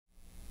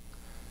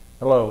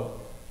Hello,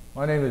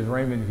 my name is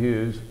Raymond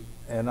Hughes,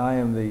 and I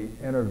am the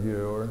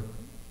interviewer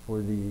for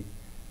the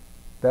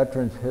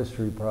Veterans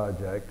History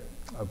Project,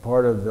 a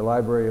part of the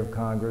Library of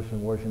Congress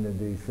in Washington,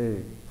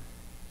 D.C.,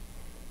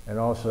 and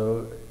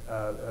also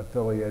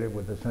affiliated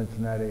with the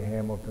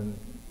Cincinnati-Hamilton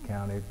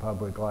County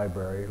Public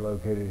Library,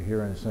 located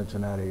here in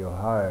Cincinnati,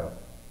 Ohio.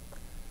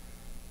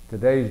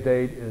 Today's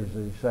date is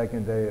the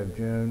 2nd day of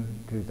June,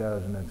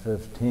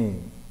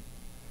 2015.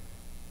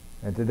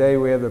 And today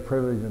we have the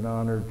privilege and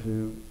honor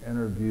to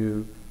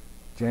interview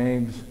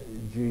James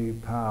G.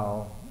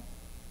 Powell,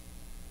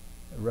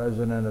 a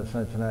resident of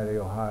Cincinnati,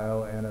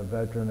 Ohio, and a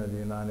veteran of the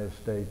United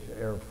States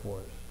Air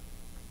Force.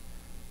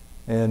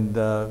 And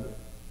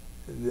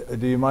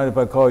do you mind if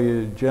I call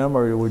you Jim,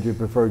 or would you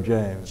prefer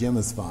James? Jim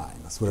is fine.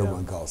 That's what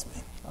everyone calls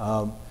me.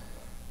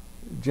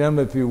 Jim,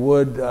 if you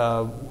would,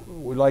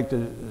 we'd like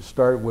to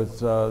start with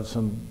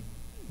some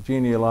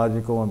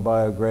genealogical and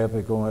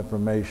biographical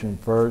information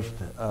first,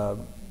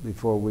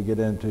 before we get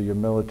into your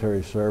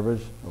military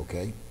service.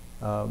 Okay.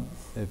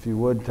 If you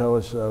would tell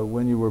us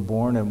when you were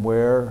born and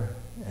where,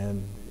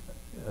 and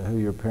who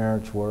your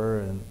parents were,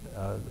 and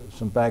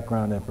some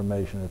background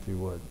information, if you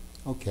would.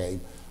 Okay.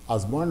 I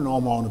was born in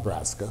Omaha,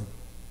 Nebraska,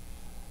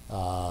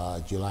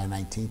 July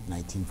 19th,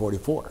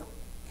 1944.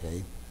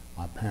 Okay.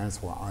 My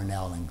parents were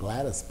Arnell and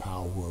Gladys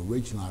Powell, who were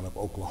originally out of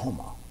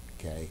Oklahoma.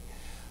 Okay.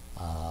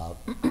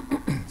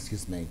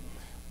 Excuse me.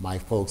 My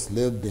folks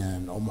lived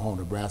in Omaha,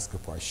 Nebraska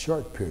for a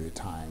short period of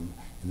time,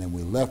 and then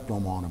we left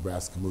Omaha,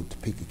 Nebraska, moved to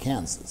Topeka,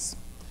 Kansas.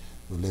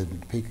 We lived in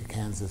Topeka,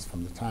 Kansas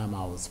from the time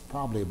I was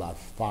probably about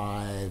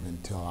 5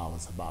 until I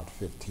was about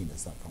 15 or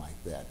something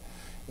like that.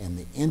 In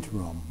the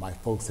interim, my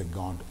folks had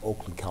gone to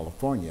Oakland,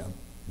 California,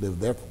 lived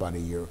there for about a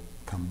year,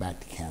 come back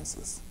to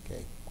Kansas.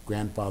 Okay.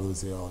 Grandfather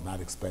was ill, not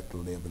expected to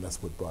live, but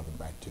that's what brought him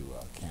back to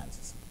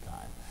Kansas at the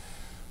time.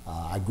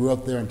 I grew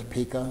up there in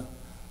Topeka.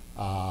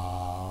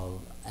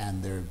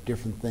 And there are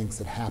different things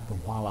that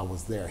happened while I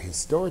was there.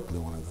 Historically,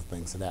 one of the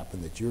things that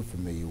happened that you're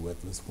familiar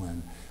with was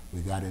when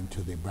we got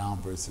into the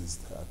Brown versus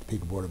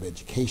Topeka Board of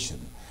Education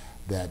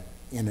that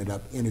ended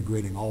up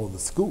integrating all of the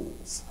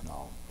schools. You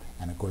know?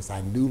 And of course,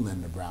 I knew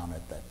Linda Brown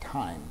at that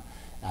time.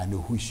 I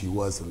knew who she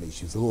was, at least.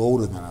 She was a little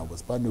older than I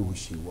was, but I knew who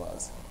she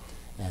was.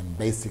 And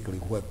basically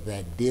what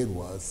that did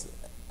was,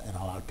 and a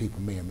lot of people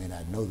may or may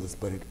not know this,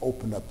 but it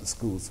opened up the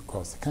schools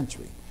across the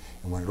country.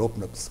 And when it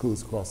opened up the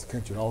schools across the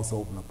country, it also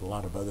opened up a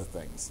lot of other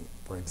things.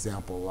 For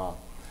example,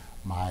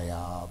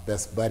 my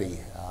best buddy,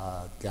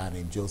 a guy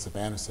named Joseph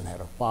Anderson, had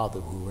a father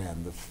who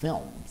ran the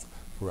films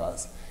for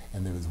us.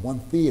 And there was one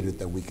theater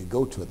that we could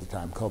go to at the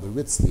time called the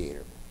Ritz Theater.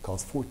 It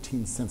cost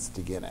 14 cents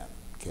to get in,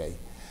 okay?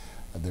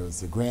 There was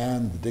the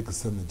Grand, the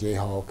Dickinson, the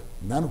Jayhawk,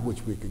 none of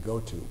which we could go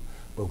to.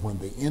 But when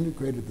they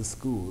integrated the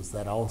schools,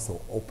 that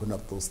also opened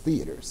up those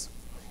theaters.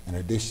 In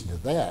addition to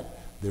that,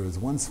 there was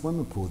one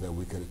swimming pool that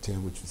we could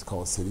attend, which was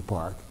called City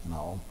Park, you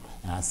know.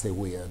 And I say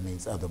we, it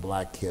means other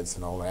black kids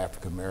and all the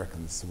African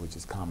Americans, which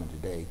is common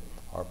today,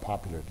 or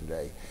popular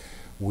today.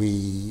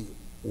 We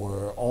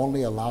were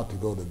only allowed to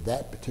go to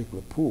that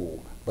particular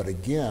pool. But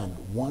again,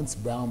 once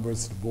Brown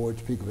versus the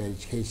Board of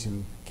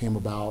Education came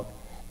about,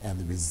 and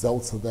the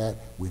results of that,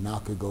 we now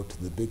could go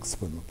to the big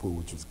swimming pool,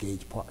 which was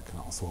Gage Park, and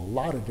all. So a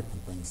lot of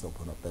different things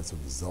opened up as a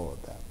result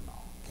of that, you know,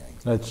 okay.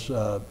 That's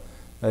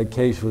that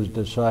case was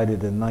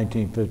decided in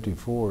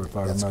 1954, if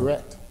I remember. That's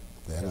correct.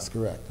 That is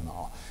correct, and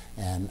all.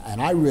 And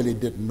I really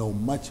didn't know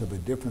much of a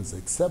difference,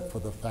 except for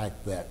the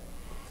fact that,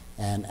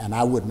 and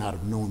I would not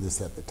have known this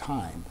at the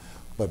time,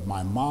 but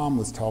my mom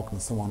was talking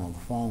to someone on the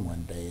phone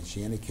one day, and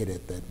she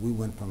indicated that we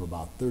went from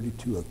about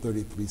 32 or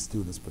 33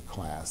 students per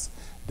class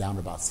down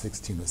to about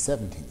 16 or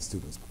 17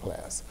 students per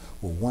class.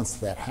 Well, once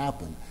that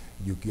happened,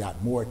 you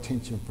got more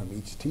attention from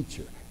each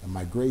teacher, and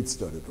my grades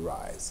started to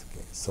rise.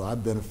 Okay, so I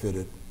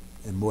benefited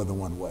in more than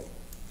one way.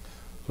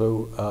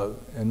 So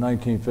in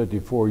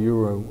 1954, you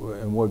were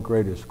in what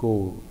grade of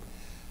school?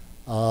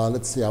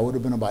 Let's see, I would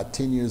have been about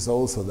 10 years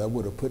old, so that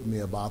would have put me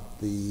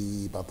about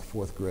the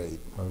 4th grade.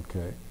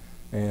 Okay,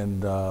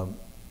 and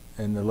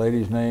the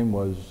lady's name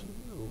was?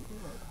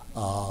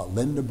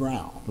 Linda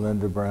Brown.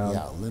 Linda Brown.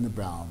 Yeah, Linda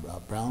Brown.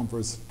 Brown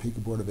versus Topeka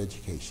Board of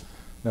Education.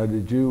 Now,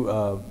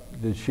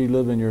 did she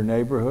live in your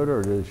neighborhood,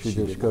 or did she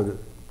just go to?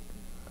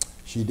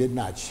 She did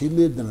not. She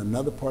lived in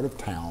another part of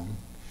town.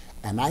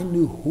 And I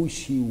knew who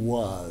she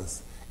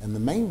was, and the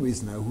main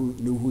reason I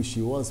knew who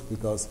she was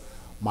because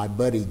my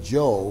buddy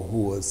Joe,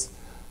 who was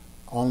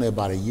only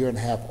about a year and a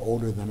half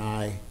older than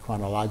I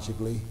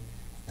chronologically,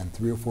 and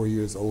 3 or 4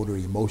 years older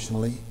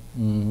emotionally,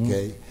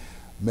 okay,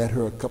 met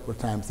her a couple of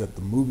times at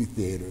the movie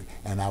theater,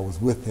 and I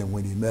was with him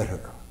when he met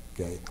her,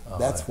 okay.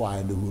 That's why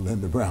I knew who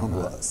Linda Brown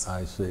was.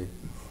 I see,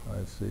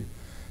 I see.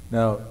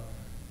 Now,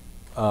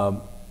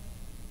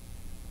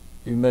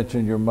 you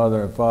mentioned your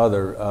mother and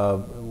father.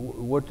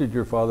 What did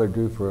your father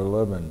do for a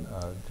living,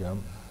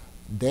 Jim?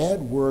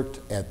 Dad worked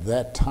at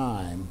that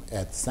time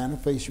at Santa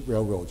Fe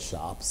Railroad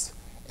shops,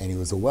 and he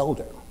was a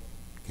welder,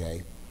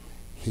 okay?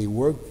 He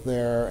worked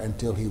there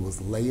until he was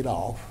laid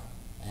off,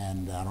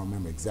 and I don't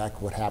remember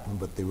exactly what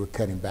happened, but they were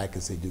cutting back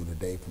as they do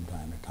today from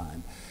time to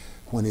time.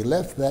 When he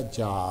left that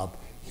job,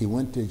 he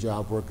went to a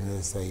job working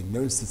as a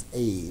nurse's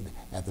aide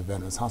at the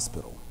Veterans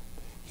Hospital.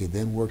 He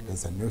then worked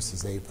as a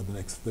nurse's aide for the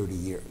next 30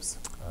 years.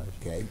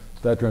 Okay.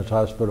 Veterans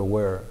Hospital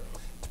where?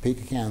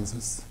 Topeka,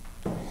 Kansas,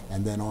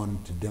 and then on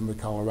to Denver,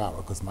 Colorado,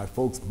 because my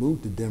folks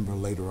moved to Denver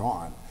later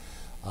on.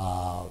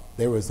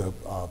 There was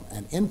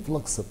an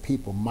influx of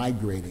people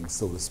migrating,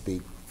 so to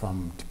speak,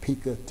 from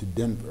Topeka to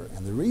Denver,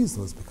 and the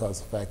reason was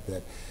because of the fact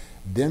that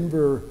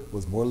Denver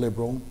was more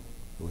liberal,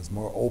 it was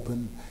more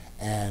open,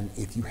 and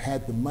if you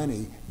had the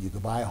money, you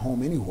could buy a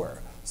home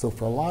anywhere. So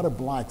for a lot of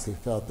blacks, they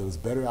felt there was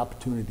better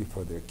opportunity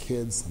for their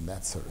kids and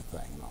that sort of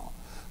thing and all.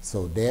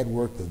 So Dad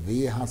worked at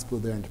the VA hospital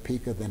there in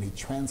Topeka, then he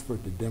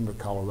transferred to Denver,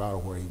 Colorado,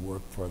 where he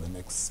worked for the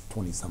next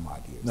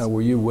 20-some-odd years. Now,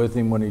 were you with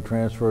him when he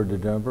transferred to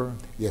Denver?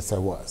 Yes, I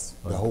was.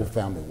 The whole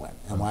family went.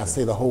 And when I Okay.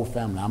 say the whole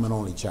family, I'm an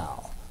only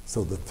child.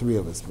 So the three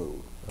of us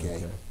moved,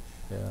 okay?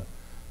 Yeah.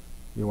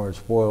 You weren't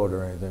spoiled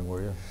or anything,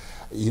 were you?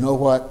 You know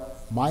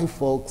what? My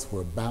folks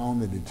were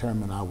bound and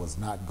determined I was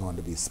not going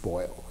to be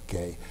spoiled,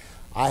 okay?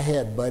 I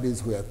had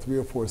buddies who had 3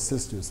 or 4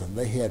 sisters, and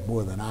they had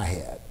more than I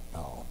had.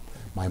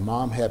 My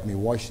mom had me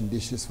washing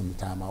dishes from the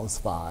time I was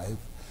 5.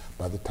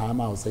 By the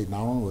time I was 8,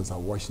 not only was I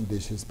washing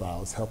dishes, but I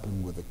was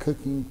helping with the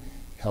cooking,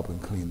 helping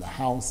clean the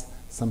house,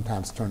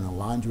 sometimes turning the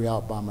laundry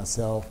out by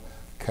myself,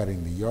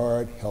 cutting the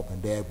yard, helping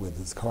Dad with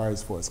his car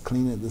as far as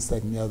cleaning it, this,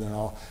 that, and the other and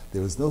all.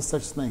 There was no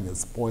such thing as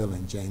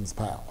spoiling James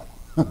Powell.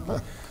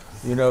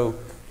 You know,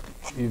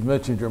 you've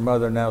mentioned your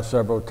mother now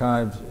several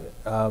times.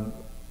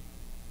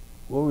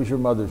 What was your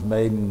mother's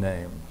maiden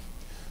name?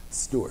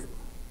 Stewart.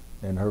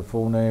 And her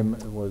full name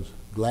was?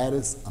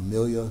 Gladys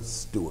Amelia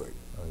Stewart.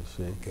 I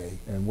see. Okay.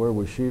 And where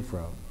was she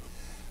from?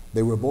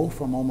 They were both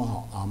from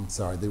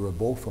they were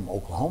both from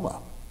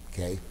Oklahoma,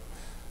 okay?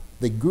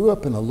 They grew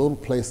up in a little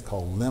place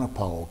called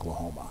U-Tapao,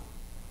 Oklahoma.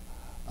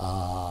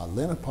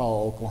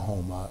 U-Tapao,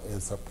 Oklahoma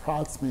is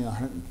approximately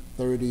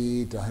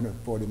 130 to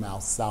 140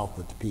 miles south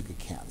of Topeka,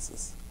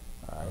 Kansas.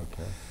 All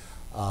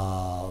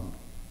right. Okay.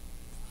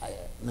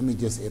 Let me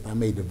just, if I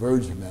may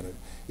diverge a minute,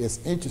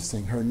 it's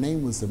interesting. Her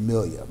name was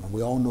Amelia. And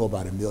we all know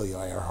about Amelia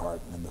Earhart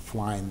and the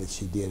flying that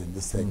she did and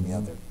this, that, and the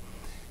other.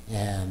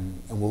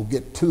 And we'll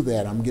get to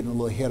that. I'm getting a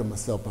little ahead of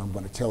myself, but I'm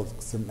going to tell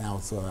it now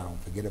so I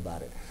don't forget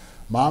about it.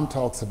 Mom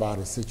talks about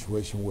a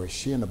situation where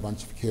she and a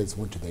bunch of kids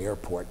went to the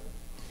airport.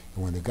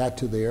 And when they got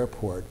to the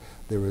airport,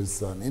 there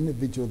was an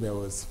individual that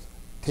was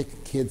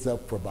taking kids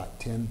up for about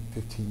 10,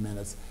 15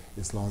 minutes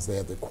as long as they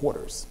had their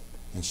quarters.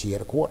 And she had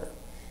a quarter.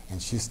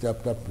 And she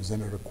stepped up and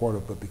presented her quarter,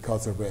 but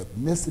because of her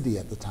ethnicity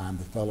at the time,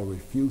 the fellow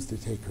refused to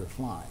take her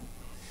flying.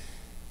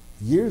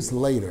 Years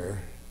later,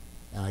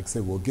 and like I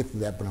said, we'll get to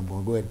that, but I'm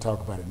going to go ahead and talk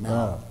about it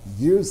now.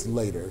 Years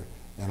later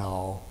and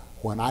all,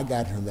 when I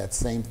got her in that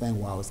same thing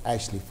where I was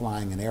actually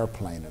flying an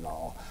airplane and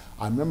all,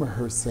 I remember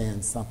her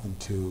saying something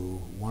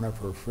to one of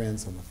her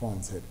friends on the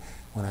phone, said,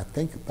 when I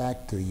think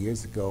back to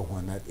years ago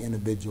when that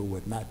individual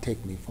would not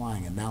take me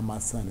flying, and now my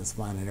son is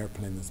flying an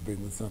airplane that's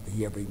bigger than something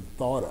he ever even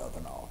thought of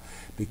and all,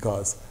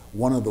 because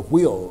one of the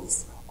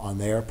wheels on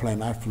the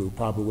airplane I flew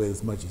probably weighed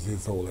as much as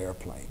his whole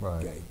airplane.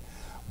 Right. Okay?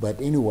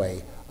 But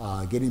anyway,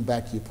 getting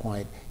back to your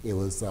point, it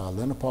was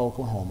U-Tapao,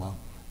 Oklahoma,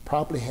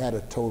 probably had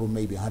a total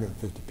maybe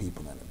 150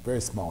 people in it,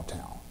 very small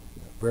town,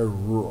 very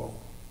rural.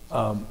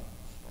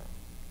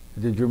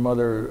 Did your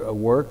mother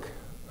work,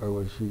 or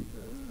was she?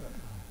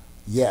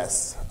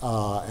 Yes.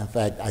 In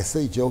fact, I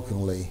say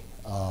jokingly,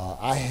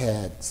 I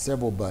had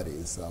several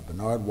buddies,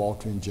 Bernard,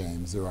 Walter, and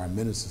James. They were our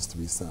minister's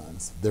 3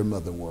 sons. Their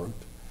mother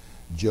worked.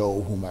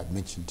 Joe, whom I've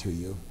mentioned to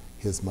you,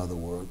 his mother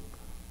worked.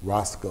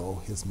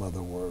 Roscoe, his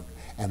mother worked.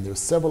 And there's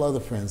several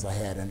other friends I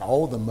had, and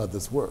all the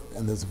mothers worked.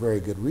 And there's a very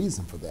good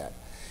reason for that.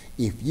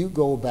 If you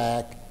go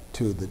back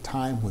to the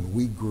time when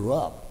we grew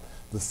up,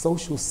 the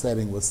social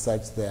setting was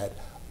such that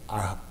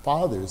our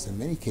fathers, in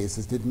many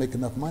cases, didn't make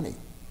enough money.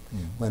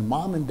 When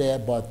Mom and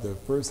Dad bought their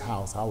first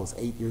house, I was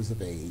 8 years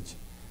of age.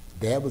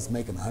 Dad was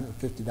making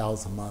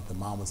 $150 a month, and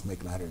Mom was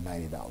making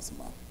 $190 a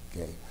month.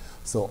 Okay,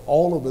 so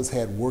all of us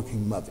had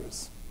working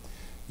mothers.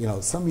 You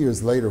know, some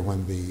years later,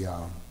 when the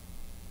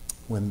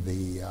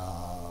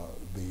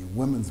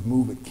women's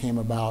movement came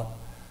about,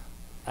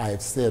 I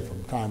have said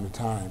from time to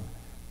time,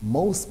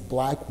 most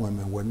black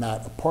women were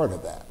not a part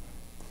of that,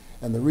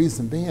 and the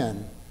reason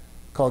being,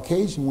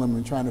 Caucasian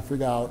women trying to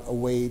figure out a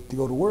way to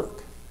go to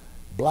work.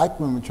 Black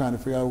women trying to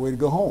figure out a way to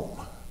go home,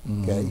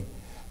 okay?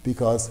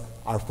 Because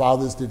our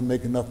fathers didn't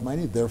make enough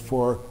money,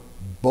 therefore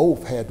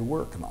both had to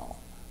work and all.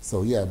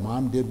 So yeah,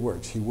 Mom did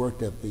work. She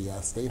worked at the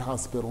state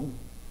hospital.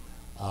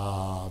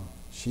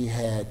 She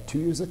had 2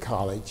 years of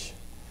college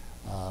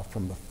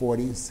from the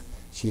 40s.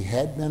 She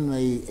had been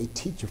a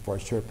teacher for a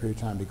short period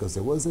of time because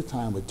there was a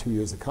time with 2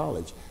 years of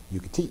college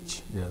you could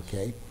teach,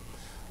 okay?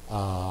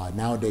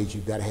 Nowadays,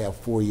 you've got to have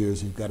 4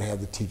 years, you've got to have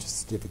the teacher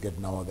certificate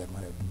and all of that.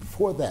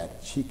 Before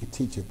that, she could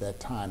teach at that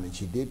time, and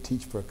she did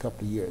teach for a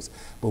couple of years.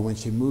 But when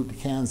she moved to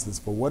Kansas,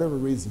 for whatever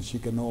reason, she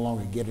could no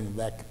longer get into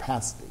that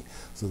capacity.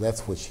 So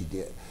that's what she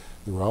did.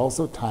 There were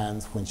also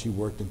times when she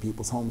worked in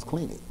people's homes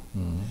cleaning.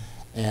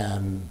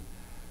 And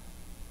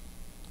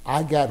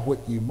I got what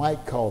you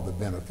might call the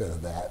benefit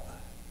of that.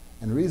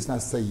 And the reason I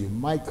say you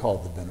might call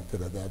the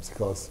benefit of that is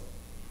because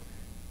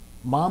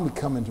Mom would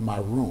come into my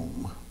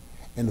room,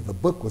 and if the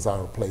book was out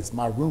of place,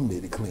 my room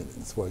needed cleaning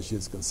as far as she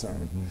was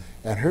concerned.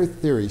 And her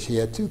theory, she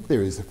had two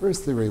theories. The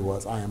first theory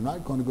was, I am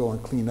not going to go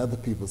and clean other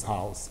people's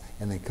house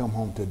and then come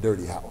home to a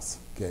dirty house,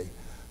 okay?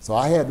 So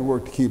I had to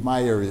work to keep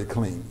my area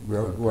clean,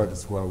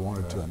 regardless of whether I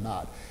wanted to or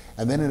not.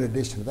 And then in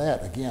addition to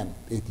that, again,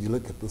 if you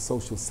look at the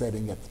social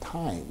setting at the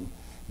time,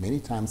 many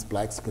times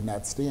blacks could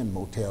not stay in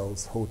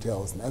motels,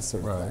 hotels, and that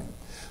sort of thing.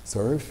 So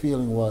her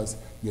feeling was,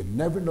 you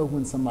never know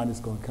when somebody's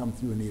going to come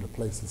through and need a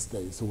place to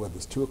stay. So whether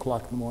it's 2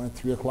 o'clock in the morning,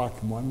 3 o'clock in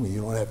the morning, when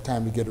you don't have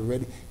time to get it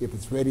ready, if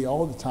it's ready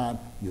all the time,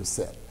 you're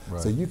set.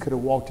 So you could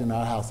have walked in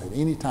our house at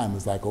any time.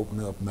 It's like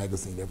opening up a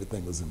magazine.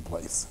 Everything was in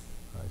place.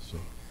 I see.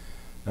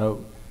 Now,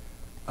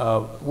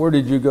 where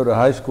did you go to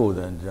high school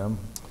then, Jim?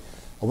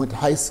 I went to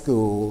high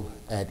school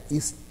at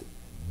East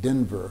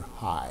Denver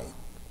High.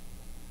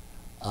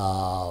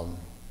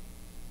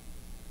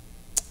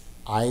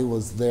 I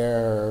was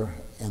there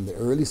in the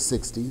early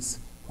 60s.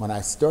 When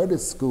I started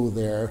school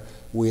there,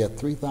 we had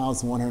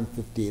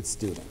 3,158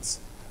 students.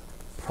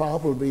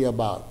 Probably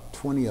about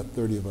 20 or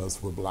 30 of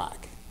us were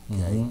black,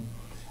 okay?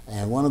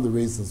 And one of the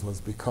reasons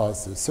was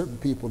because there's certain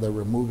people that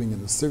were moving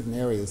into certain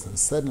areas and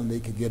suddenly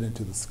they could get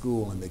into the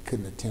school and they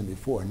couldn't attend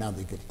before, and now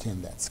they could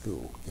attend that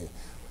school, okay?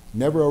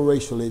 Never a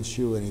racial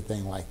issue or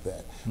anything like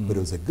that, but it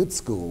was a good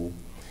school,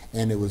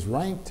 and it was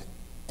ranked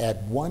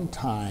at one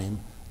time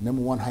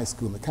 #1 high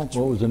school in the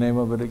country. What was the name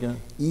of it again?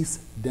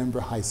 East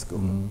Denver High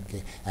School.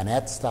 Okay, and I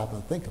had to stop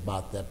and think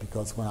about that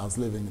because when I was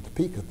living in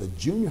Topeka, the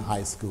junior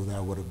high school that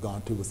I would have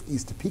gone to was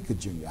East Topeka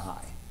Junior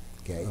High.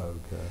 Okay.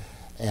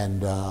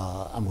 And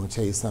I'm going to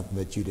tell you something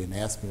that you didn't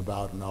ask me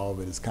about and all,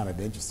 but it's kind of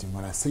interesting.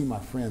 When I see my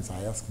friends,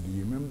 I ask them, do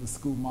you remember the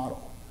school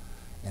motto?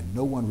 And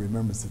no one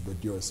remembers it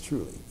but yours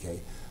truly,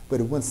 okay? But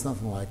it went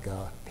something like,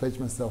 pledge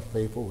myself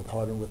faithful with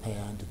heart and with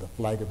hand to the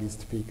flag of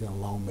East Topeka, and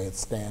long may it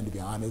stand to be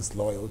honest,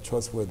 loyal,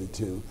 trustworthy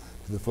to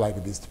the flag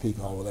of East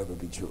Topeka, all will ever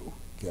be true,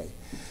 okay?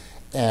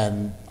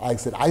 And like I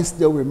said, I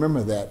still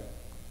remember that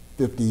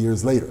 50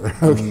 years later,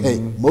 okay?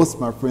 Most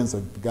of my friends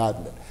have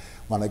forgotten it.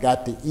 When I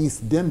got to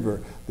East Denver,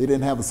 they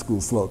didn't have a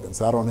school slogan,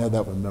 so I don't have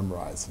that one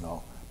memorized, you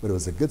know. But it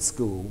was a good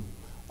school.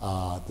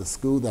 The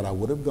school that I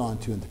would have gone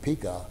to in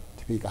Topeka,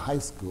 Topeka High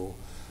School,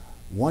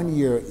 one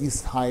year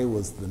East High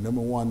was the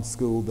 #1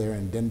 school there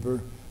in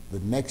Denver. The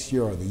next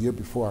year or the year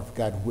before, I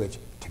forgot which,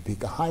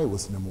 Topeka High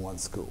was the #1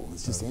 school.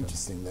 It's just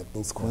interesting that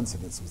those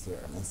coincidences was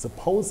there. And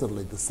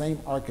supposedly the same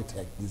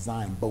architect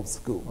designed both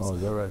schools. Oh,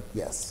 is that right?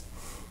 Yes.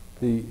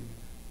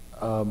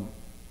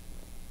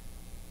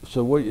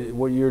 So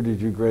what year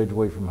did you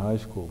graduate from high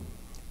school?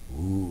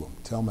 Ooh,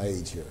 tell my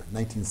age here,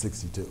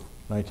 1962.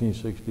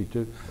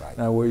 1962. Right.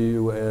 Now, were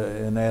you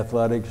in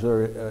athletics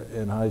or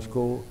in high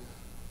school?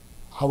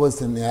 I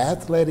was in the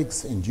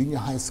athletics in junior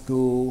high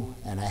school,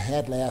 and I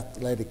had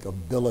athletic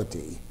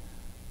ability,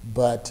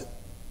 but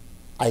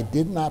I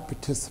did not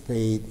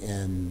participate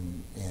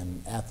in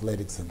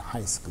athletics in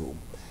high school.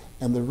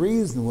 And the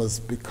reason was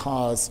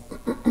because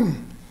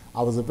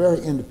I was a very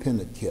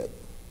independent kid,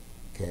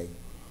 okay?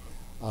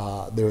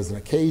 There was an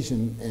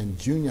occasion in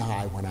junior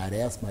high when I'd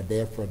asked my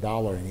dad for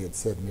 $1, and he had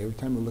said to me, every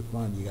time you look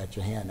around, you got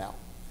your hand out.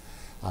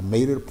 I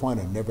made it a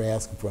point of never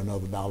asking for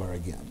another $1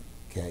 again,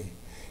 okay?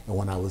 And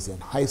when I was in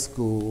high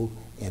school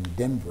in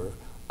Denver,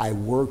 I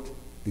worked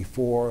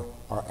before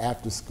or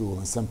after school,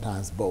 and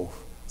sometimes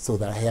both, so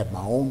that I had my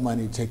own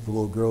money to take the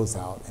little girls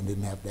out and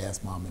didn't have to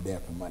ask mom and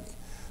dad for money.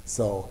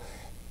 So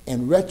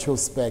in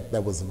retrospect,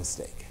 that was a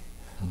mistake.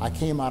 I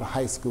came out of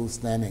high school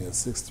standing at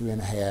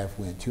 6'3½",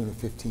 weighing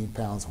 215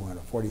 pounds, wearing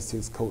a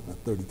 46 coat and a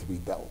 33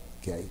 belt,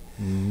 okay?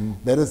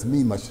 That doesn't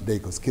mean much today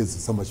because kids are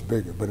so much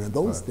bigger, but in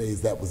those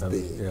days, that was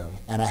big.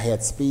 And I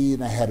had speed,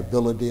 and I had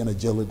ability and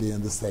agility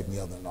and this, that, and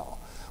the other and all.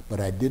 But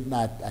I did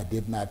not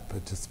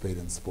participate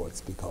in sports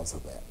because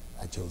of that.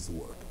 I chose to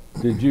work.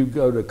 Did you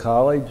go to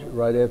college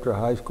right after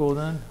high school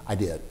then? I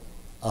did.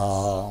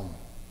 I'm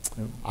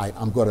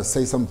going to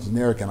say something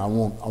generic, and I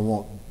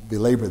won't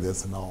belabor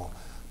this and all,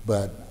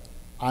 but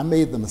I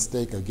made the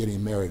mistake of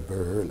getting married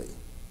very early.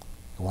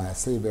 And when I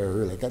say very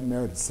early, I got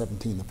married at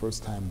 17 the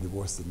first time,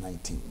 divorced at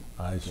 19.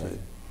 I see. Right?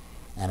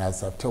 And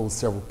as I've told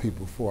several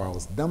people before, I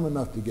was dumb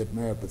enough to get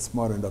married, but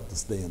smart enough to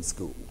stay in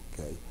school,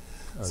 okay?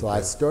 So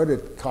I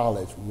started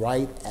college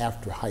right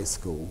after high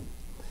school,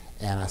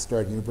 and I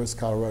started University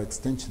of Colorado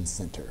Extension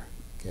Center,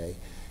 okay?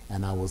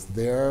 And I was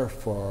there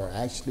for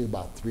actually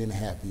about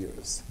 3.5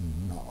 years.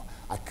 No,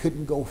 I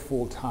couldn't go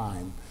full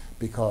time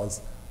because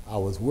I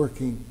was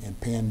working and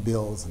paying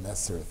bills and that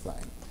sort of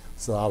thing.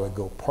 So I would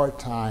go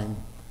part-time,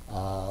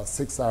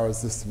 6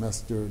 hours this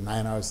semester,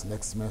 9 hours the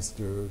next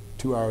semester,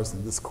 2 hours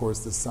in this course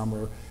this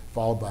summer,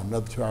 followed by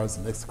another 2 hours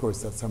the next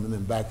course that summer, and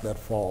then back that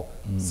fall,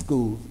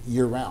 school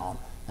year-round.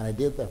 And I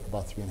did that for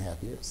about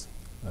 3.5 years.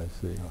 I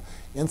see. You know,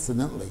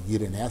 incidentally, you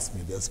didn't ask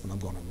me this, but I'm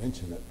going to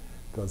mention it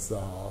because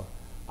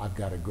I've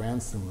got a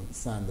grandson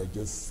that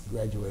just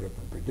graduated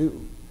from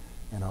Purdue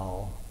and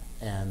all,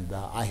 and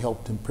I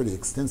helped him pretty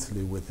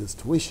extensively with his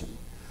tuition.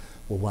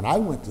 Well, when I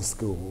went to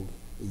school,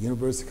 the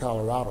University of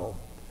Colorado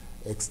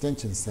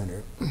Extension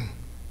Center,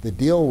 the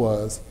deal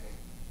was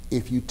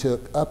if you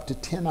took up to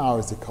 10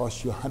 hours, it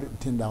cost you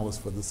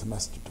 $110 for the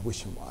semester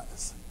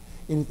tuition-wise.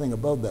 Anything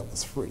above that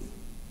was free.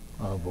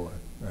 Oh, boy.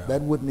 Yeah.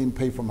 That wouldn't even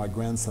pay for my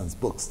grandson's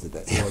books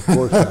today. Well, of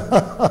course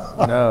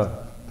not.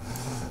 No.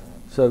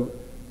 So,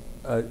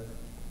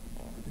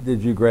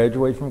 did you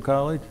graduate from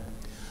college?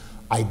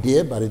 I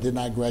did, but I did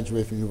not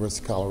graduate from the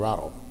University of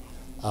Colorado.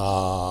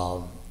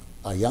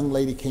 A young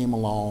lady came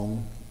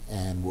along,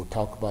 and we'll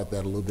talk about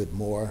that a little bit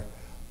more.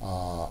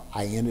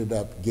 I ended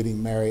up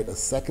getting married a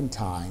second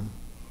time,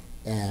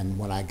 and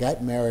when I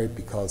got married,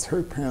 because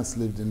her parents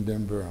lived in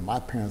Denver and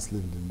my parents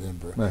lived in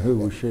Denver. Now, who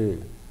was she?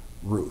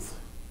 Ruth.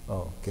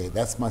 Oh. Okay,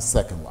 that's my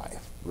second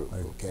wife, Ruth.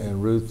 Okay.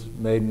 And Ruth's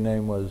maiden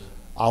name was?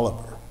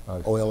 Oliver,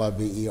 okay.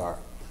 O-L-I-V-E-R.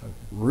 Okay.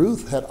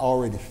 Ruth had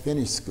already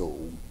finished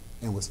school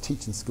and was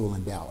teaching school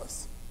in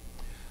Dallas.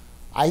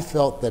 I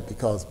felt that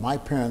because my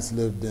parents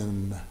lived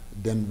in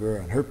Denver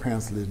and her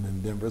parents lived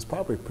in Denver, it's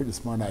probably a pretty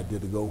smart idea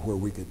to go where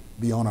we could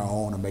be on our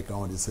own and make our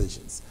own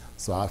decisions.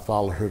 So I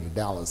followed her to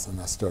Dallas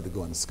and I started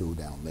going to school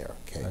down there.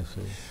 Okay. I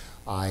see.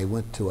 I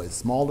went to a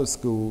smaller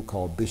school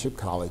called Bishop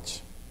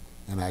College,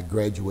 and I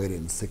graduated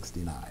in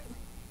 69.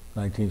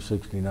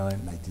 1969?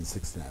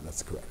 1969,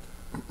 that's correct.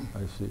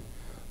 I see.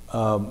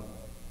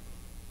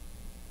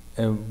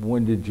 And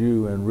when did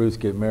you and Ruth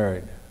get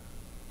married?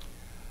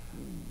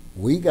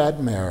 We got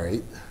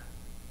married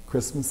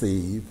Christmas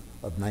Eve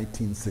of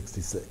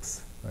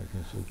 1966.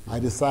 1966. I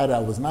decided I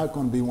was not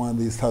going to be one of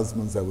these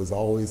husbands that was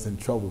always in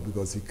trouble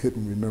because he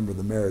couldn't remember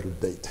the marital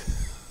date.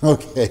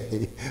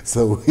 Okay,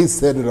 so we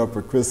set it up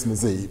for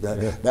Christmas Eve.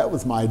 That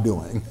was my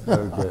doing.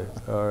 Okay,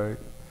 all right.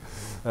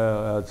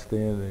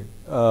 Outstanding.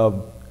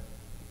 So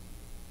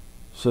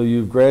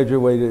you've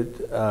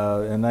graduated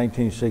in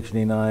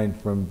 1969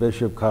 from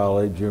Bishop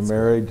College. You're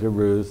married to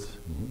Ruth.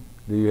 Mm-hmm.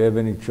 Do you have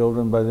any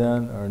children by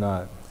then or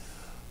not?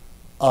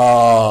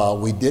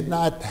 We did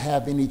not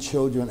have any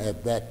children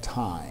at that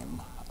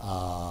time.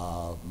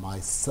 My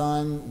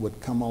son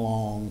would come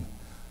along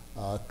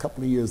a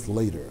couple of years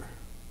later,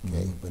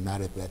 okay, mm-hmm. but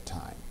not at that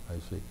time. I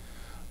see.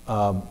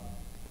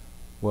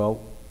 Well,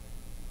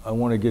 I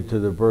want to get to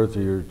the birth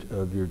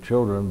of your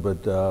children,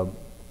 but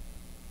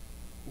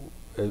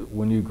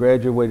when you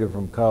graduated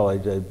from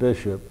college at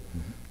Bishop,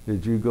 mm-hmm.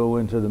 did you go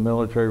into the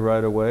military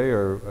right away,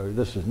 or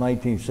this is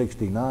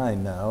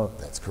 1969 now?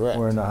 That's correct.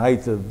 We're in the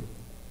height of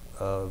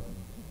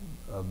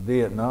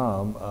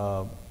Vietnam.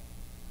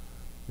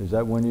 Is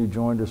that when you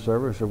joined the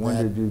service, or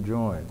when did you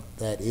join?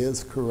 That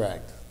is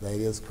correct. That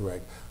is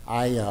correct.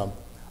 I'm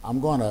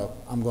gonna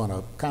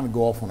kind of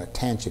go off on a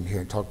tangent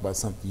here and talk about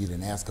something you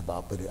didn't ask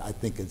about, but I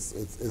think it's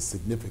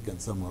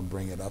significant, so I'm gonna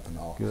bring it up and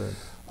all. Good.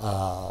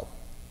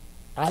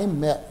 I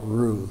met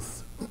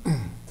Ruth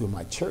through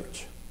my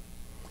church.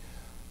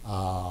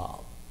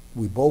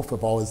 We both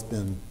have always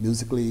been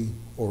musically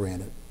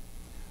oriented.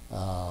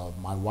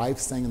 My wife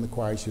sang in the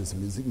choir. She was a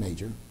music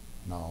major,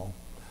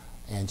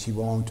 and she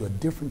belonged to a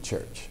different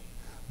church.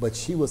 But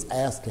she was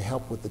asked to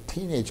help with the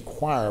teenage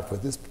choir for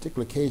this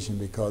particular occasion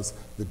because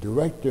the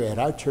director at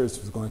our church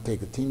was going to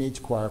take a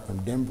teenage choir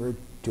from Denver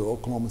to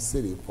Oklahoma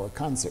City for a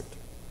concert.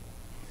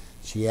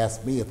 She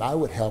asked me if I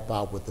would help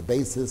out with the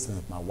basses and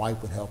if my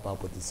wife would help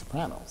out with the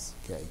sopranos,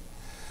 okay?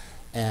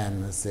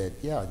 And I said,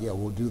 yeah,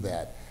 we'll do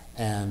that.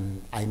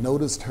 And I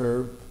noticed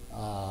her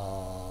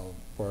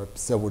for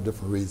several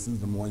different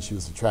reasons. Number one, she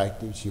was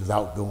attractive, she was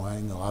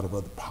outgoing, a lot of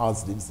other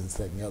positives and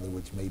that and the other,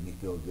 which made me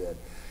feel good.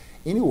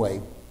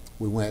 Anyway,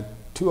 we went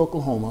to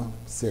Oklahoma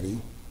City,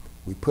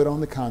 we put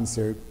on the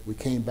concert, we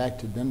came back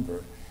to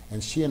Denver,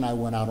 and she and I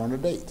went out on a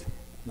date.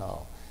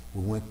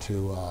 We went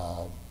to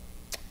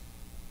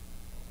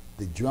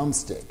the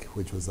Drumstick,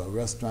 which was a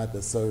restaurant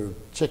that served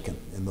chicken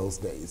in those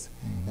days.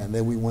 Mm-hmm. And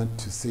then we went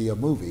to see a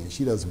movie, and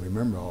she doesn't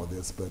remember all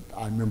this, but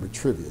I remember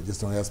trivia. Just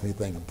don't ask me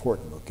anything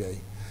important, okay?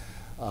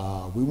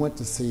 We went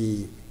to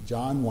see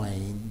John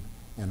Wayne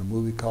in a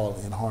movie called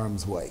In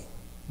Harm's Way,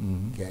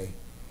 mm-hmm. okay?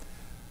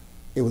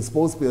 It was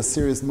supposed to be a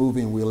serious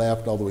movie, and we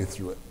laughed all the way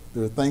through it.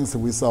 There were things that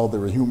we saw that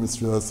were humorous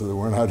to us that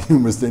were not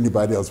humorous to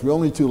anybody else. We were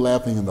only two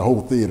laughing in the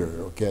whole theater,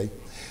 okay?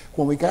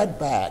 When we got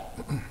back,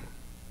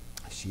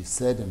 she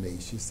said to me,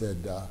 she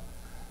said,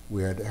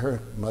 we were at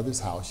her mother's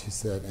house, she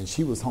said, and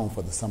she was home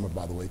for the summer,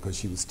 by the way, because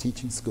she was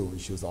teaching school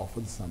and she was off for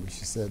the summer.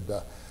 She said,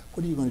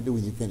 what are you going to do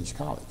when you finish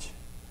college?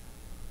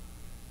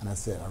 And I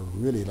said, I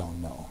really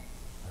don't know.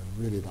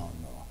 I really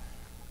don't know.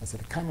 I said,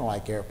 I kind of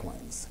like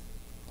airplanes.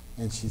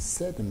 And she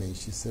said to me,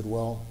 she said,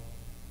 well,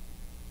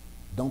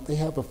 don't they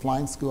have a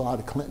flying school out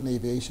of Clinton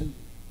Aviation?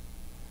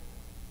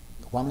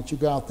 Why don't you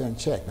go out there and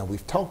check? Now,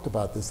 we've talked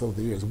about this over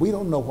the years. We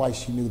don't know why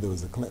she knew there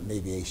was a Clinton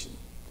Aviation.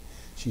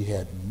 She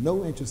had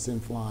no interest in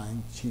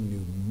flying. She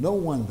knew no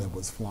one that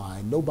was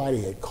flying.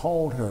 Nobody had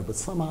called her, but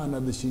somehow or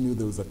another she knew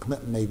there was a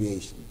Clinton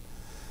Aviation.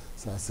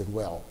 So I said,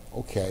 well,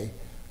 okay,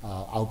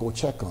 I'll go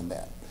check on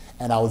that.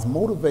 And I was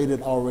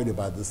motivated already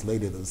by this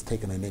lady that was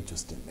taking an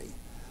interest in me.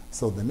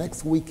 So the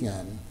next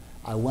weekend,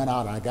 I went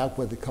out and I got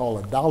what they call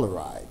a dollar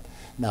ride.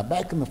 Now,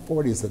 back in the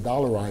 40s, a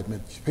dollar ride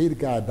meant you paid a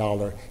guy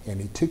 $1 and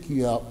he took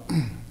you up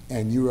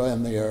and you were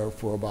in the air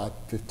for about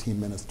 15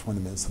 minutes, 20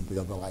 minutes, something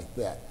other like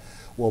that.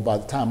 Well, by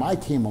the time I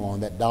came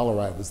along, that dollar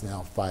ride was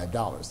now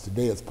 $5.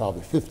 Today it's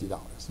probably $50,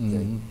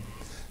 okay?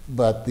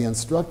 But the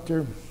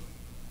instructor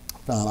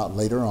found out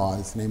later on,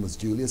 his name was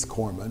Julius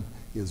Corman.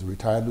 He was a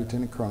retired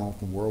lieutenant colonel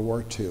from World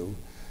War II,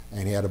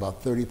 and he had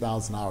about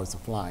 30,000 hours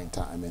of flying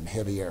time in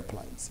heavy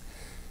airplanes.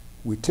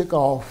 We took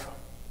off,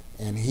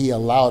 and he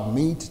allowed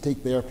me to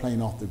take the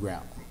airplane off the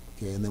ground.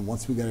 Okay, and then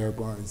once we got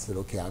airborne, he said,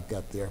 okay, I've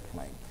got the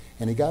airplane.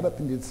 And he got up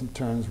and did some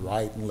turns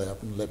right and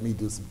left, and let me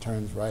do some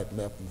turns right and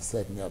left, and the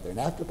second and the other. And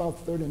after about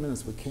 30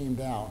 minutes, we came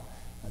down.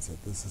 I said,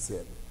 this is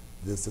it.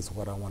 This is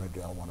what I want to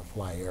do. I want to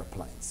fly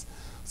airplanes.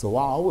 So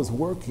while I was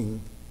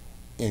working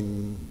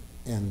in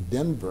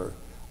Denver,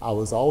 I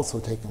was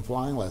also taking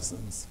flying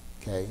lessons,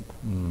 okay,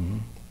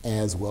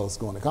 as well as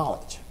going to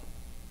college,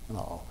 you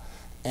know.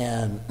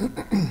 And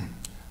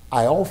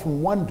I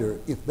often wonder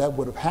if that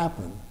would have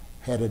happened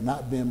had it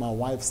not been my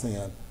wife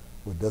saying,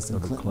 well, doesn't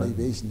Clinton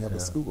Aviation have a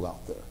school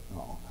out there? You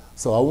know?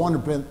 So I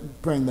want to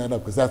bring that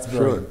up because that's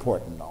very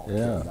important. You know?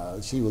 Yeah.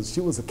 She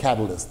was a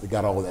catalyst that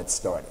got all that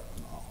started.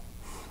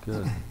 You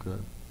know?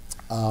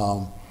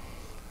 Good.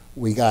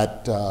 We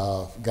got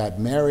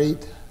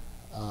married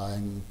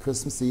on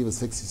Christmas Eve of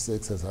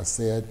 '66, as I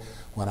said.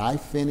 When I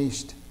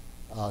finished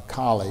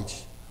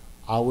college,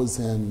 I was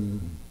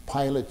in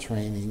pilot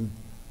training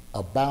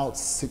about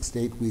 6 to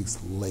 8 weeks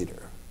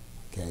later,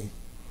 okay?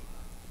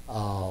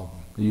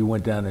 You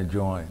went down and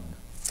joined.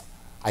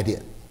 I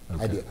did,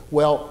 Okay. I did.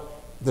 Well,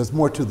 there's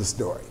more to the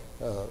story.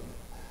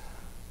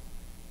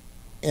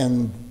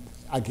 And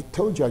I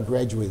told you I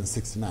graduated in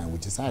 '69,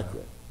 which is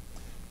accurate.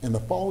 In the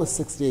fall of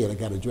 '68, I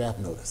got a draft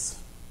notice,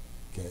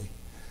 okay?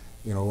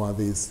 You know, one of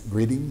these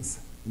greetings,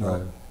 you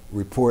know,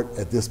 report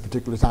at this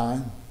particular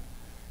time.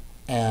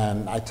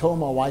 And I told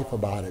my wife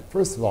about it.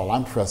 First of all,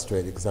 I'm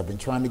frustrated because I've been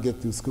trying to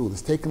get through school.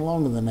 It's taken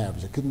longer than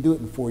average. I couldn't do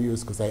it in 4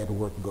 years because I had to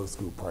work and go to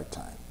school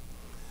part-time.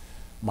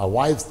 My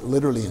wife's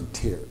literally in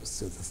tears,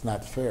 says, it's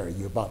not fair.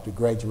 You're about to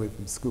graduate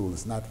from school.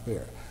 It's not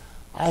fair.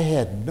 I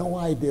had no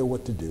idea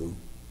what to do,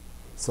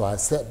 so I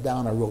sat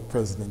down, I wrote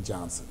President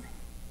Johnson.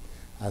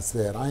 I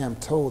said, I am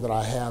told that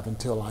I have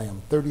until I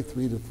am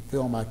 33 to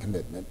fulfill my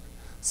commitment.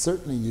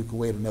 Certainly you can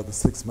wait another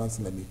 6 months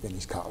and let me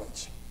finish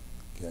college,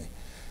 okay?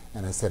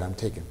 And I said, I'm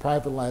taking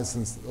private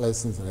lessons,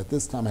 and at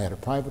this time I had a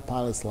private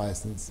pilot's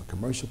license, a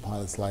commercial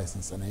pilot's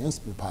license, and an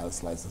instrument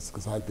pilot's license,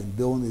 because I'd been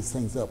building these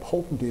things up,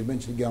 hoping to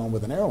eventually get on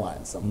with an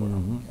airline somewhere.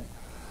 Okay?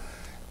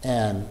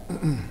 And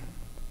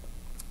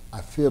I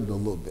fibbed a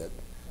little bit,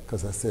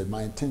 because I said,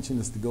 my intention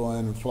is to go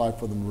in and fly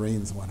for the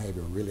Marines and what have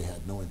you. I really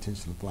had no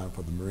intention of flying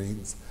for the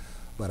Marines,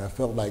 but I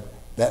felt like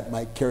that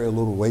might carry a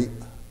little weight.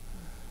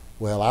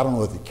 Well, I don't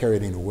know if it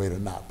carried any weight or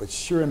not, but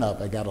sure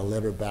enough, I got a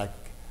letter back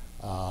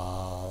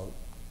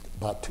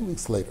about 2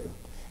 weeks later,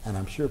 and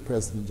I'm sure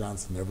President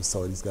Johnson never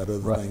saw it. He's got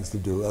other things to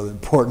do, other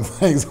important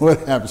things.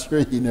 I'm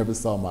sure he never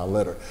saw my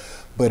letter.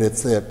 But it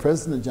said,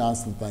 President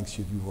Johnson thanks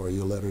you for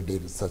your letter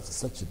dated such and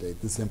such a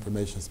date. This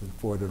information has been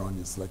forwarded on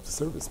your Selected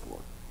Service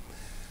Board.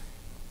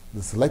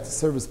 The Selected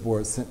Service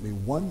Board sent me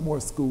one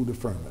more school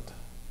deferment,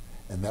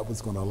 and that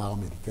was going to allow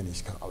me to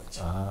finish college.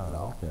 You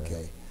know?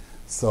 Okay.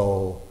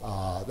 So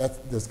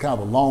there's kind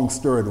of a long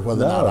story to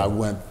whether or not I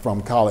went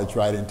from college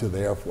right into the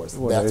Air Force.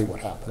 Well, that's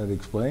what happened. That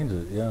explains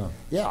it, yeah.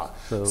 Yeah.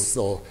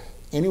 So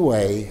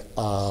anyway,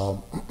 I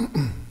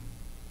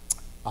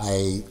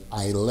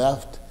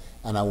left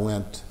and I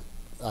went,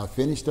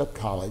 finished up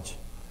college,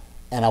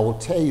 and I will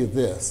tell you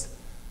this.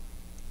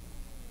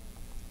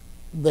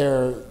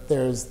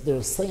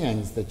 There's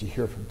sayings that you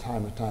hear from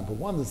time to time, but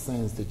one of the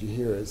sayings that you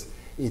hear is,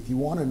 if you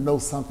want to know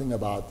something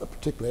about a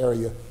particular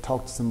area,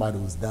 talk to somebody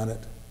who's done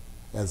it,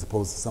 as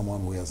opposed to someone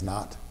who has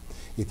not.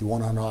 If you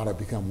want to know how to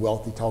become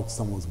wealthy, talk to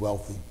someone who's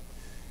wealthy.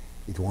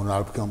 If you want to know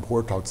how to become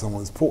poor, talk to someone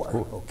who's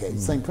poor. Okay,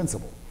 same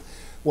principle.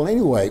 Well,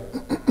 anyway,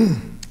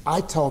 I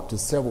talked to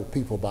several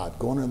people about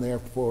going in the Air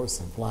Force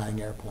and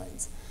flying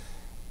airplanes.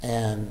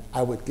 And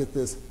I would get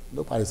this,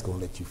 nobody's going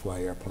to let you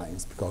fly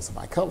airplanes because of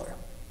my color.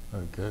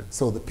 Okay.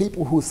 So the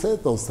people who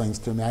said those things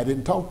to me, I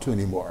didn't talk to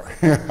anymore.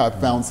 I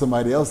found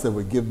somebody else that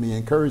would give me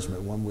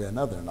encouragement one way or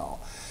another and all.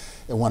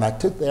 And when I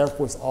took the Air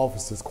Force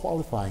officer's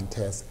qualifying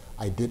test,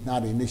 I did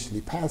not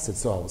initially pass it,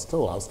 so I was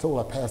told. I was told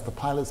I passed the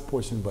pilot's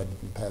portion, but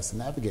didn't pass the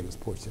navigator's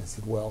portion. I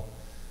said, well,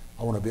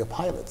 I want to be a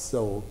pilot,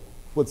 so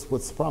what's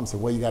the problem? I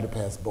said, well, you got to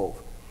pass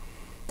both.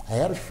 I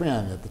had a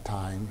friend at the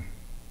time,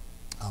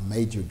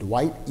 Major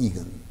Dwight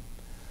Eaton,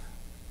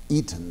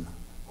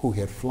 who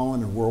had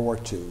flown in World War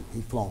II.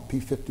 He'd flown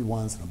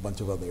P-51s and a bunch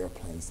of other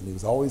airplanes, and he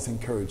was always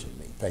encouraging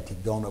me. In fact,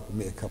 he'd gone up with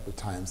me a couple of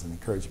times and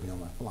encouraged me on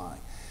my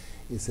flying.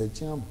 He said,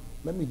 Jim,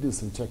 let me do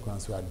some check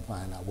runs so I can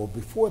find out. Well,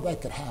 before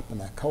that could happen,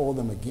 I called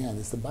them again.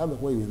 They said, by the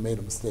way, we made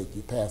a mistake.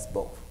 You passed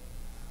both.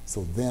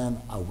 So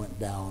then I went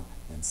down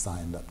and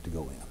signed up to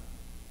go in.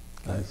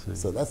 Okay? I see.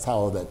 So that's how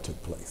all that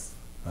took place.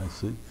 I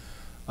see.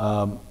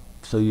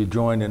 So you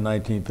joined in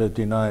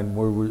 1959.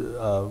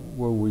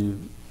 Where were you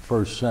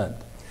first sent?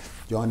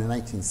 Joined in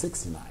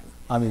 1969.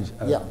 I mean,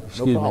 Yeah,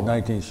 excuse me, no problem.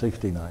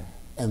 1969.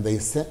 And they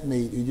sent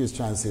me, you're just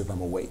trying to see if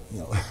I'm awake, you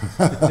know.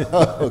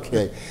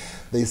 Okay.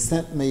 They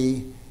sent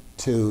me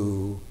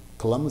to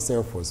Columbus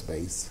Air Force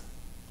Base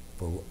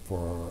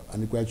for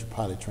undergraduate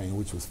pilot training,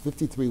 which was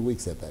 53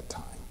 weeks at that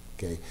time.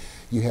 Okay.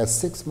 You had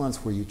 6 months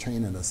where you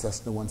train in a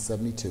Cessna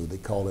 172, they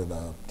call it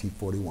a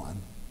T-41.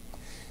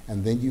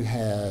 And then you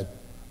had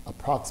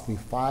approximately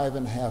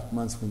 5.5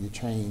 months when you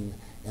train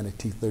in a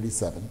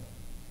T-37.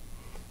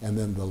 And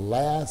then the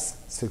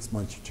last 6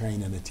 months you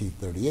train in a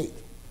T-38.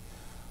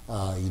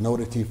 You know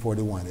what a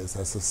T-41 is.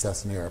 That's a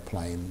Cessna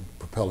airplane,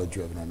 propeller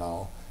driven and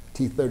all.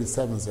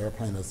 T-37 is an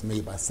airplane that's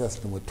made by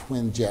Cessna with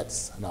twin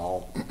jets and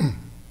all.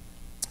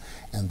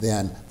 And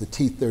then the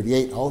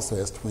T-38 also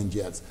has twin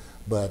jets,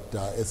 but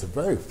it's a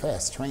very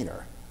fast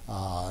trainer.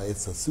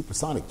 It's a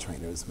supersonic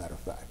trainer, as a matter of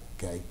fact,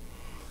 okay?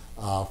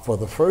 For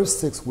the first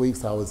 6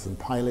 weeks I was in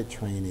pilot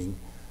training,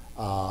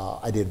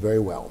 I did very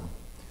well.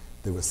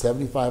 There were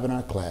 75 in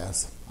our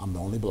class. I'm the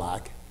only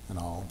black and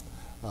all,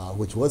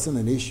 which wasn't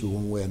an issue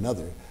one way or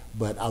another,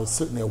 but I was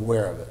certainly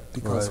aware of it.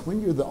 Because right.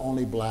 when you're the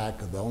only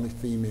black or the only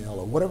female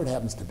or whatever it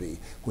happens to be,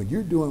 when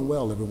you're doing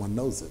well, everyone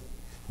knows it.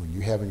 When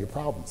you're having your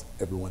problems,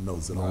 everyone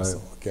knows it right.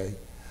 Also, okay?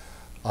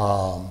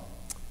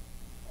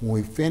 When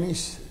we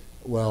finished,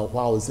 well,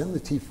 while I was in the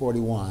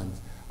T-41,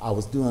 I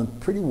was doing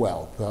pretty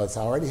well because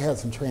I already had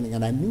some training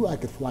and I knew I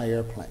could fly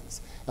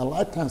airplanes. And a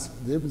lot of times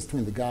the difference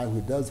between the guy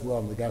who does well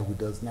and the guy who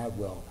does not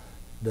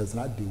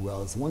do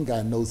well is one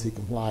guy knows he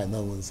can fly and the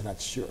other one's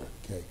not sure,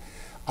 okay?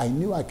 I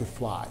knew I could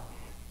fly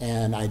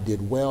and I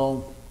did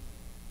well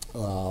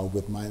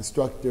with my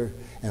instructor.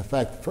 In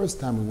fact, the first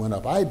time we went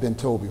up, I had been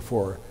told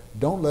before,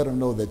 don't let them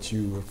know that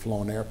you have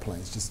flown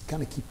airplanes. Just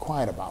kind of keep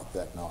quiet about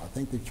that. No, I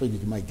think they figured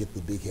you might get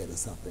the big head or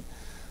something.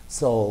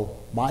 So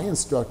my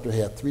instructor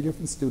had 3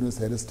 different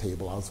students at his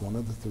table. I was one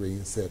of the 3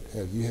 and said,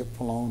 have you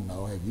flown?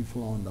 No. Have you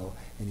flown? No.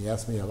 And he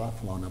asked me, have I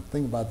flown? I'm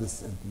thinking about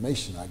this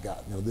information I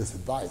got, you know, this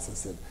advice. I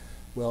said,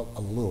 well,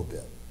 a little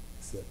bit.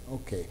 He said,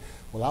 okay.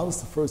 Well, I was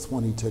the first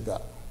one he took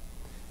up.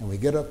 And we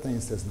get up there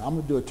and he says, now I'm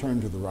going to do a turn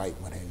to the right.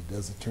 When he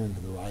does a turn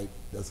to the right,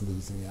 doesn't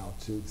lose any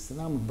altitude. He said,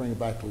 now I'm going to bring it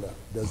back to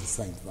left. Does the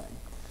same thing.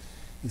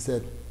 He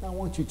said, now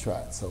why don't you try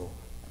it? So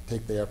I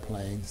take the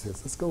airplane. He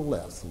says, let's go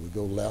left. So we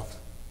go left,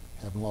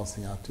 haven't lost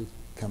any altitude.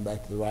 Come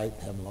back to the right,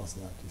 haven't lost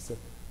any altitude. He said,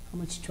 how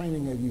much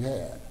training have you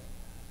had?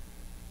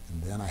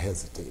 And then I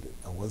hesitated.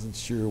 I wasn't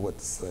sure what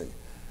to say.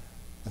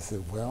 I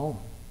said, well,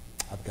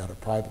 I've got a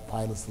private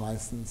pilot's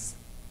license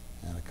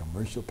and a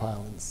commercial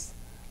pilot's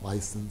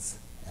license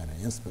and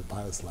an instrument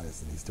pilot's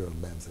license. He started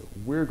laughing and said,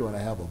 we're going to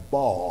have a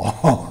ball,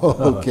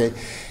 okay?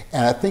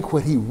 And I think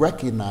what he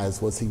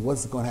recognized was he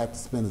wasn't going to have to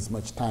spend as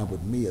much time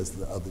with me as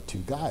the other 2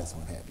 guys,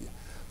 what have you.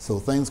 So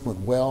things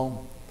went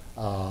well.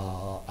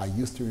 I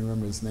used to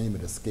remember his name,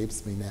 it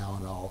escapes me now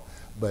and all,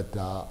 but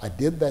I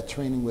did that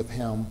training with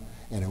him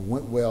and it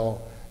went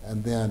well.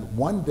 And then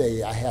one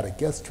day I had a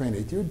guest trainer.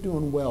 If you're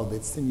doing well,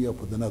 they'd send you up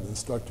with another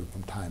instructor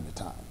from time to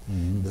time.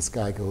 Mm-hmm. This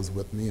guy goes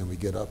with me and we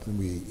get up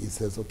and he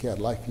says, okay, I'd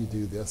like you to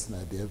do this, and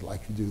I did. I'd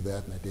like you to do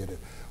that, and I did it.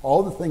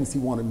 All the things he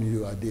wanted me to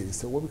do, I did. He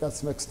said, well, we got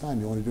some extra time.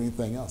 You want to do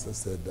anything else? I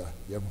said,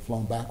 you ever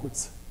flown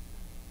backwards?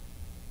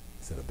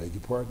 He said, I beg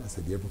your pardon? I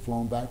said, you ever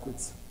flown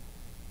backwards?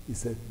 He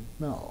said,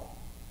 no.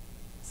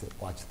 I said,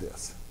 watch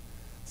this.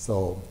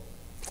 So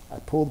I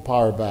pulled the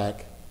power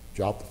back,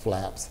 dropped the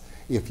flaps.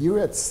 If you're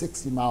at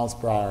 60 miles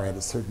per hour at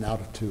a certain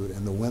altitude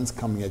and the wind's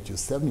coming at you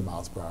 70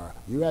 miles per hour,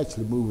 you're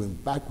actually moving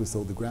backwards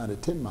over the ground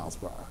at 10 miles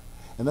per hour.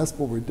 And that's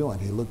what we're doing.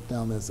 He looked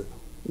down there and said,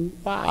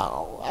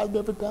 wow, I've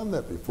never done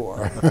that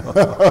before.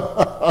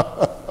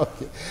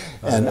 Okay.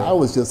 And I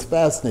was just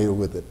fascinated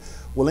with it.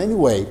 Well,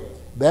 anyway,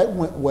 that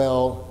went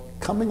well.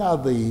 Coming out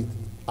of the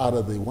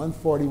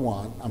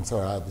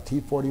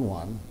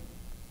T-41,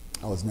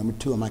 I was number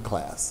 2 in my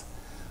class.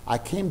 I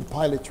came to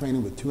pilot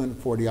training with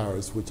 240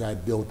 hours, which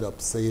I'd built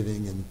up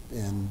saving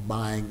and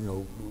buying, you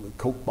know,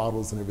 Coke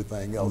bottles and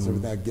everything else,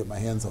 everything I could get my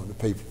hands on to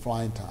pay for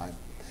flying time.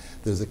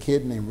 There's a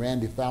kid named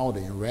Randy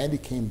Fowley, and Randy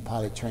came to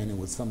pilot training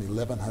with some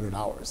 1,100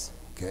 hours,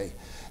 okay,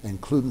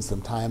 including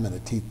some time in a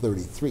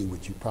T-33,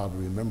 which you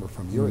probably remember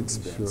from your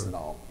experience and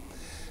all.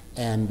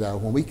 And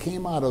when we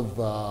came out of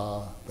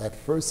that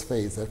first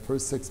phase, that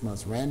first 6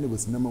 months, Randy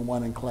was number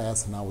 1 in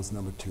class and I was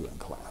number 2 in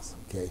class,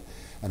 okay?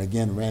 And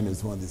again, Randy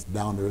was one of these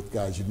down-to-earth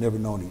guys. You'd never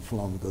known he'd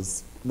flown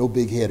because no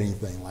big head or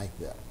anything like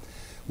that.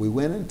 We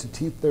went into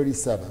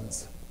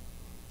T-37s,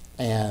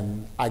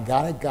 and I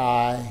got a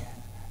guy,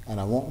 and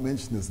I won't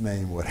mention his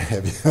name, what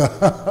have you,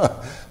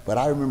 but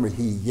I remember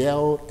he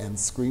yelled and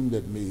screamed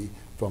at me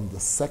from the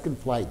second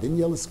flight. Didn't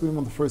yell and scream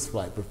on the first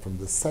flight, but from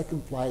the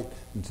second flight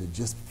until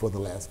just before the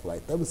last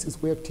flight. That was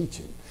his way of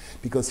teaching.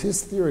 Because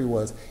his theory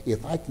was,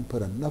 if I can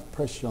put enough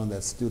pressure on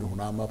that student when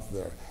I'm up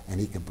there and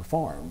he can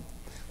perform,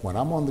 when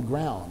I'm on the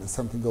ground and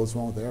something goes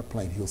wrong with the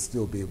airplane, he'll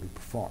still be able to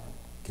perform,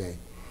 okay?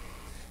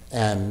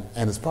 And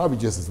it's probably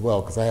just as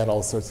well, because I had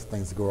all sorts of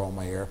things to go wrong on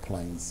my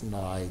airplanes. You know,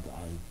 I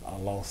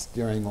lost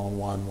steering on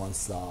one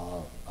once,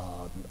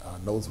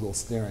 nose wheel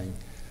steering,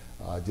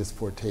 just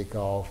before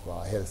takeoff.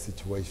 I had a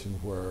situation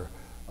where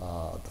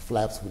The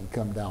flaps wouldn't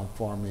come down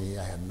for me.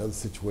 I had another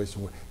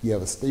situation where you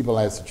have a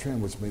stabilizer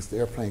trim, which makes the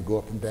airplane go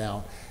up and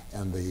down,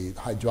 and the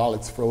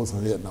hydraulics frozen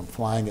in it, and I'm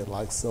flying it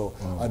like so.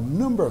 A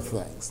number of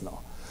things, no.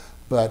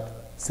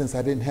 But since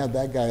I didn't have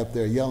that guy up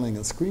there yelling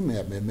and screaming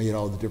at me, it made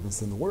all the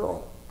difference in the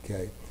world,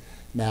 okay?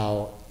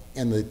 Now,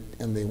 in the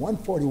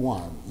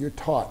 141, you're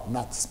taught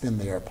not to spin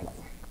the airplane,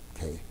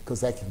 okay?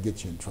 Because that can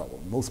get you in trouble.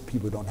 Most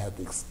people don't have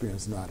the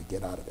experience to know how to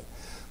get out of it.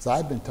 So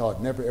I've been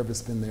taught never ever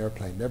spin the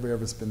airplane, never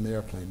ever spin the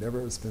airplane, never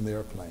ever spin the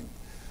airplane.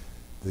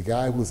 The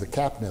guy who was a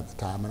captain at the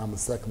time, and I'm a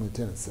second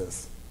lieutenant,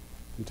 says,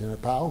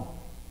 Lieutenant Powell,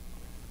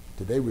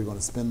 today we're going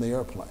to spin the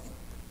airplane.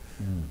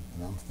 And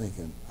I'm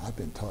thinking, I've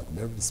been taught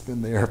never to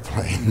spin the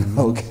airplane,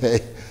 okay?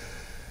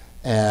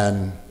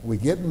 And we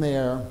get in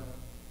there,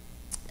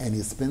 and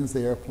he spins the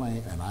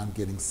airplane, and I'm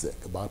getting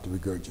sick, about to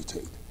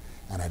regurgitate.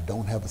 And I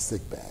don't have a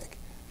sick bag.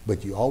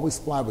 But you always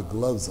fly with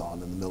gloves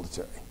on in the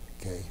military,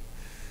 okay?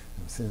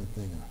 I'm sitting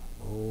thinking,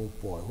 oh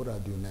boy, what do I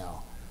do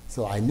now?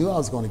 So I knew I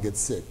was going to get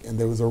sick, and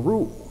there was a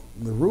rule.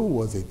 The rule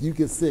was if you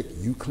get sick,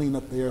 you clean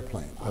up the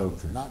airplane. I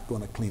was not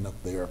going to clean up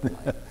the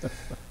airplane.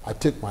 I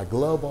took my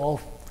glove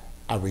off,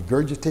 I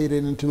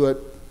regurgitated into it,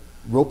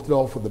 roped it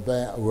off with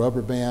a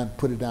rubber band,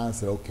 put it down, and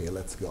said, okay,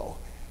 let's go.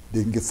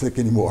 Didn't get sick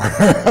anymore.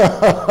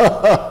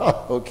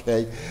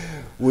 Okay.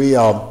 When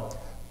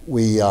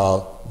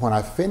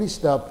I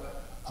finished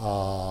up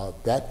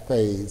that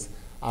phase,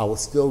 I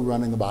was still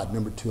running about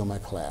number 2 in my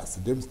class.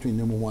 The difference between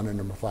number 1 and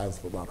number 5 is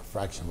about a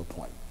fraction of a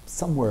point,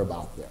 somewhere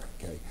about there,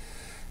 okay?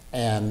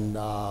 And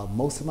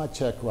most of my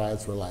check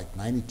rides were like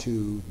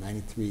 92,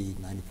 93,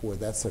 94,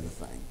 that sort of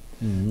thing.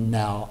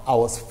 Now, I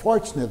was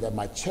fortunate that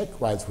my check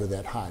rides were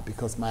that high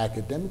because my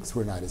academics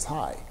were not as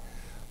high.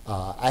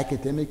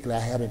 Academically, I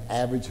had an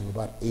average of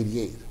about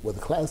 88, well, the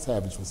class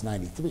average was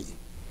 93.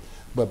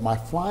 But my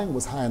flying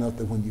was high enough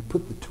that when you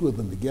put the two of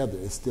them together,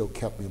 it still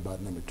kept me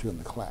about number 2 in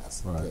the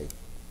class, okay?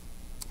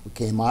 We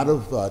came out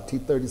of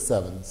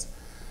T-37s,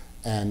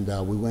 and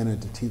we went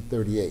into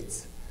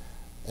T-38s.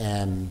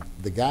 And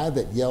the guy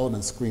that yelled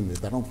and screamed,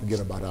 if I don't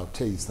forget about it, I'll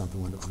tell you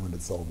something when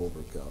it's all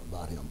over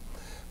about him.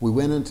 We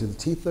went into the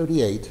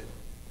T-38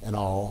 and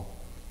all,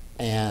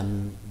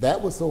 and that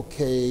was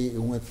okay.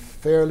 It went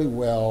fairly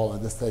well,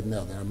 and this, that, and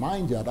the other. And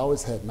mind you, I'd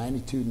always had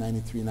 92,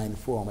 93,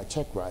 94 on my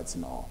check rides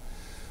and all.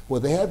 Well,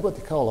 they had what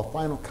they call a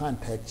final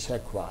contact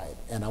check ride,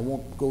 and I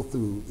won't go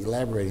through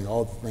elaborating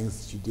all the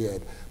things that you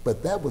did,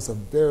 but that was a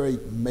very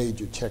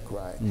major check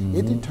ride.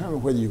 It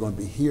determined whether you're going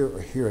to be here or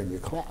here in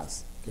your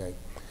class, okay?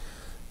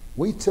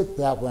 We took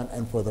that one,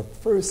 and for the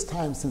first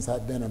time since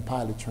I'd been in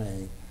pilot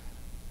training,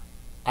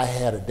 I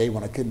had a day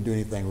when I couldn't do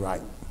anything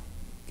right,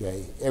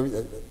 okay?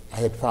 I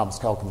had problems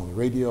talking on the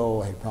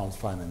radio, I had problems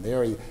finding the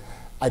area.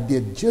 I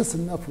did just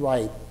enough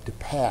right to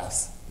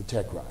pass the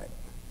check ride.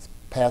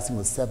 Passing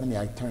was 70,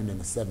 I turned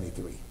into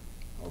 73,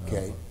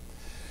 okay?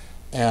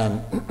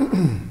 And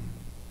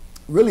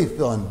really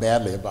feeling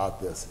badly about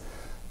this.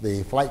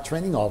 The flight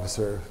training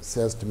officer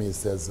says to me, he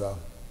says,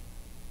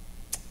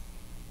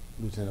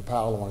 Lieutenant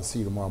Powell, I want to see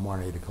you tomorrow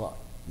morning at 8 o'clock.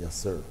 Yes,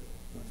 sir,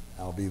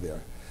 I'll be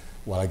there.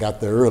 Well, I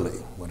got there early,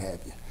 what have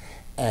you.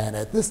 And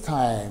at this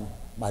time,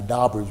 my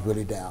dauber is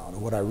really down,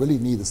 and what I really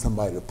need is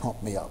somebody to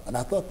pump me up. And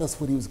I thought that's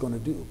what he was going to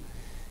do.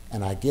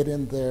 And I get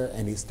in there,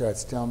 and he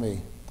starts telling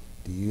me,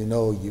 do you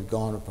know you've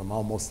gone from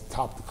almost the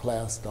top of the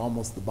class to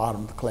almost the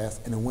bottom of the class,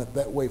 and it went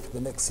that way for the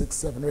next 6,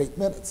 7, or 8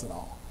 minutes and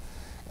all.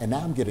 And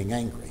now I'm getting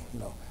angry, you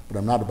know, but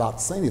I'm not about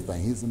to say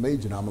anything. He's the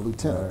major and I'm a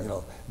lieutenant, you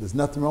know. There's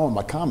nothing wrong with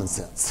my common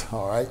sense,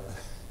 all right?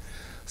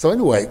 So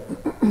anyway,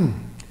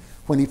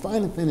 when he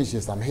finally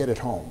finishes, I'm headed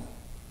home,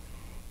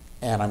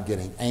 and I'm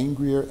getting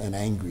angrier and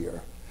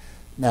angrier.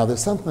 Now,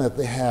 there's something that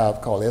they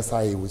have called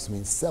SIA, which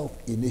means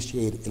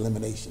self-initiated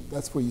elimination.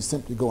 That's where you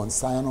simply go and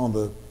sign on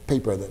the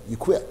paper that you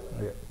quit.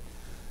 Okay.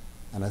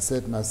 And I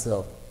said to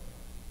myself,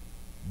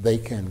 they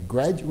can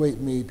graduate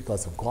me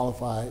because I'm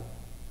qualified,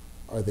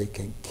 or they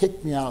can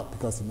kick me out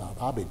because I'm not.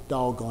 I'll be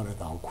doggone it,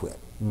 I'll quit.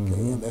 Okay?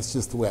 And that's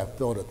just the way I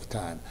felt at the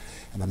time.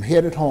 And I'm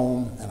headed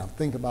home, and I'm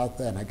thinking about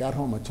that. And I got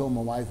home, I told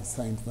my wife the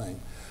same thing.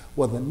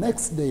 Well, the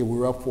next day we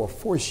were up for a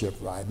 4-ship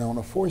ride. Now, on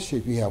a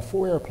 4-ship, you have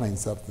 4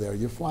 airplanes up there.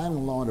 You're flying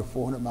along at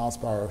 400 miles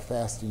per hour or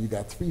faster. You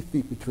got 3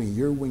 feet between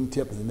your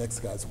wingtip and the next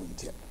guy's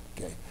wingtip.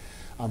 Okay,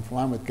 I'm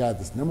flying with a guy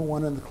that's number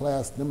 1 in the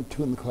class, number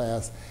 2 in the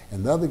class,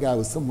 and the other guy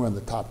was somewhere in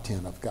the top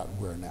 10. I've forgotten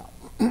where now.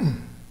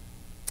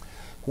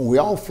 When we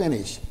all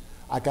finished,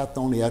 I got the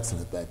only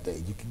excellent that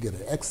day. You could get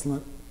an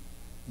excellent,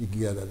 you could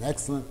get an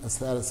excellent, a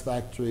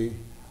satisfactory,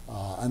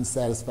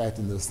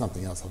 unsatisfactory, and there was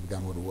something else. I've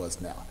forgotten what it was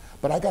now.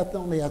 But I got the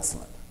only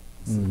excellent.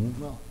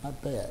 Well, not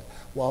bad.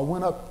 Well, I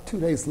went up 2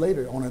 days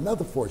later on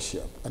another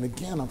 4-ship, and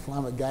again, I'm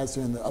flying with guys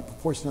who are in the upper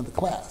portion of the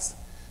class.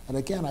 And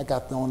again, I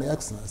got the only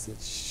excellent. I said,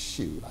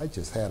 shoot, I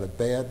just had a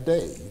bad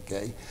day,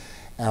 okay?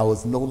 And I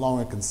was no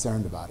longer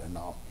concerned about it and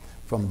all.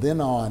 From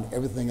then on,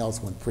 everything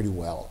else went pretty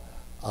well.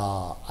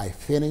 I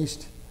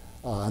finished.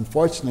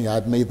 Unfortunately,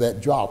 I'd made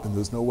that drop, and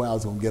there's no way I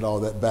was going to get all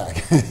that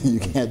back. You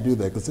can't do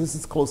that, because this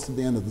is close to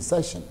the end of the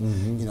session.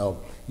 You know,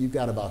 you've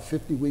got about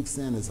 50 weeks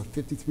in. It's a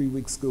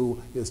 53-week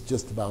school. It's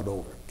just about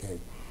over, okay?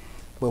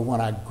 But when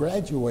I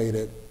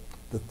graduated,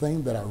 the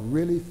thing that I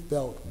really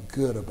felt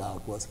good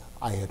about was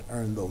I had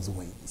earned those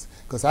wings.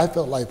 Because I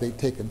felt like they'd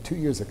taken 2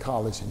 years of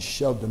college and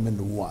shoved them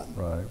into one,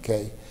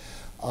 okay?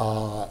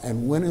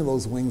 And winning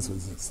those wings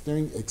was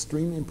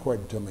extremely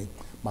important to me.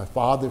 My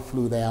father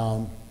flew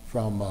down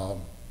from,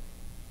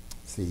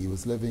 he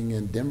was living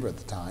in Denver at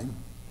the time,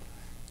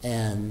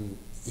 and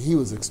he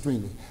was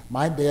extremely,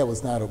 my dad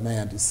was not a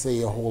man to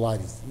say a whole lot.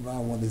 He's not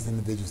one of these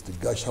individuals to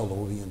gush all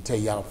over you and tell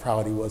you how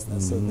proud he was and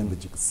that sort of thing,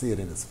 but you could see it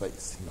in his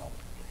face, you know.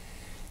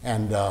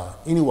 And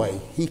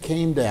anyway, he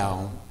came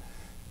down,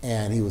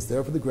 and he was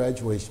there for the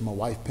graduation. My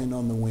wife pinned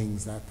on the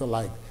wings, and I feel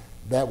like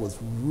that was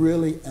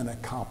really an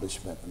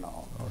accomplishment and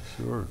all. Oh,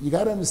 sure. You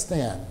got to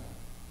understand,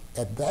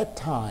 at that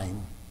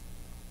time,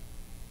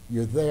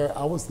 you're there,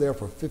 I was there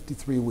for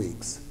 53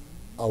 weeks.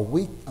 A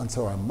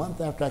month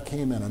after I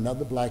came in,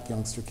 another black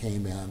youngster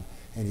came in,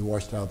 and he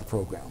washed out of the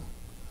program.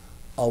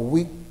 A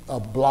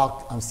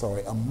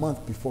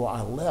month before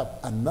I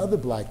left, another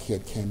black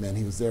kid came in.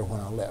 He was there when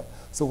I left.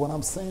 So what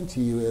I'm saying to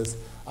you is,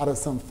 out of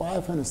some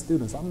 500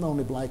 students, I'm the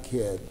only black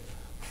kid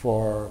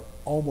for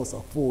almost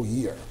a full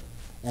year.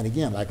 And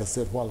again, like I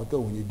said a while ago,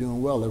 when you're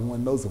doing well,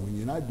 everyone knows it. When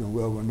you're not doing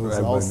well, everyone knows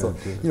it also.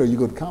 You know, you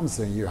go to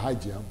commissary and you're, hi,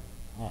 Jim.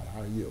 Hi,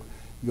 how are you?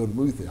 You go to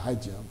movie, hi,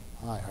 Jim.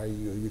 Hi, how are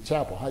you? You're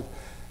Chapel, hi.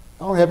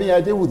 I don't have any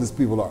idea who these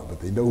people are,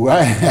 but they know who I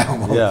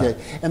am, okay?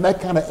 Yeah. And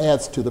that kind of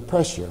adds to the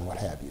pressure and what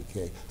have you,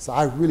 okay? So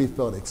I really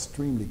felt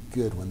extremely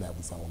good when that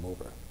was all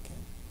over, okay?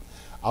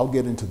 I'll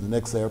get into the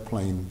next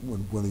airplane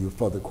when one of your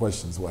further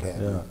questions, what have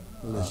you,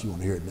 unless you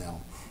want to hear it now.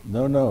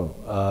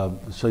 No.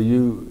 So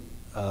you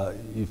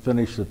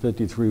finished the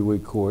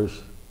 53-week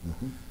course,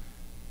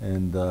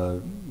 and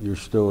you're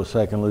still a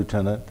second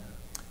lieutenant?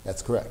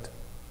 That's correct.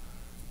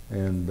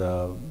 And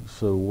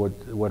so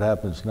what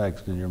happens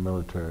next in your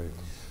military?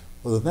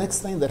 Well, the next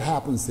thing that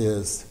happens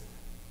is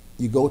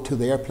you go to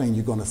the airplane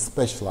you're going to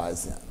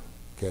specialize in,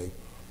 okay?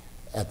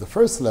 At the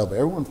first level,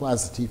 everyone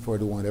flies the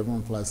T-41,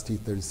 everyone flies the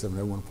T-37,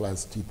 everyone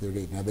flies the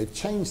T-38. Now, they've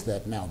changed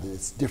that now.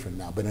 It's different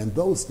now. But in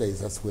those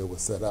days, that's where it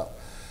was set up.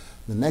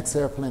 The next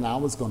airplane I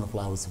was going to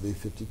fly was the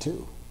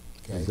B-52,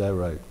 okay? Is that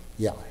right?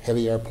 Yeah,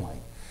 heavy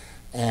airplane.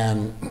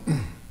 And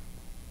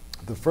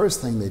the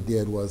first thing they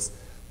did was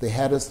they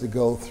had us to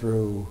go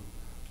through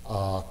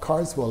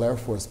Carswell Air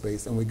Force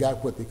Base, and we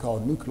got what they call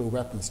nuclear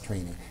weapons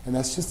training. And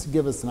that's just to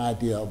give us an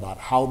idea about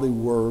how they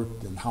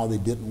worked and how they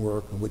didn't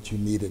work and what you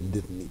needed and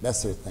didn't need, that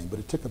sort of thing. But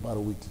it took about a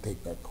week to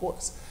take that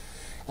course.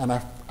 And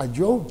I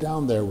drove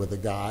down there with a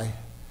guy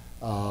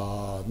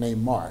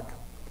named Mark.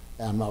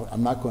 And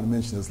I'm not going to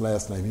mention his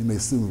last name. He may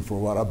sue me for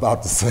what I'm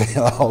about to say.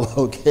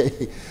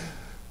 Okay.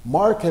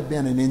 Mark had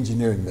been an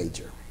engineering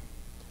major.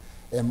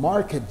 And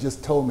Mark had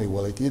just told me,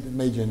 well, if you didn't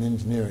major in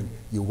engineering,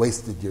 you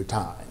wasted your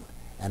time.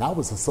 And I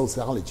was a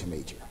sociology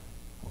major,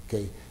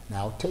 okay? Now,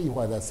 I'll tell you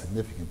why that's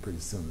significant pretty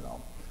soon,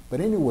 though. But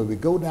anyway, we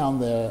go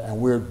down there, and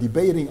we're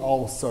debating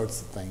all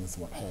sorts of things,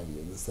 what have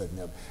you, this, that, and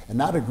the other, and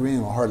not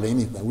agreeing on hardly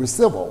anything. We're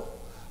civil,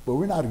 but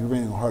we're not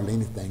agreeing on hardly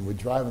anything. We're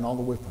driving all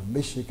the way from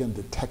Michigan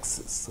to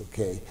Texas,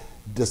 okay,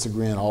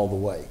 disagreeing all the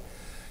way.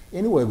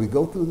 Anyway, we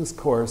go through this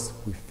course,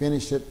 we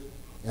finish it,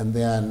 and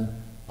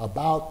then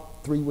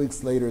about 3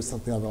 weeks later,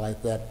 something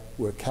like that,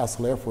 we're at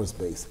Castle Air Force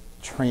Base,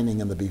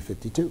 training in the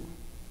B-52,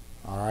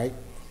 all right?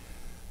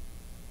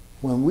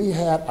 When we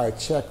had our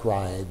check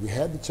ride, we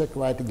had the check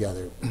ride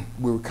together,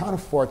 we were kind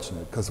of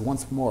fortunate because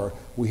once more,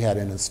 we had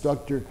an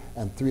instructor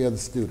and 3 other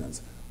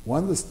students.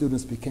 One of the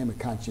students became a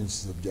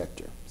conscientious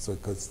objector,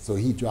 so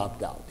he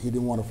dropped out. He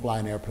didn't want to fly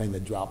an airplane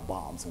that dropped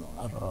bombs. You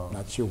know, I'm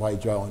not sure why he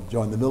joined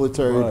the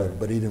military,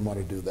 but he didn't want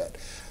to do that.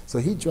 So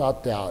he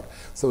dropped out.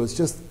 So it's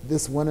just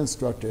this one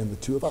instructor and the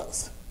 2 of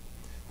us,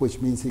 which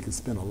means he could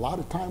spend a lot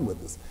of time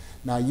with us.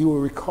 Now, you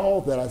will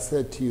recall that I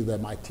said to you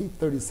that my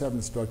T-37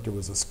 instructor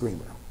was a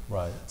screamer.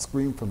 Right.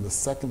 Screamed from the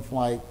second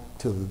flight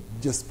to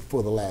just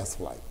before the last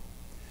flight.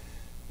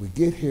 We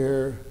get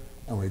here,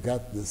 and we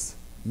got this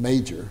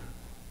Major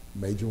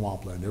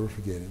Wampler, I never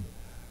forget him,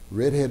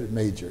 red-headed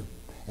major,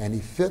 and he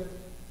fit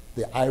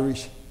the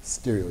Irish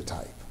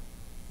stereotype.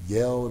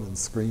 Yelled and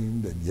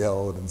screamed and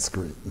yelled and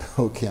screamed.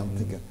 Okay, I'm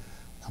thinking,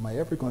 am I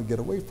ever going to get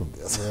away from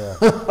this?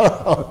 Yeah.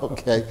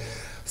 Okay.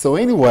 So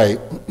anyway,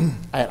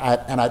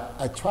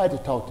 I tried to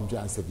talk to him,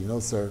 John. I said, you know,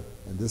 sir,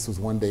 and this was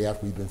one day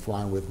after we'd been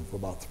flying with him for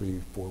about 3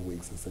 or 4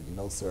 weeks. I said, you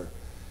know, sir,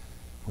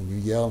 when you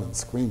yell and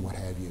scream, what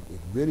have you, it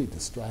really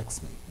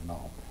distracts me, you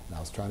know. And I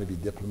was trying to be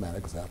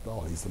diplomatic because after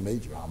all, he's a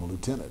major, I'm a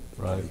lieutenant.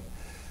 Okay? Right.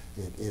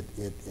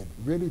 It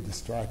really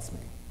distracts me.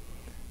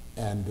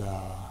 And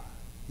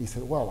he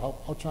said, well,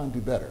 I'll try and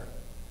do better.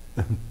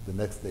 The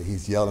next day,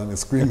 he's yelling and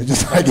screaming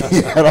just like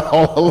he had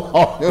all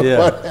along. Yeah.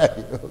 What have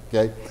you,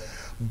 okay?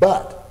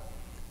 But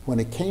when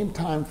it came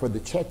time for the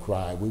check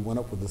ride, we went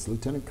up with this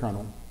lieutenant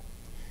colonel,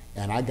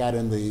 and I got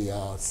in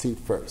the seat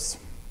first.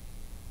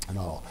 And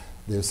all.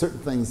 There are certain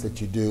things that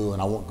you do,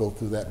 and I won't go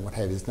through that and what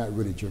have you. It's not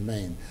really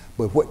germane.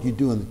 But what you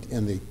do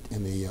in the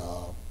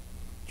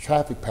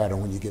traffic pattern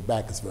when you get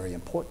back is very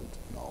important.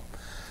 You know?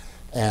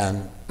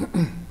 And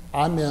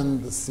I'm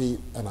in the seat,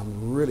 and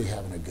I'm really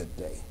having a good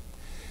day.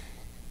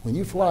 When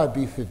you fly a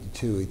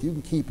B-52, if you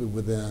can keep it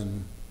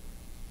within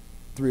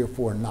 3 or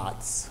 4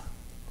 knots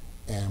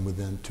and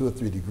within 2 or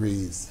 3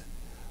 degrees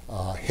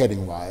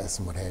heading-wise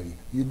and what have you,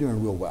 you're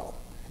doing real well.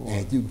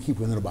 And if you can keep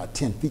within about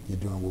 10 feet, you're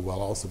doing real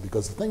well also.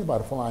 Because the thing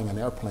about flying an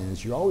airplane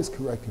is you're always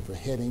correcting for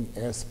heading,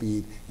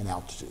 airspeed, and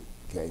altitude,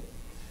 okay?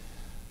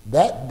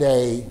 That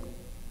day,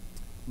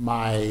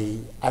 I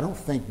don't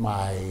think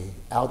my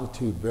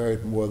altitude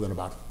varied more than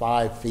about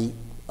 5 feet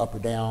up or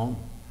down.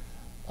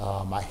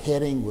 My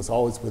heading was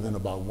always within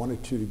about 1 or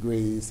 2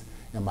 degrees,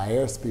 and my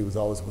airspeed was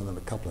always within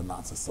a couple of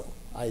knots or so.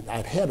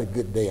 I'd had a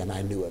good day, and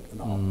I knew it. You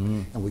know?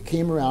 And we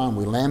came around,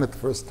 we landed the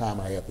first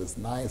time. I had this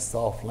nice,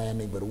 soft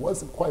landing, but it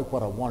wasn't quite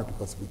what I wanted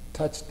because we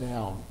touched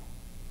down,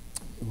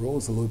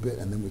 rose a little bit,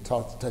 and then we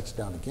touched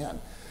down again.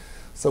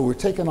 So we're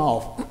taking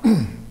off.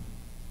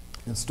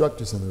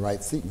 Instructor's in the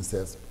right seat and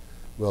says,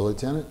 well,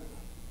 Lieutenant,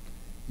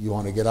 you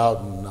want to get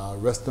out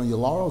and rest on your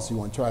laurels, or you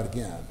want to try it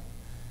again?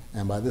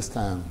 And by this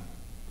time,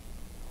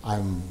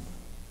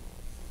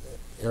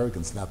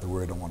 arrogance is not the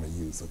word I want to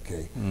use,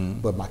 okay?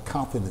 But my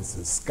confidence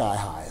is sky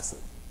high. I said,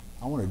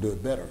 I want to do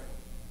it better.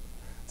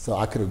 So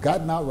I could have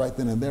gotten out right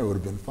then and there, it would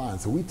have been fine.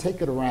 So we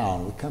take it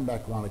around, we come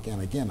back around again.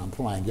 Again, I'm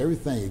flying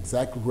everything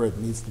exactly where it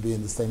needs to be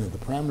in the same. The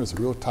parameters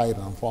are real tight,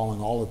 and I'm following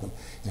all of them.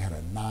 And had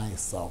a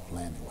nice soft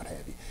landing, what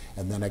have you.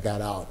 And then I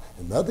got out,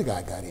 and the other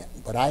guy got in.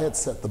 But I had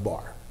set the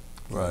bar.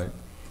 Right.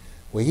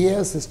 Well, he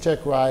has his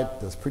check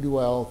ride, does pretty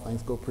well,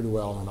 things go pretty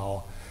well and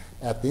all.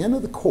 At the end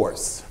of the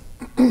course,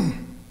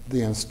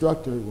 the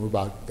instructor,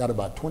 got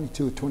about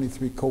 22 or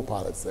 23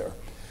 co-pilots there.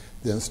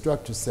 The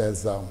instructor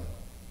says,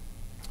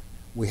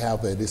 we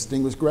have a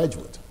distinguished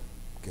graduate,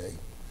 okay?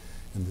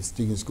 And the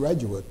distinguished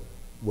graduate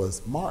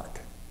was Mark,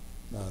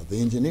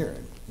 the engineer,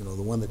 you know,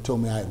 the one that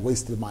told me I had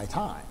wasted my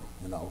time,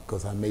 you know,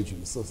 because I majored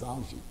in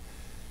sociology.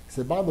 He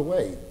said, by the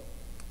way,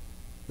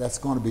 that's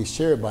going to be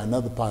shared by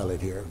another pilot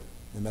here,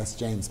 and that's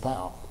James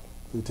Powell,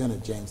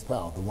 Lieutenant James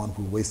Powell, the one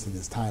who wasted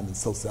his time in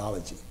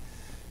sociology.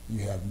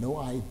 You have no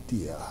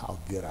idea how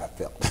good I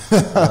felt.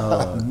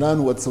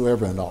 None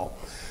whatsoever and all.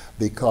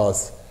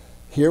 Because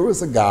here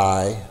was a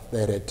guy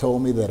that had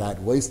told me that I'd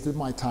wasted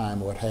my time,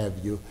 what have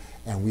you,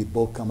 and we'd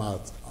both come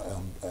out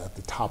at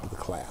the top of the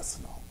class.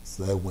 You know,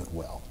 so that went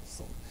well.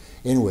 So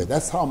anyway,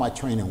 that's how my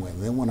training went.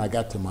 And then when I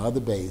got to my other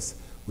base,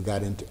 we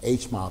got into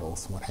H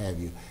models, what have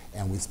you,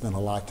 and we spent a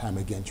lot of time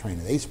again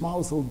training. The H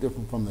model is a little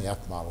different from the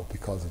F model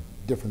because of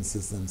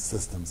differences in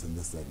systems and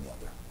this, that, and the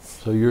other.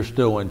 So you're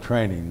still in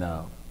training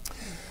now?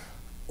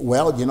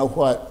 Well, you know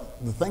what?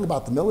 The thing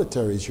about the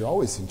military is you're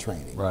always in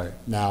training. Right.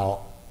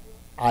 Now,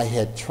 I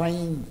had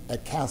trained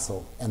at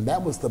Castle, and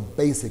that was the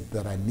basic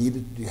that I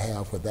needed to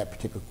have for that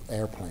particular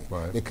airplane.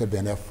 Right. It could have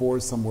been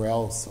F-4s somewhere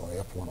else, or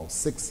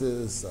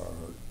F-106s, or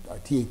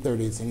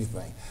T-830s,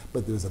 anything.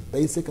 But there's a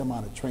basic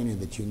amount of training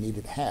that you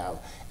needed to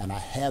have, and I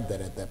had that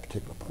at that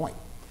particular point.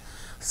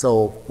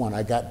 So when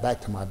I got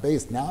back to my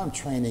base, now I'm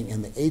training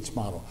in the H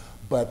model,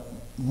 but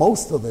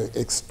most of the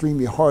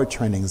extremely hard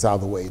training is out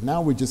of the way.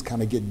 Now we're just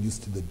kind of getting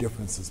used to the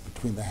differences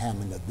between the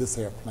handling of this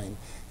airplane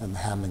and the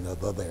handling of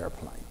the other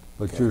airplane.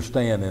 But okay? you're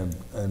staying in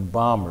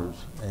bombers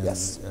and,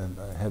 yes. and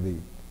heavy.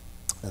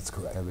 That's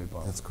correct. Heavy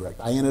bombers. That's correct.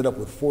 I ended up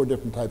with 4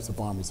 different types of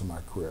bombers in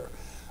my career.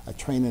 I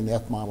trained in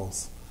F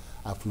models.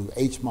 I flew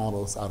H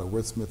models out of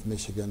Wurtsmith,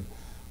 Michigan.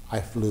 I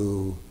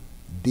flew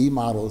D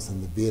models in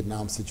the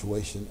Vietnam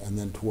situation, and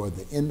then toward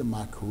the end of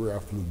my career, I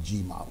flew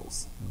G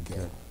models.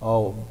 Okay.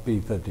 All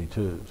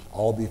B-52s.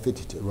 All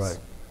B-52s. Right.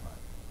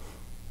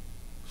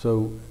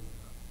 So,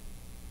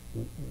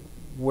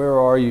 where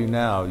are you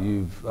now?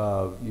 You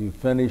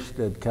finished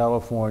at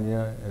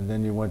California, and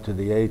then you went to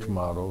the H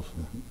models.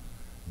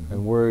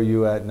 And where are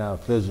you at now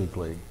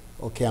physically?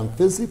 Okay, I'm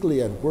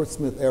physically at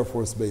Wurtsmith Air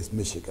Force Base,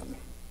 Michigan.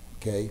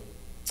 Okay,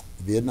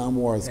 the Vietnam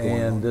War is going on.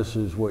 And this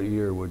is what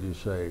year would you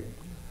say?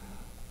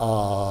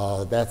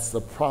 That's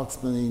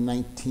approximately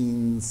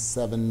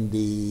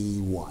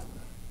 1971.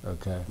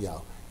 Okay. Yeah,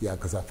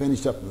 because I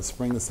finished up in the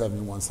spring of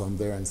 71, so I'm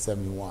there in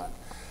 71.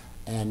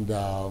 And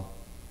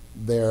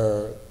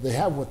they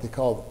have what they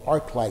call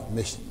arc-like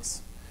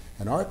missions.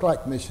 And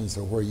arc-like missions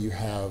are where you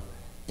have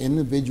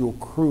individual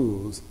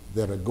crews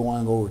that are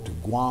going over to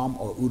Guam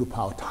or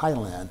U-Tapao,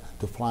 Thailand,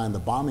 to fly in the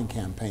bombing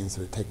campaigns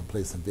that are taking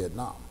place in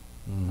Vietnam.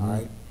 All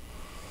right?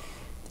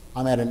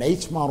 I'm at an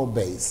H model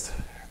base,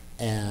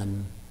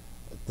 and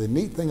the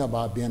neat thing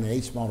about being an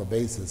H model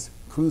base is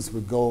crews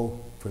would go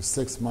for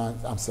 6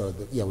 months.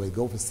 We'd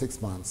go for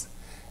 6 months,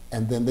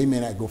 and then they may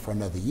not go for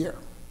another year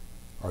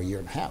or a year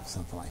and a half,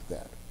 something like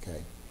that.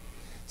 Okay.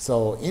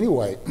 So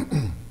anyway,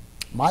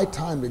 my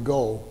time to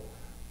go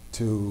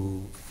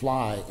to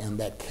fly in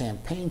that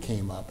campaign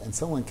came up, and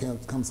someone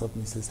comes up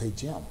and says, "Hey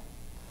Jim,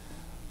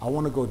 I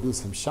want to go do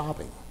some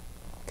shopping.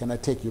 Can I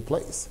take your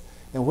place?"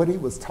 And what he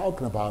was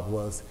talking about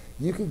was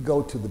you could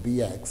go to the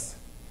BX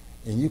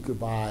and you could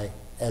buy,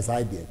 as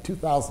I did,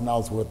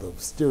 $2,000 worth of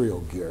stereo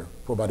gear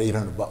for about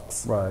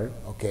 $800. Right.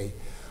 Okay,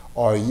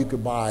 or you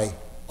could buy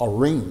a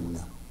ring,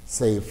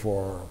 say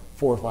for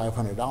 $400 or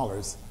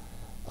 $500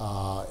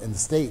 in the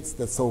States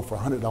that sold for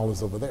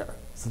 $100 over there.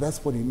 So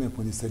that's what he meant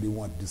when he said he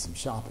wanted to do some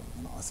shopping.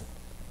 And I said,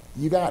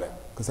 you got it,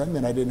 because that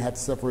meant I didn't have to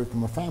separate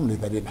from a family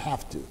that I didn't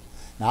have to.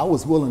 Now I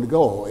was willing to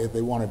go if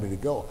they wanted me to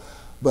go,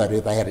 but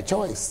if I had a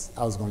choice,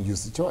 I was going to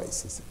use the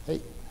choice. I said,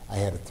 hey, I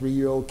had a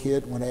 3-year-old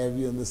kid, what have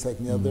you, and this, that,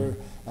 and the other,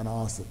 and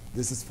I said,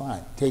 this is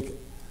fine, take it.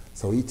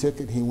 So he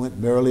took it, he went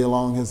merrily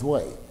along his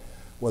way.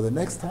 Well, the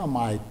next time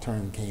my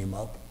turn came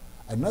up,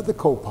 another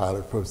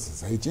co-pilot person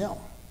said, hey, Jim,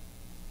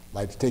 I'd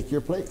like to take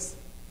your place.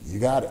 You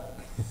got it.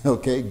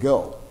 Okay,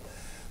 go.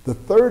 The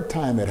third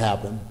time it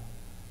happened,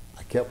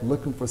 I kept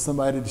looking for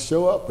somebody to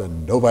show up,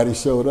 and nobody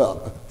showed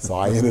up, so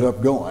I ended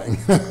up going.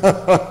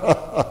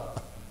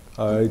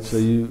 All right, so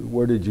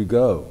where did you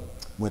go?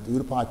 Went to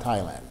U-Tapao,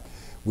 Thailand.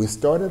 We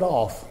started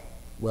off,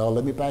 well,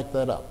 let me back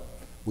that up.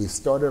 We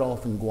started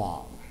off in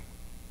Guam.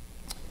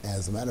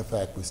 As a matter of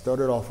fact, we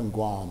started off in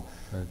Guam,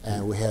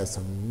 and we had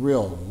some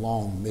real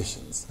long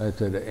missions.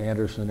 That's at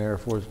Anderson Air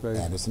Force Base?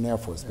 Anderson Air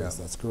Force Base,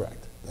 Yeah. that's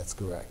correct, that's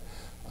correct.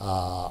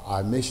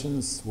 Our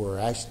missions were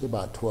actually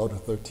about 12 to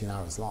 13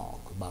 hours long,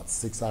 about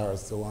 6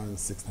 hours going and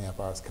 6.5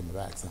 hours coming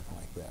back, something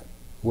like that.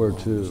 Where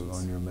Long to missions.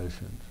 on your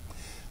missions?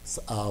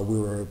 So, we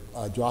were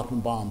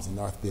dropping bombs in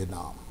North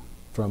Vietnam.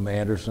 From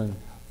Anderson?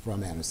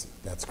 From Anderson,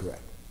 that's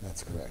correct,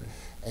 that's correct.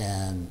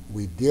 And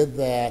we did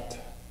that,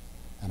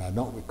 and I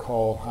don't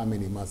recall how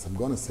many months, I'm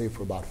going to say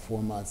for about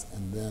 4 months,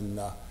 and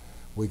then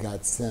we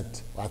got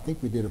sent, I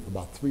think we did it for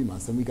about 3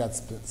 months, and we got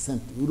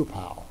sent to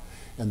U-Tapao.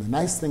 And the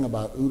nice thing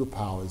about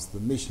U-Tapao is the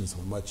missions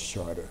were much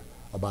shorter.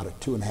 About a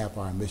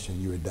 2.5-hour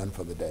mission, you were done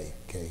for the day,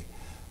 okay?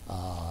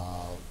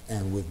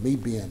 And with me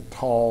being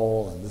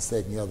tall and this,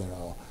 that, and the other,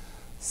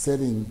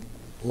 sitting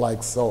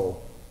like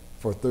so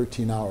for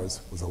 13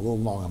 hours was a little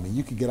long. I mean,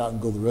 you could get out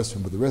and go to the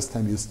restroom, but the rest of the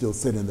time you're still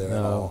sitting there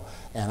at all.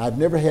 And I've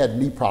never had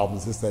knee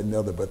problems, this, that, and the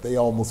other, but they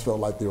almost felt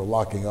like they were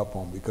locking up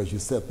on me because you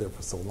sat there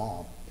for so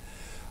long.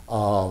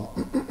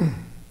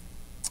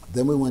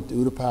 Then we went to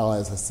U-Tapao,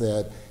 as I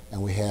said,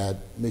 and we had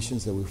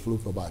missions that we flew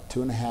for about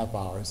 2.5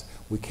 hours.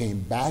 We came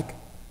back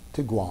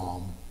to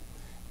Guam,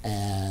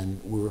 and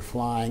we were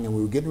flying, and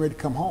we were getting ready to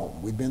come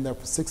home. We'd been there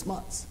for 6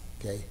 months,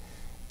 okay?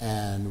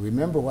 And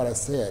remember what I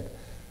said,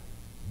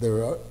 there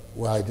were,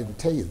 well, I didn't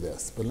tell you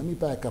this, but let me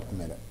back up a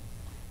minute.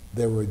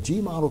 There were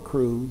G model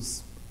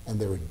crews, and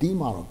there were D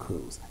model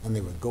crews, and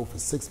they would go for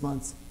 6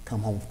 months,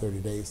 come home for 30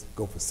 days,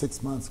 go for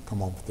 6 months, come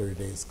home for 30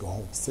 days, go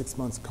home for 6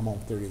 months, come home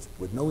for 30 days,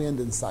 with no end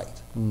in sight.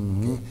 Okay?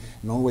 And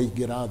the only way you could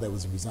get out of that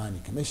was to resign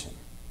your commission.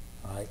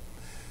 All right?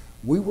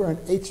 We were an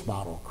H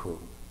model crew,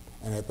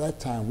 and at that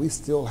time we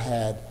still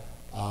had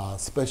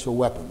special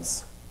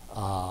weapons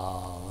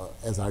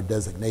as our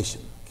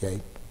designation. Okay?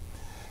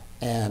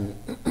 And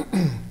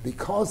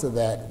because of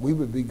that, we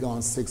would be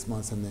gone 6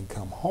 months and then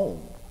come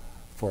home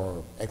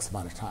for X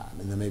amount of time,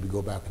 and then maybe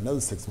go back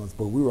another 6 months,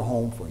 but we were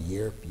home for a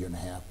year, year and a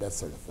half, that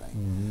sort of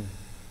thing.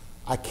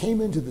 I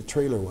came into the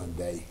trailer one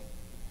day,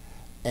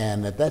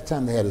 and at that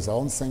time they had us all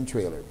in the same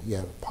trailer. You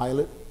had a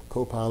pilot,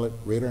 co-pilot,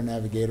 radar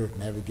navigator,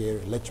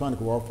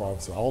 electronic warfare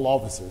officer, all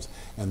officers,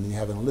 and then you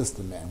have an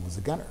enlisted man who was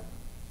a gunner,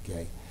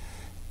 okay?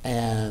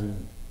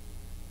 And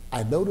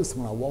I noticed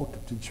when I walked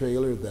up to the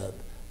trailer that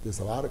there's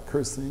a lot of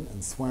cursing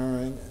and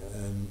swearing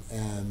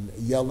and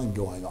yelling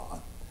going on.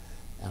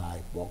 And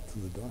I walked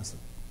through the door and said,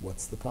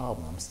 what's the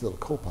problem? I'm still a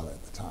co-pilot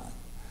at the time.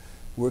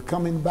 We're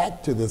coming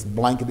back to this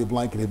blankety,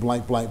 blankety,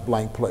 blank, blank,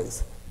 blank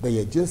place. They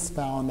had just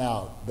found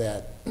out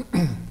that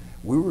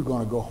we were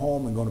going to go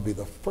home and going to be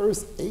the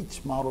first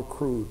H model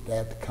crew to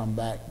have to come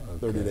back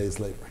 30 days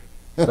later.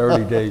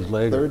 30 days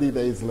later. 30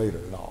 days later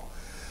and all.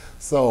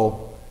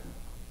 So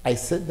I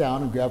sit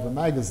down and grab a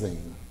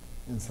magazine,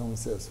 and someone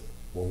says,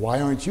 well,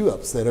 why aren't you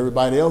upset?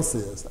 Everybody else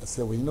is. I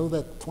said, well, you know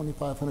that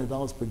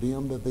 $2,500 per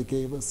diem that they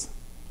gave us?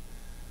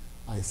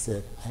 I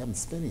said, I haven't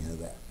spent any of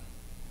that.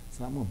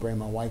 So I'm going to bring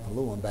my wife and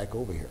little one back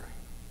over here.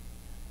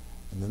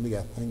 And then they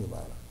got to think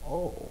about it.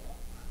 Oh,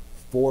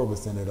 4 of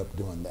us ended up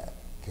doing that,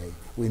 okay?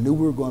 We knew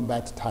we were going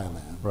back to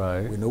Thailand.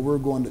 Right. We knew we were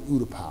going to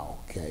U-Tapao,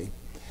 okay?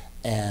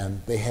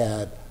 And they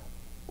had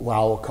what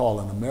I would call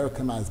an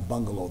Americanized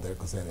bungalow there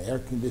because they had air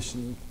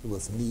conditioning, it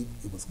was neat,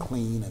 it was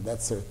clean, and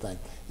that sort of thing.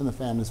 And the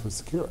families were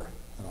secure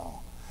and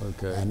all.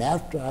 Okay. And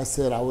after I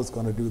said I was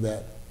going to do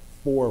that,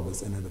 4 of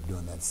us ended up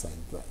doing that same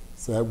thing.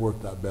 So that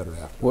worked out better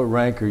after. What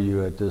rank are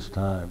you at this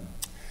time?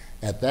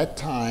 At that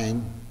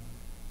time,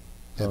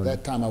 I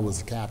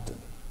was a captain.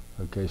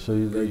 Okay, so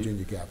Very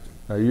junior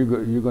captain. are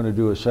you going to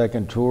do a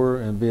second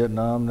tour in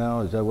Vietnam now?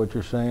 Is that what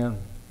you're saying?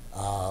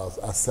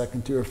 A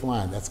second tour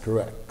flying, that's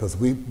correct. Because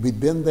we'd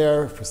been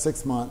there for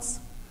 6 months.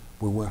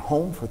 We went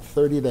home for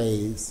 30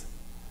 days.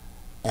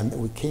 And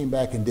then we came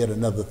back and did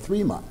another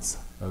 3 months.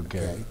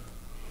 Okay.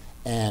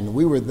 And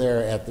we were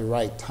there at the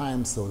right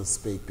time, so to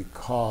speak,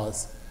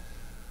 because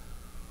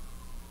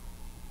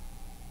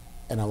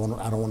and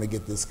I don't want to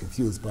get this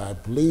confused, but I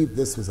believe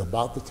this was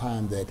about the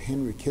time that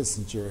Henry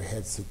Kissinger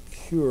had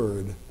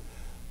secured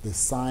the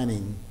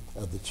signing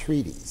of the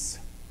treaties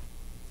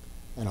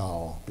and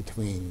all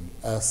between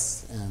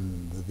us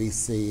and the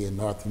VC and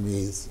North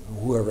Vietnamese, and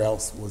whoever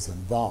else was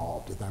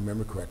involved, if I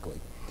remember correctly.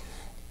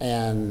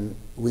 And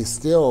we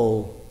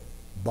still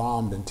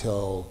bombed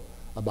until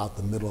about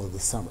the middle of the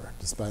summer,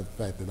 despite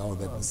the fact that all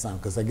that was signed,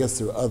 because I guess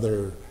there were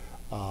other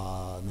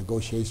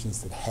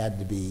negotiations that had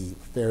to be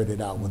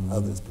ferreted out with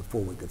others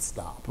before we could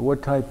stop. But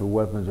what type of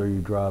weapons are you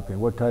dropping?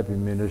 What type of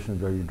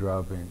munitions are you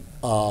dropping?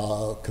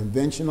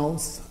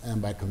 Conventionals,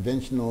 and by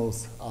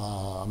conventionals,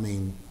 I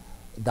mean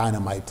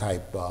dynamite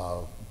type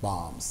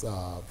bombs,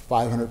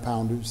 500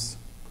 pounders,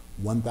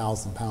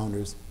 1,000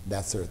 pounders,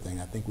 that sort of thing.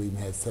 I think we even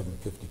had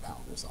 750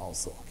 pounders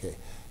also. Okay,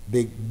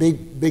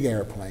 big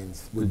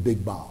airplanes with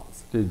big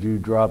bombs. Did you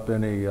drop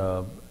any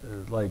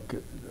like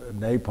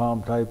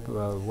napalm type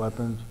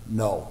weapons?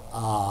 No,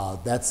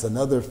 that's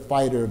another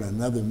fighter and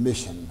another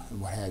mission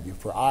and what have you.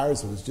 For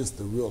ours, it was just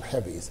the real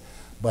heavies.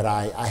 But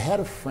I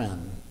had a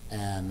friend,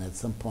 and at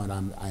some point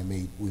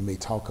we may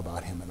talk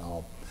about him and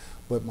all.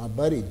 But my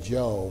buddy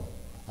Joe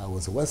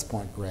was a West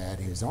Point grad.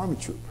 He was an Army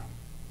trooper.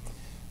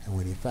 And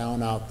when he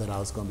found out that I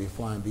was going to be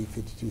flying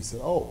B-52, he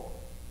said, "Oh,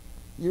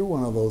 you're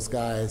one of those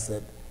guys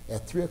that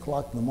at 3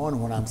 o'clock in the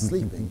morning when I'm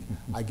sleeping,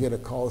 I get a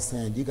call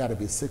saying, you got to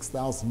be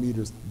 6,000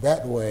 meters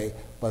that way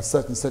by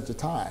such and such a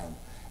time."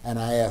 And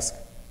I asked,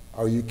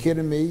 "Are you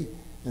kidding me?"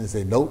 And they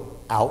say,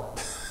 "Nope,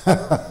 out."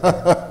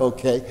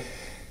 Okay.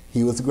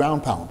 He was a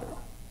ground pounder,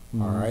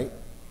 all right?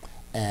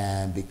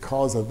 And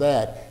because of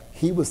that,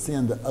 he was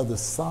seeing the other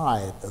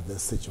side of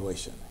this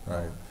situation.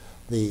 Right.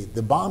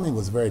 The bombing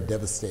was very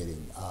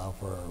devastating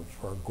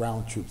for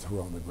ground troops who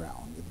were on the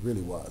ground. It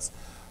really was.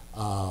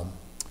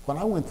 When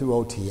I went through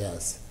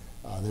OTS,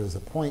 there was a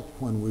point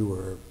when we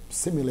were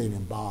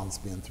simulating bombs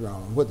being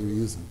thrown, whether you're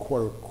using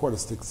quarter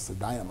sticks or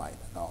dynamite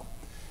and all.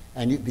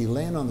 And you'd be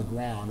laying on the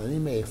ground, and you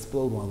may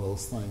explode one of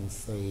those things,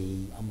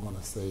 say, I'm going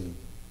to say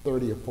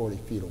 30 or 40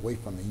 feet away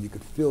from you. You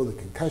could feel the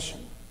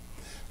concussion.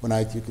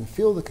 You can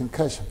feel the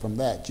concussion from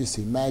that, just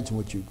imagine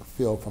what you could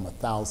feel from a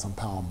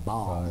 1,000-pound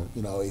bomb, right.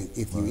 You know,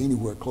 if you're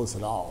anywhere close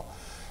at all.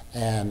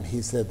 And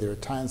he said there are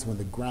times when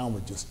the ground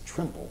would just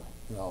tremble,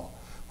 you know,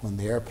 when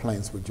the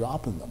airplanes were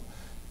dropping them.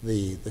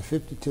 The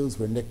 52s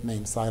were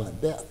nicknamed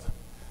Silent Death,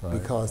 right,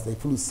 because they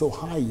flew so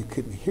high you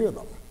couldn't hear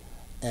them.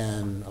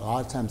 And a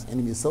lot of times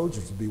enemy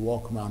soldiers would be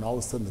walking around, all of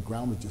a sudden the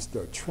ground would just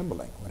start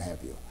trembling, what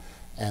have you.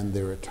 And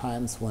there are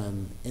times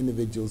when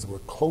individuals were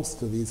close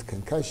to these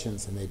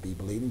concussions and they'd be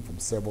bleeding from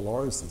several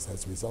orifices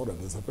as a result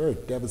of it. It's a very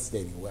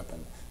devastating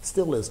weapon,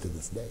 still is to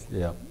this day.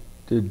 Yeah.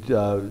 Did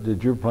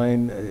your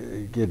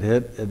plane get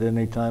hit at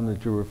any time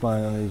that you were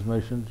flying on these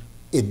missions?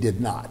 It did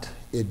not.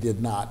 It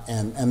did not,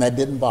 and that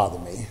didn't bother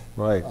me.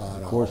 Right,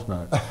 of course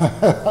not.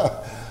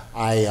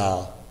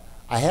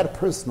 I had a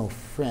personal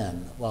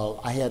friend.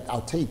 Well,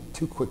 I'll tell you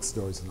two quick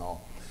stories and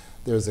all.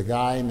 There's a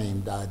guy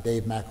named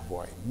Dave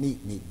McAvoy,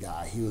 neat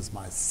guy. He was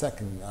my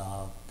second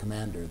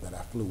commander that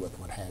I flew with,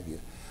 what have you.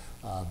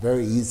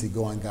 Very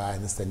easygoing guy,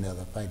 and this, that, and the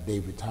other. In fact,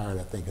 Dave retired,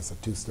 I think it's a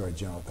two-star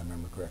general, if I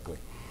remember correctly.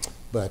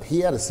 But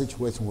he had a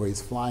situation where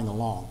he's flying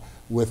along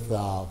with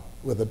a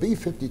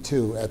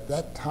B-52. At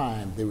that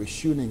time, they were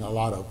shooting a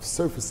lot of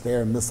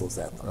surface-to-air missiles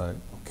at them, right.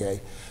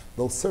 Okay?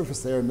 Those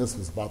surface-to-air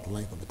missiles about the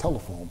length of a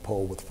telephone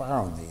pole with fire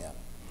on the end.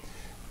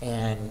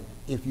 And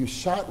if you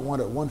shot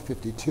one at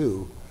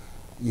 152,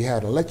 you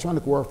had an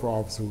electronic warfare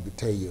officer who could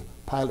tell you,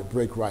 pilot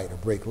brake right or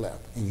brake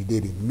left, and you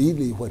did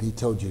immediately what he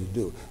told you to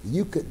do.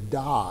 You could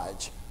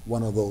dodge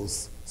one of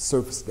those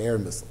surface-to-air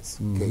missiles,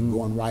 okay,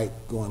 going right,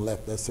 going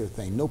left, that sort of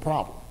thing, no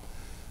problem.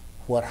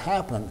 What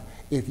happened,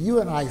 if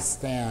you and I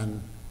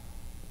stand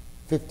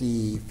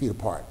 50 feet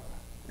apart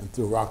and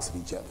throw rocks at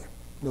each other,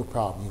 no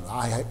problem. You know,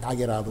 I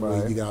get out of the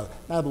way, you get out.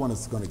 Neither one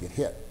is going to get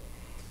hit.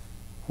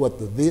 What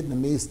the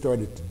Vietnamese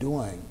started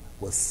doing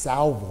was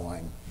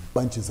salvoing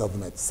bunches of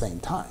them at the same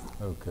time.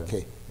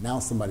 Okay, now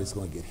somebody's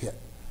going to get hit.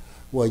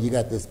 Well, you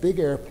got this big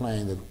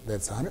airplane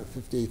that's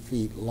 158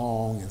 feet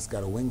long, and it's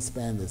got a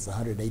wingspan that's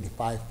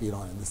 185 feet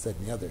on it, and this, that,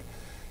 and the other.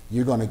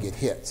 You're going to get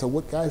hit. So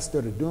what guys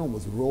started doing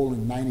was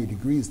rolling 90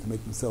 degrees to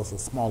make themselves a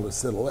smaller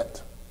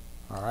silhouette.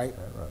 All right?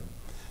 Right.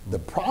 The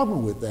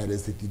problem with that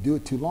is if you do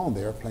it too long,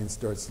 the airplane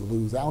starts to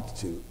lose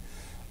altitude.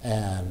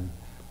 And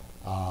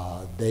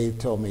Dave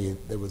told me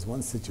there was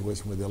one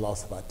situation where they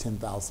lost about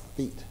 10,000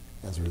 feet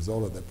as a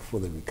result of that before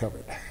they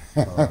recovered.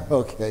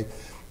 Okay.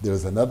 There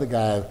was another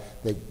guy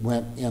that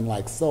went in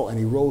like so, and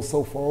he rolled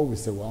so far over, he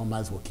said, well, I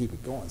might as well keep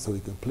it going. So he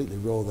completely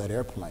rolled that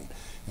airplane.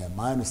 And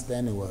my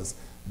understanding was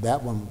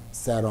that one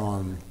sat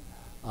on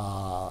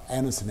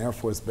Anderson Air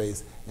Force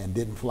Base and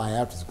didn't fly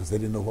afterwards because they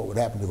didn't know what would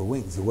happen to the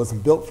wings. It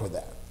wasn't built for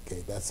that,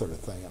 okay, that sort of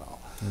thing and all.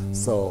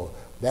 So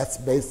that's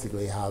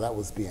basically how that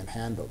was being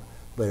handled.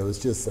 But it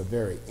was just a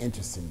very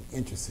interesting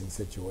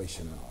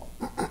situation and all.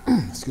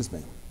 Excuse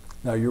me.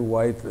 Now, your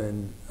wife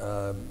and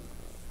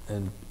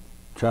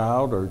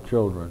child or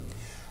children?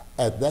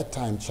 At that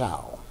time,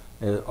 child.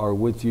 Are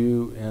with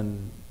you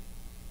in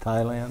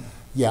Thailand?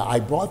 Yeah, I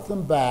brought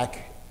them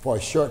back for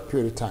a short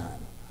period of time.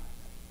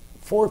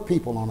 4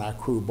 people on our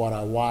crew brought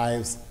our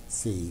wives,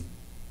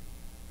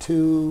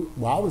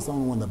 well, I was the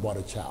only one that brought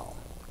a child.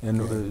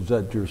 And Okay. is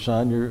that your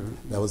son?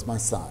 That was my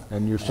son.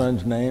 And your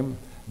son's name?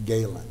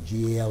 Galen,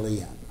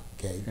 G-A-L-E-N,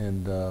 okay?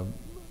 And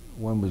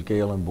when was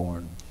Galen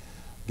born?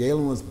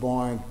 Galen was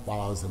born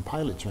while I was in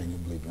pilot training,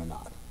 believe it or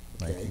not,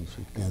 okay?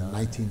 In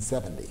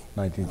 1970.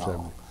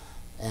 1970.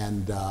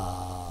 And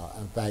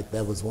in fact,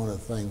 that was one of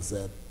the things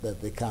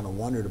that they kind of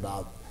wondered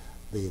about,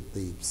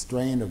 the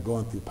strain of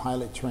going through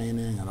pilot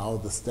training and all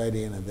the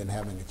studying and then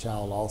having a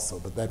child also,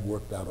 but that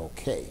worked out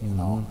okay, you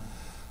know.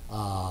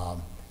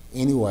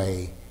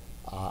 Anyway,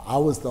 I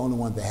was the only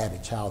one that had a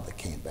child that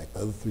came back. The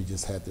other 3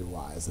 just had their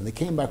wives. And they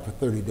came back for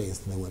 30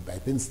 days and they went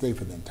back. They didn't stay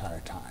for the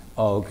entire time.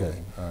 Oh, okay.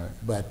 All right.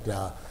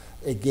 But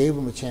it gave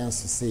them a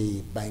chance to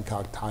see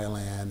Bangkok,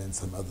 Thailand, and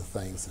some other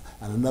things,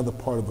 and another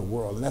part of the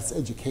world. And that's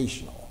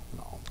educational, you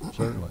know.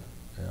 Certainly,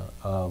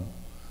 yeah.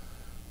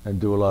 And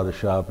do a lot of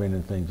shopping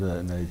and things of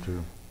that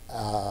nature.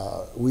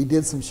 We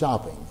did some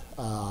shopping.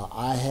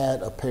 I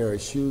had a pair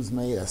of shoes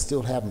made. I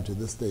still have them to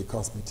this day. It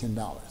cost me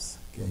 $10.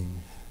 Okay,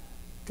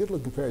 good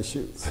looking pair of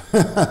shoes.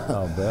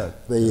 I'll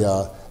bet.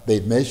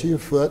 They'd measure your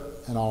foot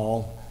and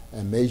all,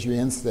 and measure your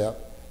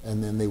instep,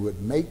 and then they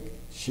would make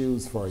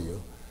shoes for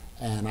you.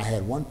 And I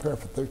had one pair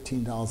for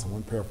 $13 and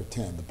one pair for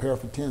 $10. The pair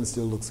for $10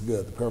 still looks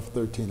good. The pair for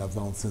 $13 I've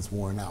owned since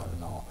worn out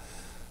and all.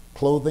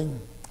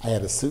 Clothing, I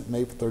had a suit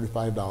made for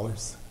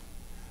 $35.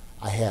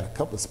 I had a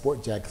couple of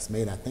sport jackets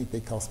made. I think they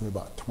cost me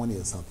about 20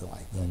 or something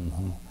like that.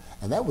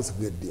 And that was a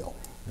good deal.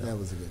 Yeah. That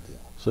was a good deal.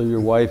 So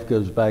your wife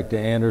goes back to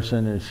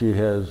Anderson, and she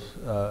has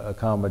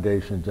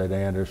accommodations at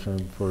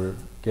Anderson for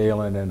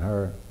Galen and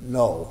her?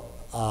 No.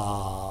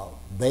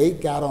 They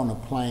got on a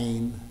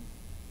plane,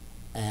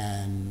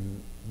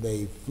 and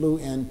they flew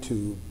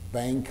into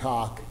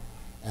Bangkok,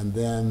 and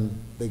then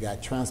they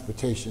got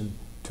transportation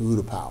to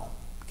U-Tapao,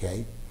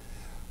 okay?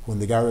 When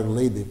they got ready to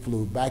leave, they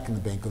flew back into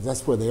Bangkok, because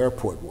that's where the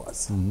airport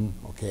was,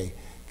 okay?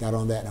 Got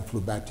on that and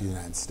flew back to the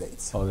United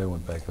States. Oh, they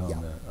went back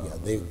home there.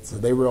 Yeah, so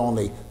they were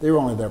only there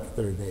for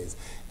 30 days.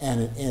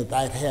 And if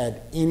I'd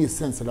had any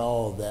sense at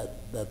all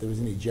that there was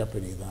any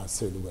jeopardy, then I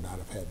certainly would not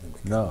have had them.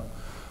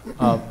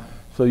 No.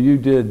 So you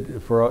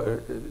did,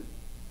 for,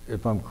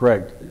 if I'm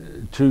correct,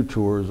 2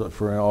 tours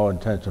for all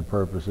intents and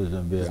purposes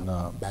in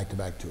Vietnam. Yeah,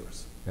 back-to-back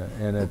tours. Yeah,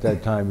 and at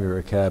that time you were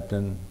a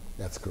captain?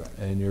 That's correct.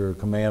 And you're a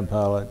command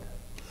pilot?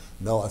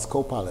 No, I was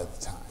co-pilot at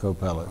the time.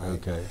 Co-pilot, right?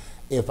 okay.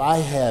 If I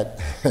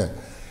had,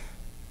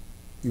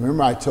 you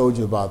remember I told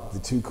you about the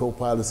 2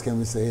 co-pilots coming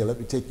and say, hey, let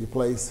me take your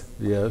place?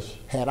 Yes.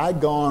 Had I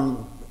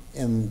gone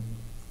in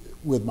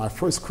with my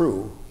first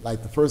crew,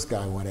 like the first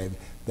guy went in,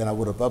 then I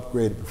would have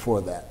upgraded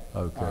before that.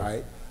 Okay. All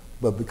right?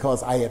 But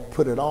because I had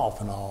put it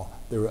off and all,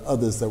 there were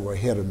others that were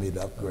ahead of me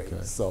to upgrade.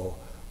 Okay. So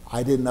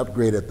I didn't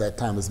upgrade at that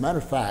time. As a matter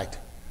of fact,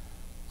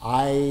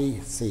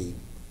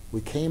 we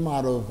came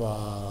out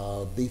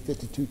of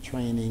B-52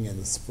 training in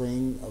the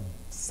spring of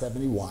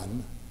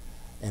 '71,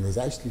 and it was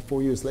actually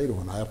 4 years later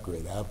when I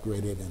upgraded. I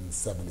upgraded in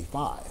 '75,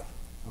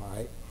 all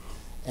right?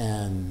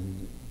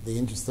 And the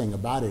interesting thing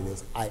about it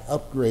is I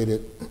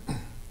upgraded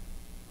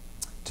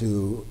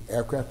to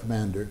aircraft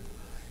commander,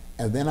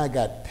 and then I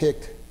got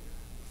picked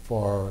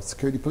for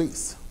security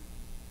police,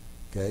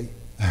 okay?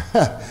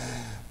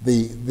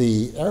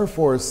 The Air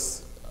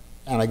Force,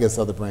 and I guess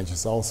other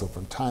branches also,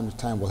 from time to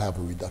time will have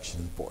a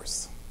reduction in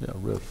force. Yeah,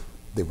 RIF.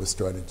 They were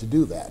starting to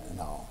do that and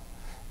all.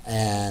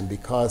 And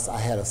because I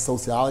had a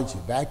sociology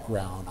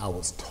background, I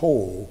was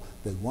told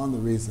that one of the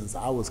reasons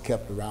I was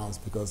kept around is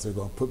because they're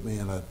going to put me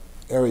in an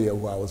area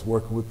where I was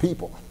working with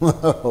people,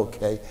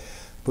 okay?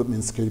 Put me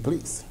in security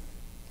police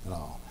and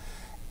all.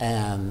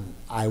 And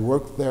I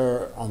worked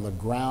there on the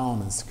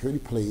ground in security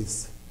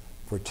police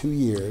for 2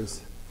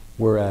 years.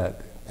 Where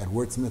at? At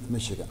Wurtsmith,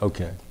 Michigan.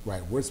 Okay.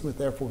 Right, Wurtsmith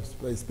Air Force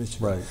Base,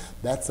 Michigan. Right.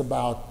 That's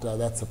about,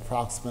 that's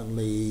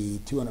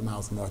approximately 200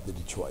 miles north of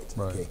Detroit,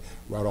 Right. okay,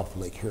 right off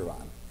Lake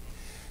Huron.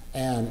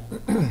 And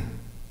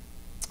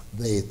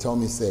they told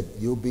me, said,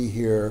 you'll be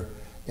here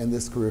in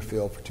this career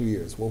field for 2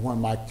 years. Well,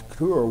 when my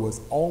career was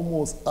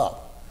almost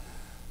up,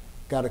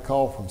 got a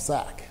call from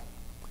SAC.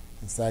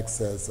 And SAC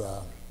says,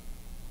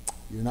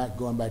 you're not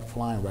going back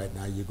flying right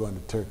now, you're going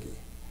to Turkey.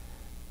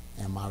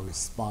 And my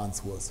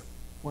response was,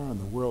 where in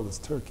the world is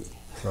Turkey?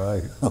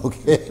 Right.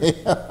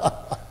 Okay.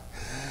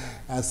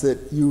 I said,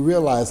 you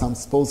realize I'm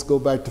supposed to go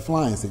back to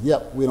flying? He said,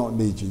 yep, we don't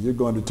need you. You're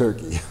going to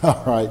Turkey.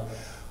 All right.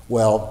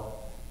 Well,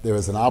 there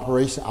was an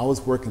operation. I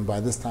was working by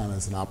this time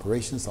as an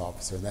operations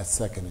officer, and that's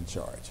second in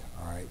charge.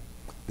 All right.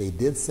 They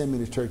did send me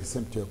to Turkey,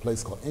 sent me to a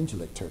place called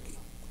Incirlik, Turkey.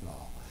 You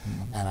know,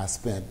 and I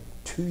spent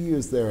 2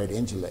 years there at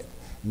Incirlik.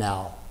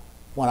 Now,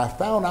 when I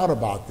found out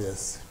about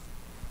this,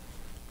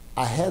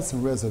 I had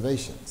some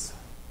reservations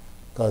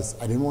because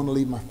I didn't want to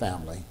leave my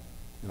family,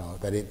 you know,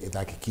 if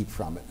I could keep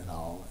from it and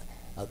all.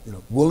 You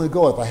know, willing to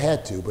go if I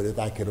had to, but if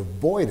I could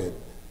avoid it,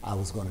 I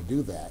was going to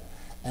do that.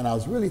 And I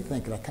was really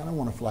thinking I kind of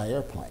want to fly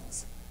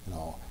airplanes, you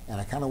know, and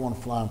I kind of want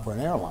to fly them for an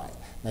airline.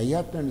 Now you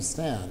have to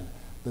understand,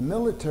 the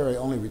military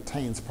only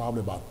retains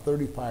probably about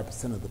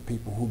 35% of the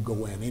people who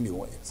go in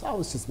anyway. So I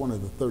was just one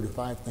of the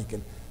 35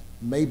 thinking,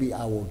 maybe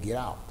I will get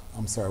out.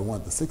 I'm sorry, one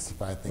of the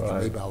 65 thinking,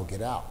 maybe I will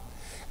get out.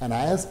 And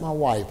I asked my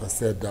wife, I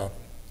said,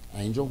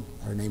 Angel,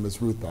 her name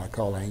is Ruth, but I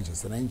call her Angel. I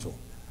said, Angel,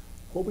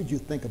 what would you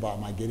think about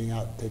my getting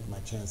out and taking my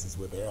chances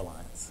with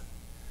airlines?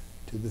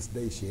 To this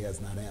day, she has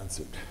not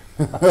answered.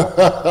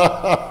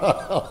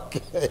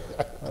 Okay.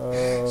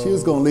 She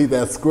was going to leave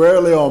that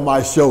squarely on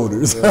my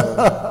shoulders.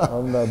 Yeah,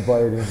 I'm not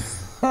biting.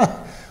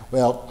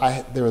 Well,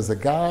 there was a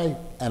guy,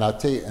 and I'll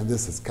tell you, and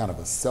this is kind of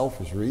a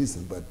selfish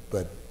reason,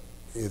 but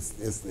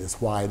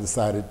it's why I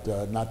decided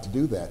not to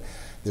do that.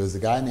 There was a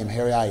guy named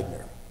Harry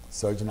Eidner,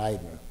 Sergeant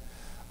Eidner.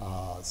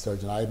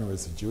 Sergeant Eidner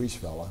was a Jewish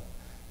fella,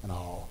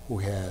 who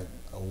had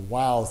a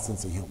wild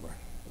sense of humor.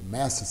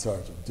 Master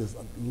Sergeant, just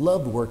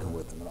loved working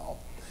with him and all.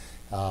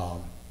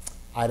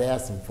 I'd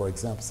ask him, for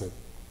example, say,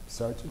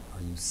 Sergeant,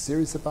 are you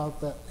serious about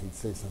that? He'd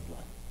say something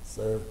like,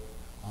 Sir,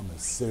 I'm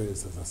as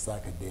serious as a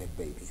sack of dead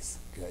babies,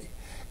 okay?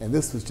 And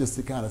this was just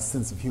the kind of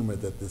sense of humor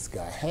that this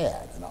guy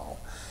had and all.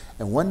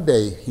 And one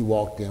day he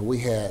walked in, we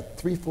had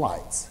 3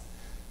 flights.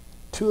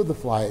 2 of the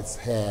flights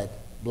had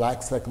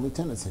black second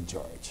lieutenants in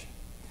charge.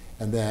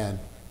 And then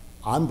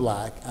I'm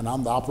black, and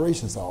I'm the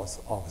operations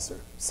officer,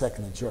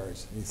 second in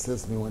charge. And he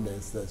says to me one day, he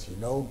says, you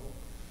know,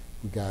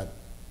 we got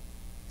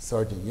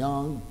Lieutenant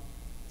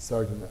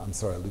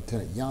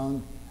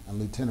Young and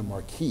Lieutenant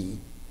Marquis,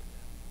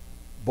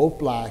 both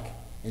black,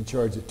 in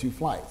charge of 2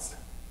 flights.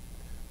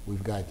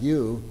 We've got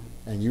you,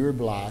 and you're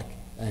black,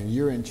 and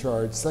you're in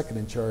charge, second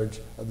in charge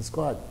of the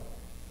squadron.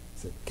 I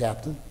said,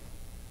 Captain,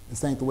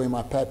 this ain't the way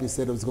my pappy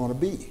said it was going to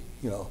be,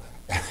 you know.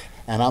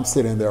 And I'm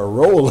sitting there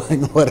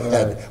rolling, what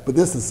have you. But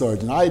this is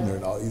Sergeant Eidner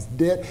and all. He's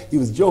dead. He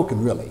was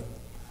joking, really.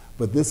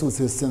 But this was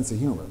his sense of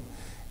humor.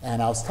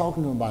 And I was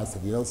talking to him about it. I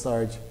said, you know,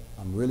 Sarge,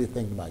 I'm really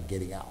thinking about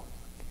getting out.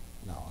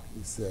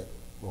 He said,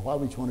 well, why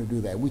would you want to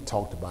do that? We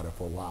talked about it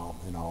for a while,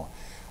 you know.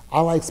 I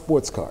like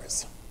sports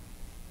cars.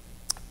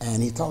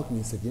 And he talked to me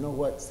and said, you know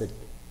what? He said,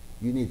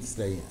 you need to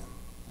stay in.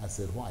 I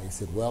said, why? He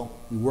said, well,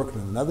 you're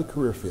working in another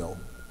career field.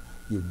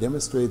 You've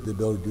demonstrated the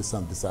ability to do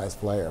something besides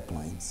fly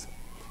airplanes.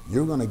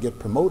 You're going to get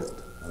promoted,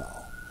 you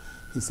know.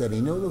 He said,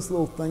 you know those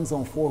little things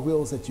on 4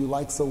 wheels that you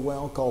like so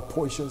well called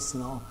Porsches,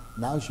 you know?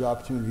 Now's your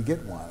opportunity to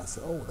get one. I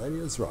said, oh, that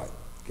is right,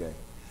 okay.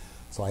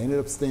 So I ended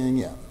up staying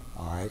in,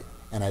 all right?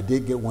 And I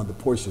did get one of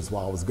the Porsches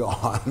while I was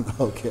gone,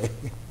 okay.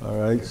 All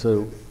right,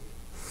 so,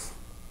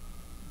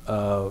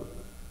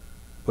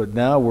 but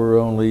now we're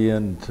only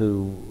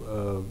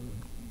into,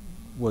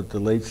 the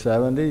late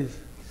 70s?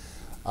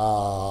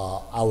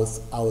 I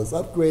was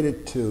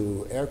upgraded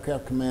to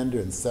aircraft commander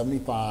in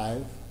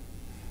 75,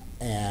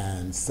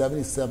 and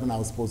 77 I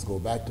was supposed to go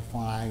back to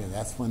flying, and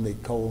that's when they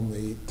told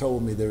me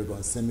they were going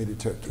to send me to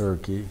Turkey.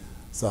 Turkey.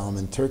 So I'm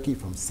in Turkey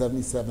from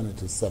 77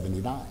 until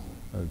 79.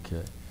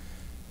 Okay.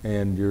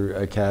 And you're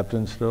a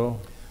captain still?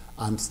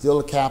 I'm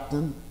still a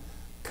captain.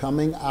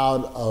 Coming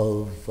out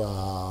of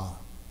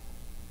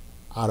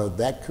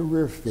that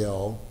career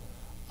field,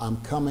 I'm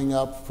coming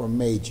up for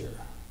major.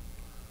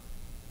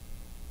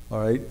 All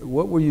right.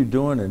 What were you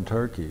doing in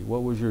Turkey?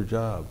 What was your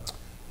job?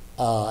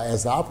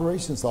 As the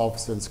operations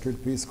officer in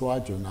Security Police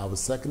Squadron, I was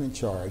second in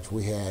charge.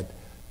 We had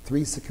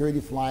 3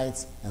 security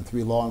flights and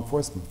 3 law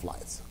enforcement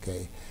flights,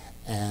 okay?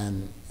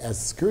 And as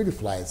security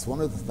flights,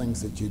 one of the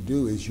things that you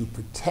do is you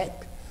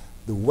protect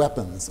the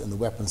weapons in the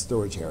weapons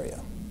storage area,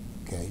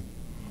 okay?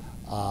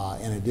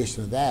 In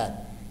addition to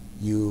that,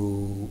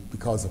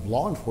 because of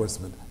law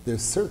enforcement,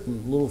 there's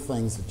certain little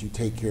things that you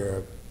take care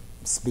of,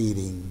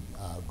 speeding,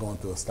 going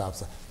through a stop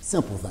sign,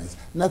 simple things.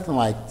 Nothing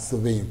like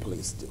civilian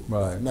police do.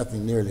 Right.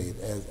 Nothing nearly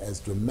as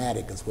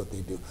dramatic as what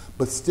they do.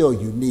 But still,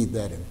 you need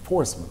that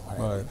enforcement.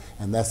 Right?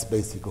 And that's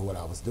basically what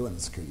I was doing in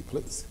security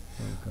police.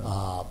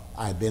 Okay.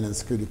 I'd been in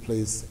security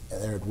police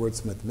there at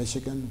Wurtsmith,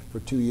 Michigan for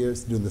 2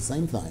 years doing the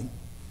same thing.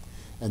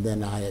 And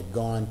then I had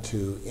gone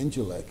to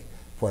Incirlik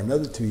for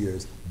another 2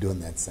 years doing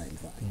that same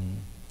thing. Mm-hmm.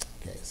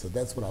 Okay, so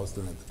that's what I was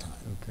doing at the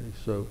time. Okay,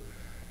 so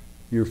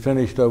you're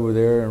finished over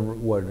there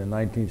in what, in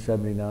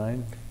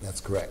 1979? That's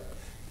correct.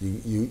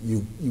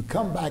 You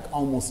come back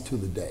almost to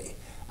the day.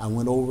 I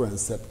went over in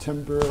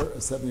September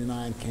of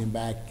 79, came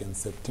back in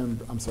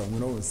September, I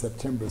went over in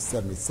September of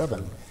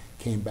 77,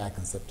 came back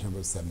in September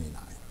of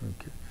 79.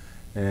 Okay.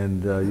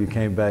 And you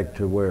came back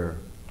to where?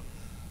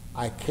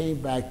 I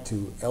came back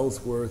to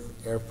Ellsworth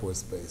Air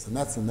Force Base, and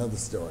that's another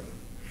story.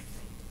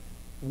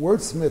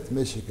 Wurtsmith,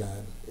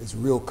 Michigan is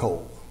real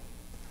cold,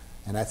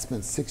 and I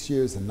spent 6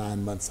 years and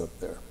 9 months up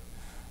there.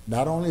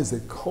 Not only is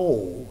it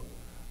cold,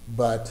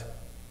 but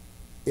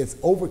it's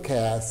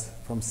overcast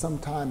from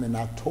sometime in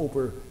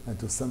October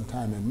until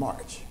sometime in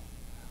March.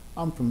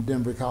 I'm from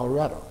Denver,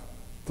 Colorado.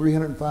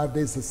 305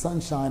 days of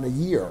sunshine a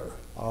year,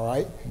 all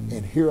right? Mm-hmm.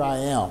 And here I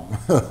am,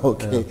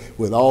 okay,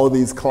 with all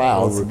these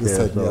clouds and this,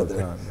 that, and the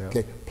other,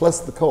 okay,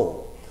 plus the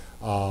cold.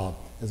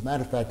 As a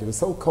matter of fact, it was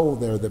so cold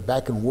there that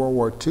back in World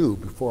War II,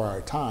 before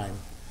our time,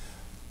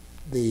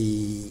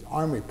 the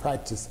Army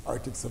practiced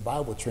Arctic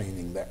survival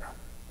training there,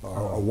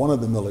 or one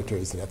of the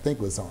militaries that I think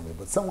was Army,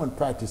 but someone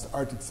practiced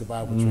Arctic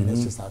survival training.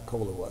 That's just how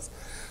cold it was.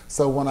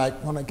 So when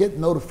I get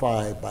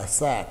notified by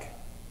SAC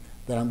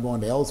that I'm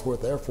going to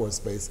Ellsworth Air Force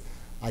Base,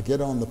 I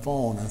get on the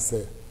phone and I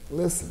say,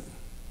 listen,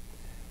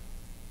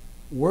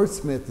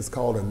 Wurtsmith is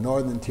called a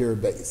Northern Tier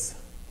base.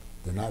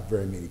 There are not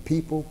very many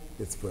people,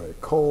 it's very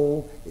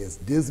cold, it's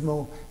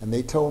dismal, and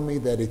they told me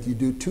that if you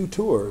do 2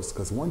 tours,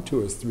 because one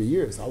tour is 3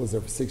 years, I was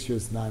there for 6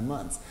 years, 9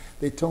 months,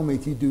 they told me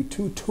if you do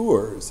 2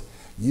 tours,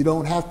 you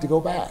don't have to go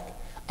back.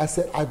 I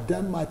said, I've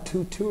done my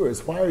 2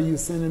 tours, why are you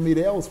sending me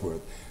to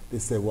Ellsworth? They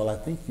said, well, I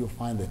think you'll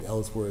find that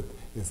Ellsworth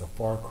is a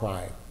far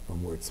cry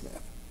from Wurtsmith,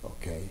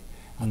 okay?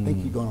 I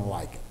think you're gonna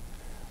like it.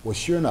 Well,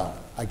 sure enough,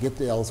 I get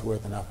to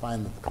Ellsworth and I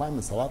find that the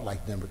climate's a lot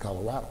like Denver,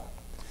 Colorado.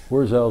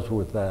 Where's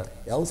Ellsworth at?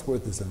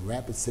 Ellsworth is in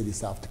Rapid City,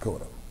 South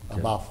Dakota,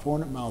 about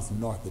 400 miles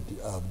north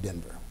of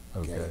Denver.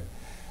 Okay.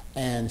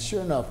 And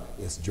sure enough,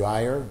 it's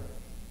drier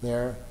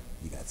there.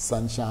 You got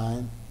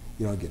sunshine.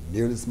 You don't get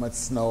nearly as much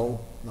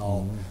snow.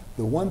 No.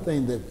 The one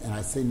thing that, and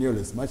I say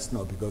nearly as much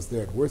snow because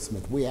there at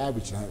Wurtsmith, we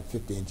average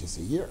 150 inches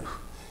a year.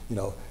 You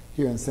know,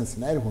 here in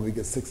Cincinnati, when we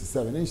get 6 or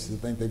 7 inches, we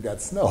think they've got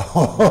snow.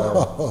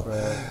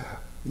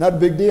 Not a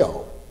big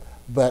deal.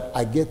 But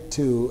I get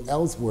to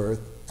Ellsworth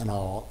and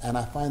all, and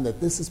I find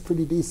that this is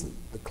pretty decent.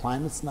 The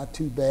climate's not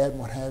too bad,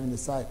 what have you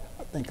decide,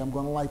 I think I'm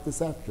going to like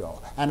this after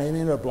all. And I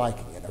ended up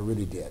liking it, I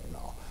really did.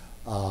 No.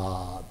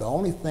 The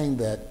only thing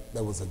that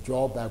was a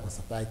drawback was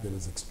the fact that it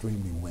was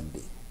extremely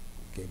windy.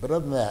 Okay, but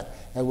other than that,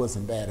 it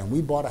wasn't bad. And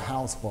we bought a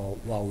house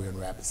while we were in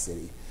Rapid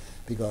City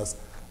because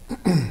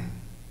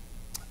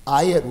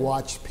I had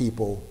watched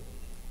people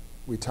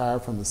retire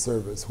from the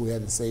service who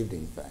hadn't saved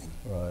anything.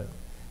 Right.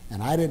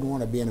 And I didn't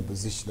want to be in a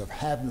position of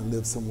having to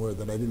live somewhere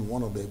that I didn't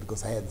want to live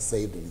because I hadn't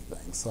saved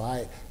anything. So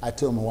I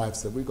told my wife,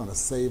 said, we're going to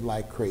save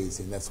like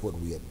crazy, and that's what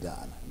we had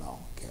done. No,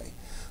 okay.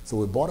 So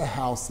we bought a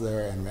house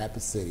there in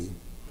Rapid City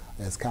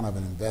as kind of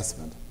an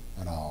investment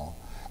and all.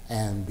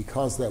 And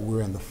because that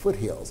we're in the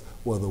foothills,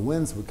 well, the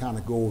winds would kind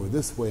of go over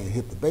this way and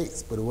hit the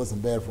base, but it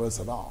wasn't bad for us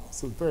at all.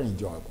 So it was very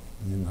enjoyable.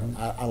 You know,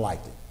 I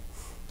liked it.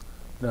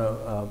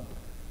 Now,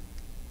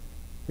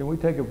 can we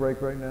take a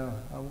break right now?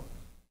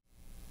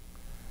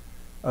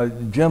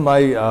 Jim,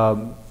 we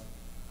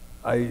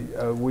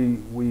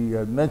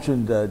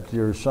mentioned that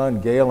your son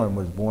Galen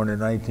was born in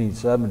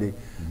 1970.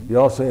 You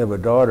also have a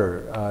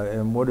daughter,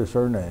 and what is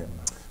her name?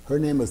 Her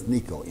name is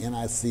Nico,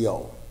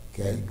 N-I-C-O.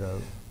 Okay.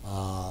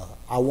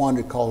 I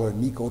wanted to call her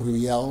Nico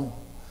Riel,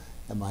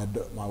 and my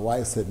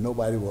wife said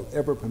nobody will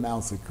ever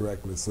pronounce it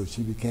correctly, so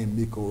she became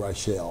Nico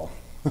Rachel.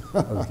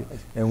 Okay.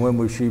 And when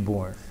was she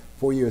born?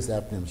 4 years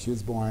after him. She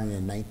was born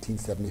in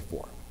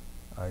 1974.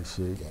 I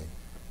see.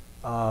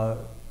 Okay.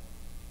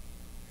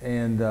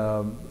 And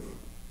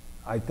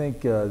I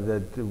think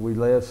that we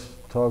last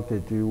talked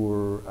that you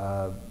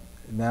were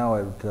now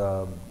at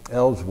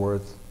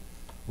Ellsworth,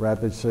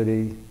 Rapid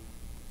City.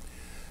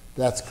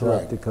 That's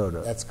correct. South Dakota.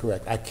 That's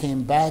correct. I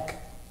came back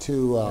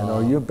to... and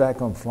are you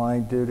back on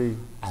flying duty?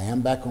 I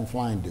am back on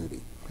flying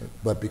duty.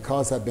 But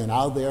because I've been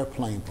out of the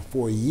airplane for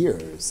 4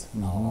 years,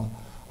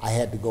 I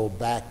had to go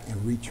back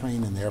and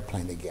retrain in the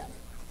airplane again.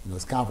 You know,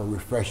 it's kind of a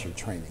refresher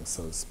training,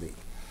 so to speak.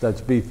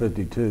 That's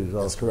B-52s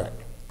also. That's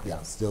correct.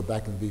 Yeah, still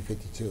back in the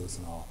B-52s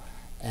and all.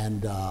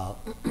 And,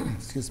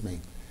 excuse me,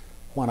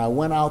 when I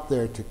went out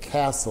there to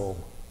Castle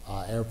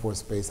Air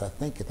Force Base, I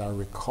think if I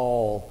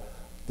recall,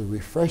 the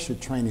refresher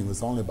training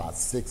was only about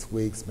 6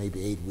 weeks,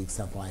 maybe 8 weeks,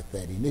 something like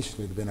that.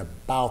 Initially, it had been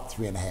about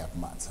 3.5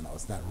 months, and I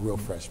was not real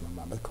freshman,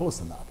 but close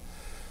enough.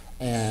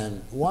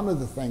 And one of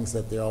the things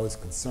that they're always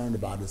concerned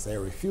about is air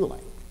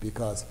refueling,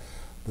 because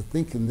the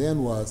thinking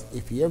then was,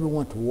 if you ever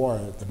went to war,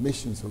 if the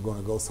missions were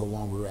going to go so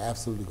long, we were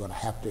absolutely going to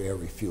have to air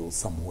refuel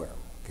somewhere.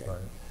 Okay. Right.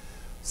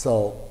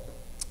 So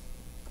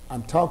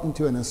I'm talking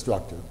to an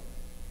instructor,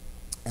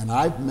 and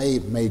I've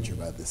made major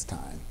by this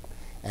time,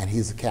 and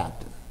he's a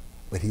captain,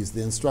 but he's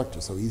the instructor,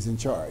 so he's in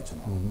charge.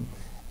 And all.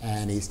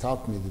 And he's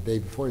talking to me the day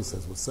before. He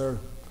says, well, sir,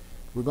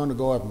 we're going to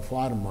go up and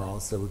fly tomorrow. I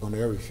said, we're going to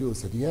air refuel. I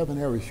said, do you haven't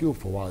air refueled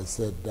for a while? He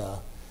said, do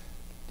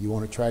you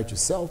want to try it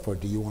yourself, or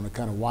do you want to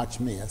kind of watch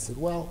me? I said,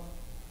 well,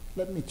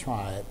 let me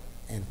try it,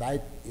 and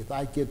if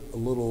I get a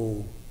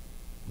little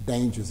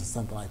dangerous or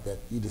something like that,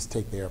 you just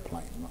take the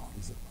airplane. No.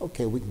 He said,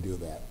 okay, we can do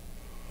that.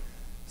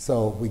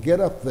 So we get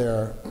up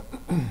there,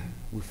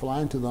 we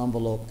fly into the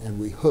envelope, and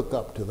we hook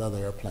up to the other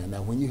airplane.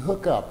 Now, when you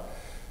hook up,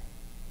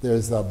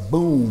 there's a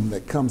boom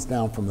that comes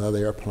down from the other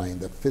airplane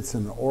that fits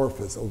in an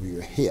orifice over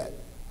your head,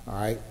 all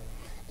right?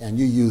 And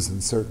you're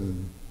using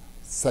certain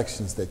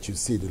sections that you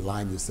see to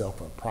line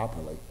yourself up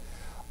properly.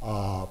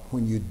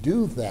 When you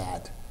do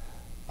that,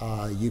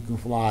 you can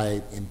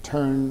fly in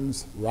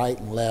turns, right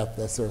and left,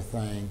 that sort of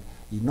thing.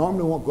 You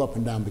normally won't go up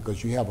and down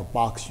because you have a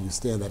box, you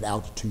stay in that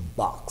altitude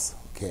box,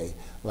 okay?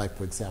 Like,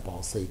 for example,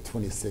 I'll say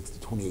 26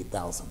 to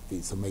 28,000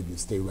 feet, so maybe you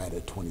stay right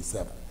at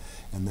 27.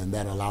 And then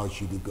that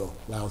allows you to go,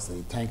 allows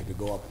the tanker to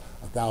go up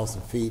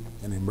 1,000 feet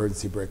in an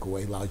emergency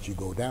breakaway, allows you to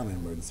go down an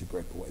emergency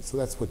breakaway. So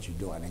that's what you're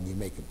doing, and you're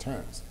making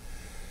turns.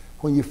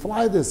 When you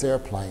fly this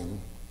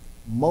airplane,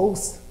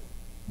 most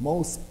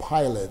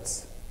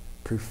pilots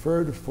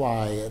prefer to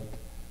fly it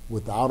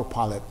with the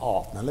autopilot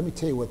off. Now let me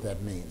tell you what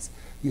that means.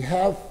 You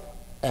have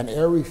an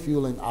air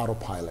refueling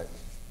autopilot,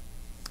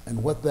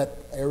 and what that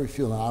air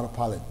refueling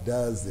autopilot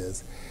does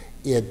is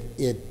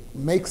it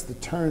makes the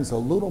turns a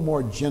little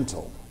more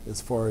gentle as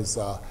far as,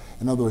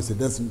 in other words, it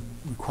doesn't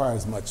require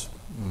as much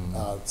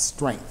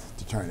strength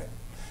to turn it.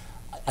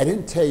 I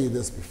didn't tell you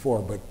this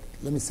before, but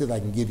let me see if I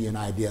can give you an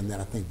idea, and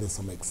then I think this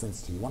will make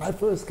sense to you. When I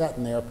first got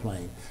in the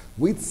airplane,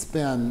 we'd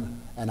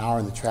spend an hour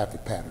in the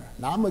traffic pattern.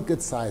 Now, I'm a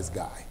good-sized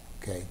guy,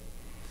 okay?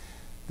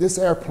 This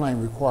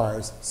airplane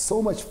requires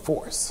so much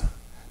force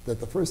that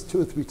the first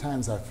 2 or 3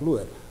 times I flew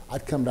it,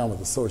 I'd come down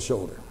with a sore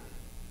shoulder,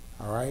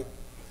 all right?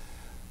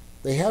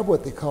 They have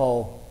what they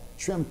call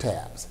trim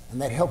tabs, and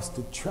that helps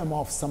to trim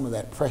off some of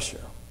that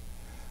pressure.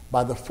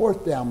 By the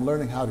 4th day, I'm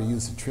learning how to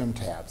use the trim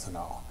tabs and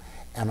all,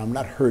 and I'm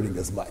not hurting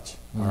as much,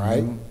 all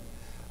right?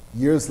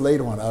 Years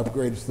later, when I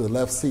upgraded to the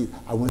left seat,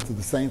 I went through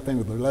the same thing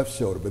with the left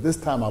shoulder, but this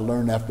time I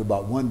learned after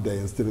about 1 day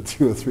instead of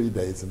 2 or 3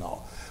 days and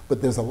all.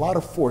 But there's a lot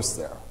of force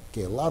there,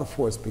 okay, a lot of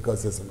force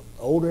because it's an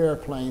older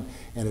airplane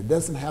and it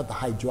doesn't have the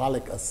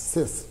hydraulic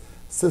assist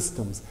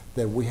systems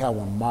that we have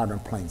on modern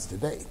planes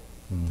today.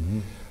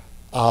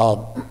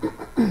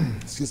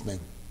 Excuse me.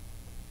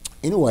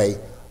 Anyway,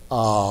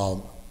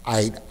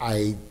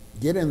 I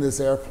get in this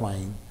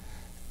airplane,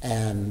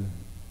 and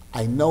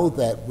I know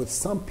that with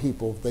some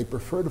people, they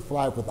prefer to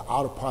fly with the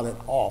autopilot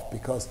off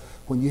because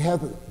when you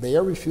have the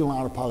air refueling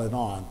autopilot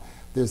on,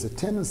 there's a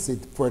tendency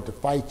for it to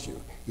fight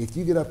you. If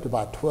you get up to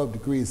about 12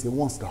 degrees, it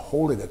wants to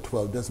hold it at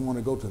 12, doesn't want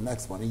to go to the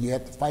next one, and you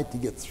have to fight to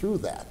get through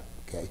that.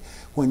 Okay.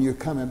 When you're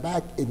coming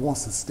back, it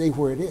wants to stay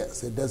where it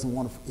is. It does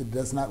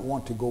not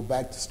want to go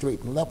back to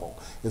straight and level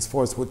as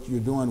far as what you're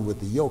doing with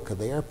the yoke of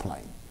the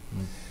airplane.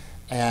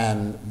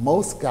 And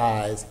most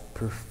guys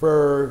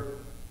prefer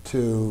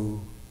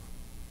to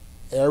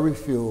air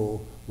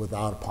refuel with the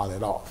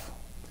autopilot off.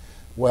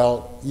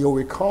 Well, you'll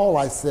recall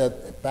I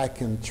said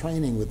back in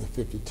training with the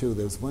 52,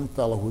 there was one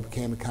fellow who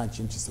became a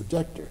conscientious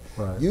objector.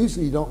 Right.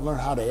 Usually you don't learn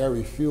how to air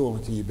refuel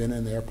until you've been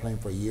in the airplane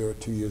for a year or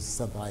 2 years or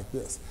something like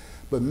this.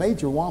 But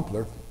Major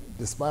Wampler,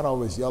 despite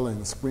always yelling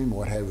and screaming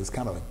what have you, was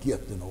kind of a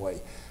gift in a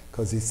way,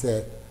 because he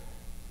said,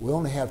 we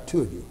only have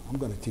 2 of you. I'm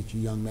going to teach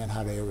you young men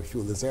how to air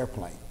refuel this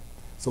airplane.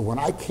 So when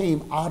I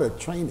came out of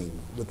training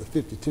with the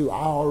 52,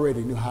 I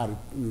already knew how to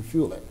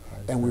refuel it.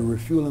 And we were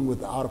refueling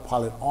with the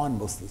autopilot on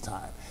most of the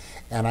time.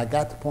 And I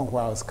got to the point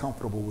where I was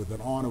comfortable with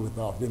it on or with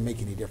it off. It didn't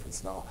make any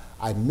difference now.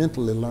 I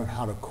mentally learned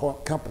how to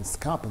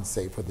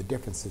compensate for the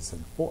differences in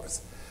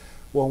force.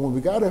 Well, when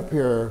we got up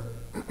here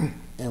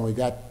and we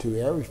got to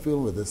air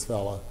refueling with this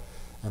fella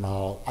and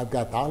all, I've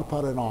got the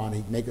autopilot on,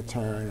 he'd make a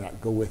turn, and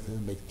I'd go with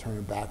him, make a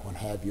turn back, what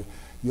have you.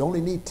 You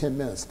only need 10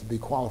 minutes to be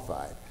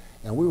qualified.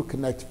 And we were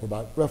connected for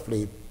about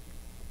roughly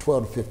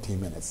 12 to 15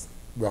 minutes,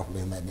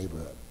 roughly in that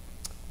neighborhood.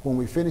 When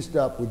we finished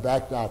up, we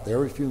backed out. The air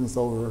refueling's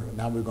over, and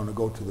now we're going to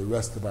go to the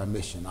rest of our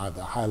mission,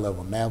 either a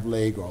high-level nav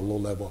leg or a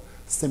low-level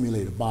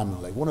simulated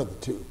bombing leg, one of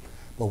the two.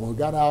 But when we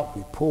got out,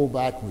 we pulled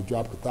back, and we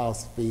dropped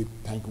 1,000 feet,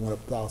 the tank went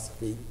up 1,000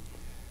 feet,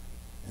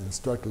 and the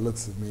instructor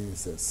looks at me and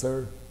says,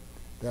 "Sir,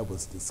 that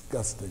was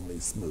disgustingly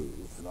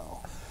smooth," and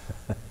all.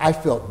 I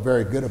felt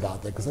very good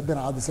about that because I've been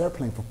out of this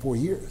airplane for 4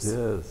 years.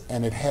 Yes.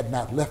 And it had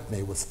not left me,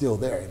 it was still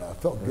there. I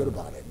felt good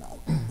about it now.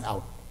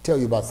 I'll tell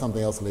you about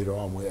something else later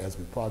on as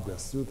we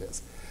progress through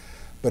this.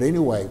 But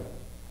anyway,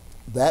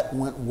 that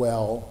went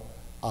well.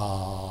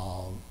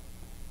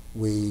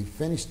 We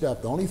finished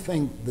up. The only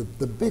thing,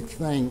 the big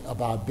thing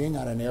about being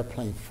on an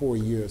airplane 4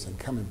 years and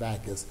coming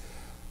back is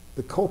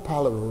the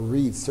co-pilot will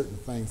read certain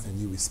things and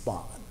you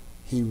respond.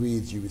 He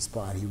reads, you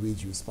respond, he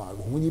reads, you respond.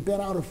 Well, when you've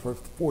been out of it for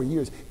 4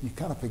 years, you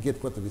kind of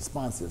forget what the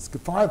response is.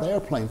 Could fly the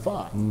airplane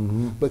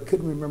fine, but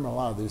couldn't remember a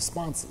lot of the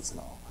responses and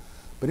all.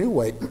 But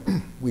anyway,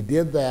 we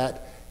did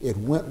that. It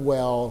went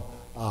well,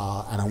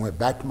 and I went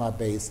back to my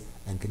base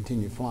and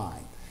continued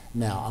flying.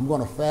 Now, I'm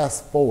going to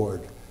fast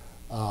forward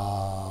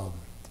for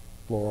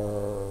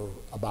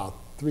about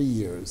 3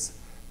 years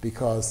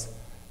because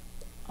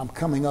I'm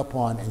coming up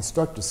on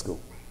instructor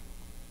school,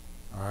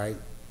 all right?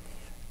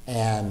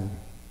 And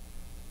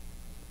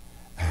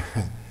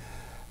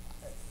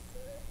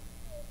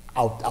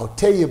I'll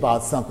tell you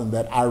about something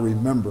that I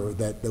remember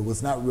that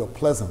was not real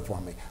pleasant for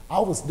me. I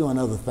was doing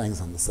other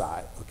things on the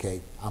side,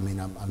 okay? I mean,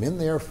 I'm in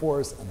the Air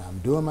Force, and I'm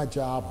doing my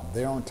job. I'm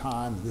there on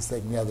time, and this,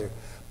 that, and the other.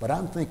 But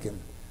I'm thinking,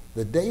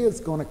 the day is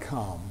going to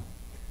come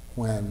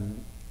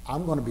when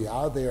I'm going to be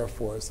out of the Air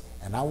Force,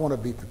 and I want to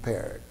be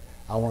prepared.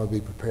 I want to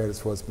be prepared as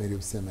far as being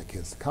able to send my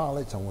kids to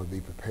college. I want to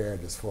be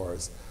prepared as far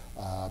as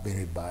being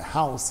able to buy a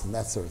house and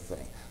that sort of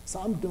thing. So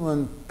I'm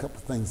doing a couple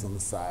of things on the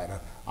side.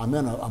 I'm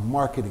in a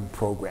marketing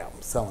program,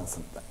 selling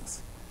some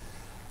things.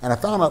 And I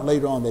found out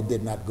later on that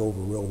did not go over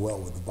real well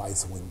with the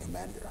vice wing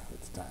commander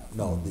at the time.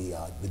 No,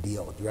 the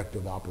DO, Director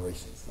of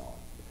Operations. No.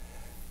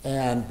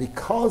 And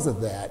because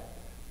of that,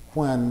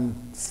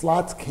 when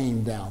slots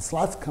come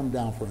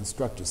down for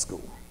instructor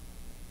school,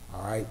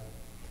 all right?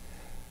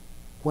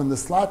 When the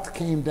slots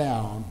came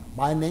down,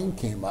 my name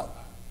came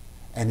up,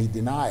 and he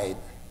denied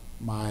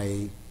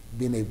my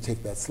being able to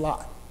take that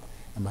slot.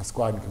 And my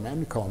squadron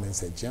commander called me and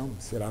said, Jim,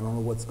 he said, I don't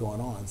know what's going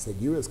on. He said,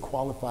 you're as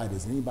qualified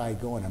as anybody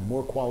going and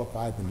more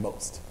qualified than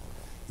most.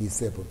 He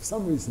said, but for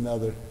some reason or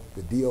other,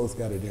 the DO's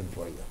got it in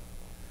for you.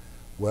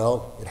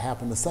 Well, it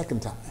happened the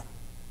second time.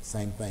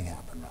 Same thing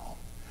happened now.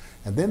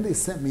 And then they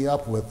sent me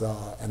up with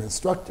an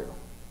instructor.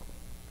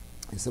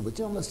 He said, well,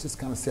 Jim, let's just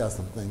kind of see how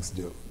some things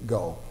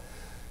go.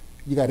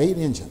 You got 8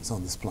 engines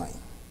on this plane.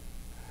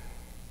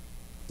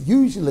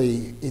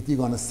 Usually, if you're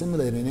going to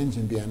simulate an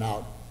engine being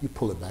out, you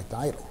pull it back to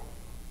idle.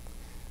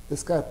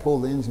 This guy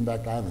pulled the engine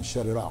back to idle and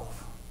shut it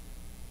off.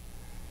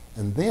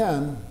 And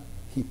then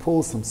he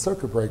pulled some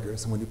circuit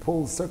breakers, and when he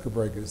pulled the circuit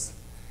breakers,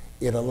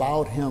 it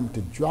allowed him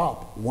to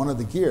drop one of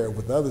the gear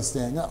with the other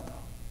staying up.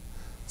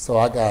 So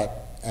I got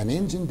an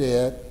engine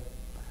dead,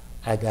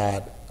 I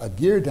got a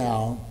gear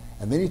down,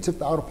 and then he took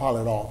the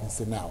autopilot off and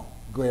said, now,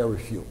 go air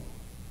refuel.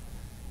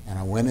 And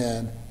I went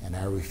in and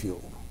I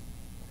refueled.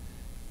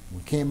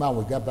 We came out,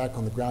 we got back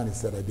on the ground, he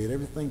said, I did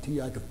everything to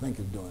you I could think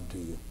of doing to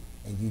you,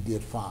 and you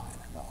did fine.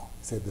 And all.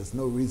 He said, there's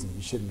no reason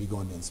you shouldn't be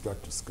going to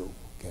instructor school,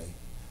 okay?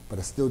 But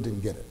I still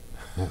didn't get it,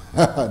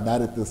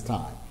 not at this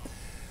time.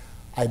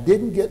 I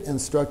didn't get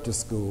instructor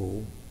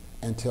school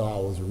until I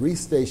was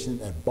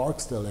restationed at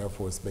Barksdale Air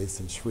Force Base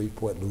in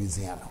Shreveport,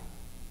 Louisiana,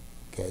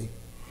 okay?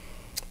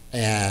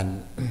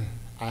 And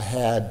I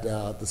had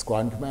the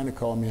squadron commander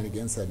call me in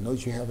again and said, no,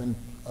 you haven't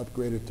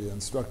upgraded to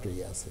instructor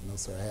yet. I said, no,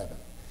 sir, I haven't.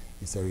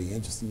 He said, are you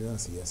interested in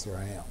this? I said, yes, sir,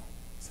 I am.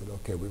 I said,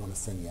 okay, we're going to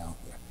send you out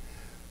there.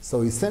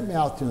 So he sent me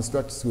out to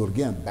instructor school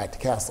again, back to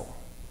Castle.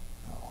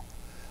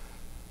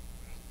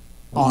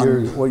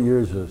 What year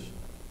is this,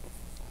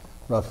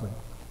 roughly?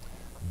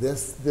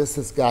 This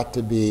has got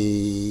to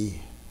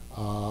be,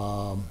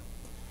 I'm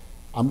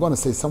going to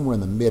say somewhere in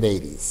the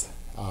mid-'80s.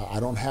 I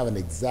don't have an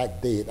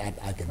exact date.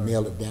 I can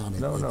nail it down.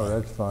 No,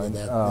 that's fine.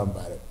 Think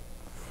about it.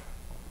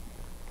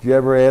 Did you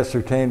ever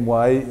ascertain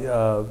why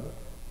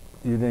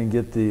you didn't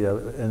get the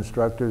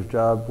instructor's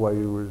job while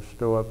you were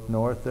still up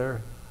north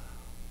there?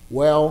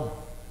 Well,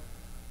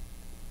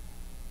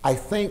 I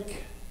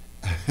think,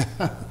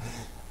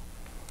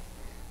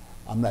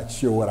 I'm not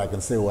sure what I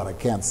can say or what I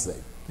can't say.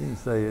 You can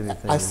say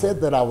anything. I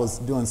said that I was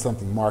doing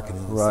something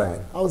marketing on the Right.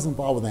 side. I was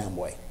involved with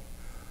Amway.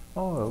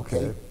 Oh,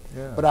 okay.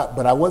 Yeah.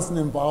 But I wasn't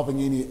involving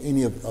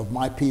any of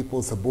my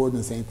people,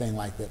 subordinates, anything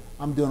like that.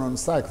 I'm doing it on the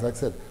side because, like I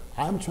said,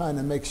 I'm trying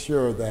to make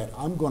sure that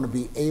I'm going to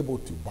be able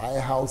to buy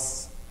a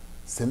house,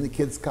 send the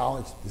kids to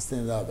college, this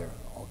and the other,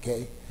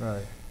 okay?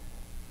 Right.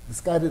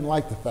 This guy didn't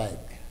like the fact,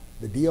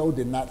 the DO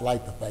did not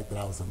like the fact that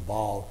I was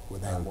involved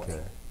with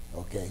Amway,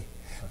 okay?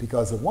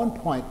 Because at one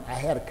point, I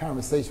had a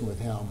conversation with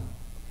him,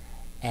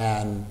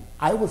 and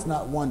I was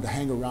not one to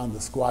hang around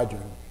the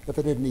squadron if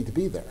I didn't need to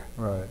be there.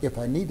 Right. If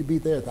I need to be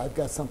there, if I've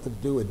got something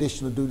to do,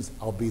 additional duties,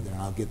 I'll be there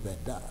and I'll get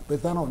that done. But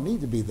if I don't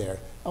need to be there,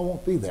 I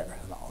won't be there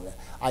and all that.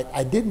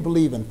 I didn't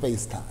believe in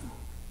FaceTime,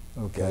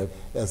 okay,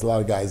 as a lot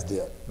of guys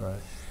did.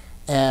 Right.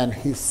 And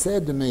he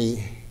said to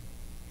me,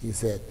 he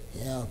said,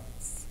 yeah,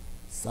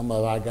 some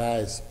of our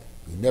guys,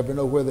 you never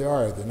know where they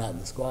are if they're not in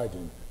the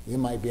squadron. They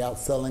might be out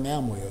selling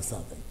Amway or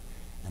something.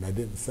 And I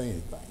didn't say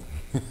anything.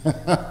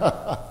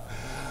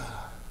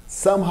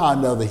 Somehow or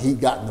another,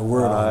 he'd gotten the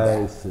word on that.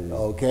 I see.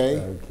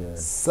 Okay?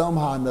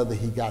 Somehow or another,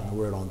 he'd gotten the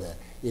word on that.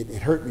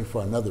 It hurt me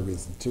for another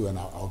reason, too, and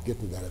I'll get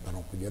to that if I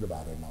don't forget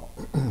about it and all.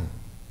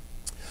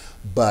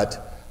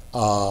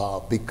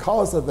 But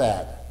because of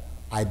that,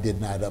 I did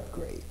not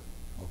upgrade,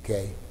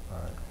 okay? All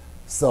right.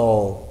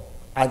 So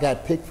I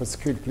got picked for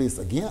security police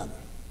again,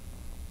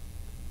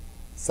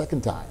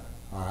 second time,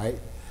 all right?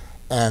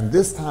 And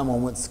this time I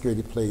went to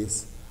security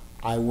police.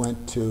 I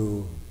went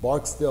to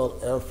Barksdale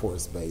Air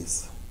Force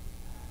Base.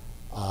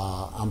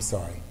 I'm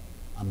sorry,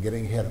 I'm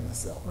getting ahead of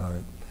myself. All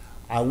right.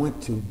 I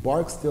went to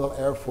Barksdale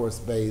Air Force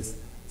Base,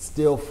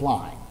 still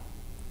flying.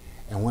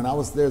 And when I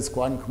was there, the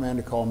squadron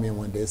commander called me in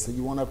one day and said,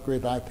 you want to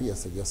upgrade the IP? I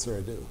said, yes, sir,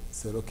 I do. He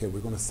said, okay, we're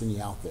going to send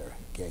you out there,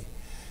 okay?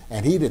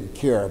 And he didn't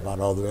care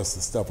about all the rest of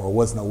the stuff or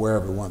wasn't aware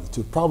of it, one of the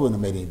two. Probably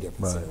wouldn't have made any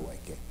difference anyway,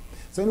 okay?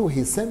 So anyway,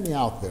 he sent me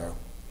out there,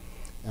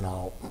 you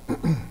know,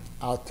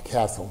 out to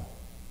Castle.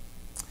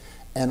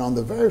 And on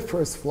the very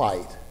first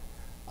flight,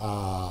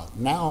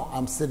 now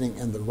I'm sitting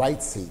in the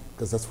right seat,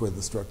 because that's where the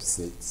instructor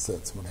seat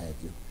sits, what have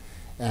you.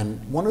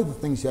 And one of the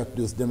things you have to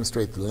do is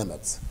demonstrate the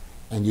limits.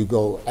 And you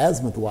go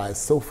azimuth-wise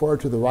so far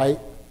to the right,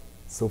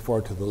 so far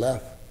to the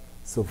left,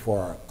 so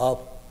far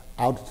up,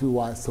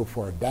 altitude-wise, so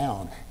far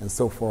down, and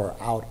so far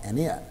out and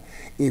in.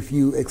 If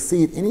you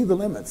exceed any of the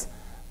limits,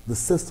 the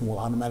system will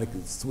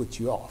automatically switch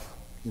you off.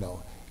 You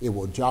know, it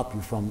will drop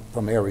you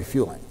from air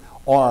refueling.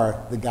 Or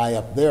the guy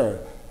up there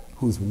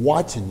who's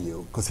watching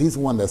you, because he's the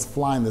one that's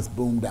flying this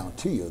boom down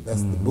to you.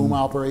 That's the boom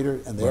operator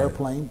in the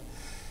airplane.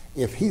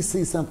 If he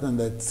sees something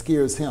that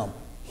scares him,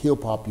 he'll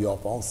pop you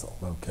off also.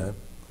 Okay.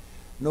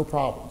 No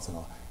problems, you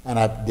know. And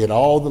I did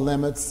all the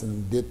limits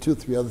and did 2 or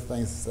 3 other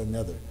things and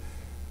another.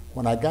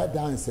 When I got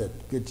down, he said,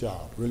 good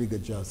job, really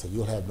good job. So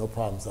you'll have no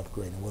problems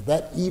upgrading. Well,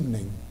 that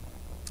evening,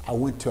 I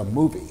went to a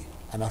movie,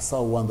 and I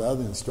saw one of the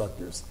other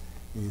instructors,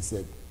 and he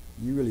said,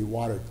 you really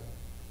watered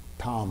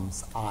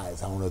Tom's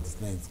eyes. I don't know if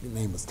his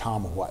name was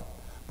Tom or what.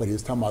 But he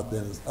was talking about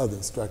the other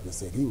instructors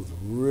said he was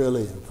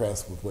really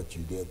impressed with what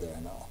you did there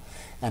and all.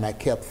 And I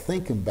kept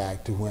thinking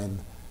back to when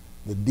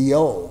the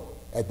DO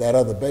at that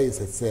other base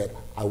had said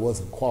I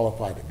wasn't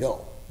qualified to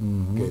go.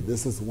 Okay,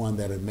 this is the one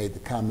that had made the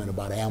comment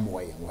about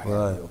Amway and what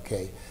have you,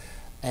 okay?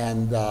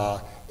 And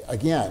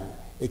again,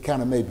 it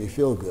kind of made me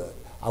feel good.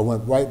 I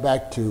went right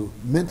back to,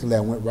 mentally I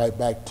went right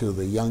back to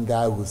the young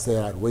guy who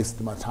said I'd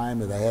wasted my time,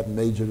 that I hadn't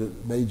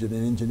majored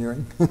in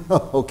engineering.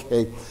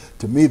 Okay,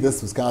 to me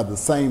this was kind of the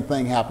same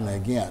thing happening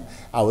again.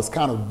 I was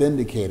kind of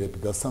vindicated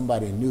because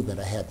somebody knew that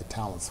I had the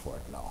talents for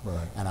it and all.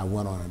 Right. And I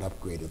went on and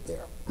upgraded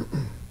there.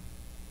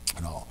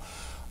 And all.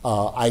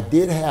 I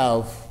did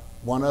have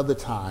one other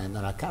time,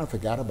 and I kind of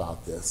forgot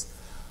about this.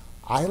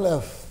 I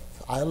left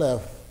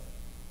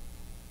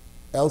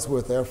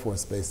Ellsworth Air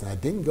Force Base, and I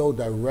didn't go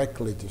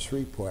directly to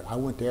Shreveport. I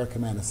went to Air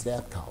Command and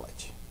Staff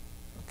College.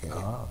 Okay.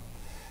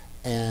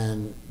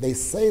 And they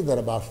say that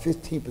about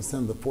 15%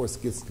 of the force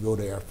gets to go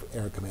to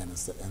Air Command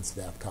and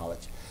Staff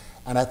College.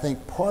 And I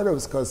think part of it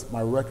was because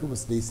my record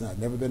was decent. I'd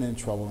never been in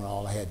trouble and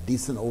all. I had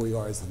decent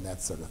OERs and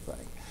that sort of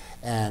thing.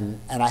 And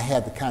I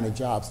had the kind of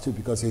jobs too,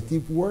 because if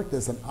you've worked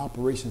as an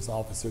operations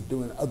officer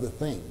doing other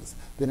things,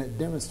 then it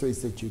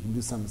demonstrates that you can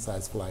do something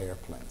besides fly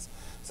airplanes.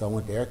 So I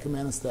went to Air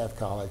Command and Staff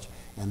College,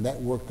 and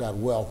that worked out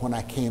well. When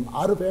I came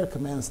out of Air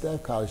Command and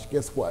Staff College,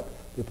 guess what?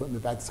 They put me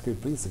back to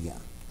security police again,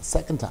 a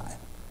second time.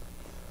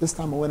 This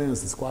time I went in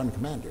as a squadron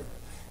commander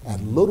at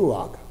Little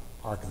Rock,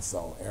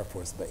 Arkansas Air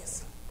Force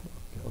Base.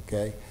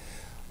 Okay?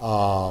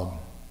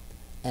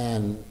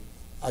 And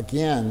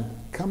again,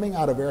 coming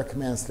out of Air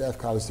Command and Staff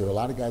College, there were a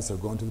lot of guys that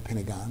were going to the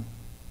Pentagon.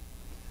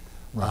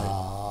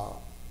 Right.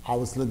 I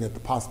was looking at the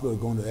possibility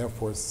of going to the Air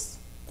Force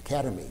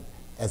Academy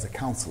as a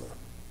counselor.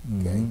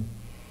 Okay.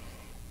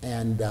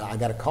 And I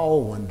got a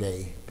call one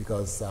day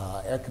because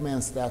Air Command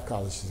and Staff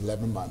College is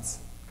 11 months.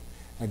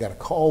 I got a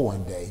call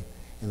one day,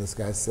 and this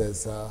guy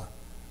says, I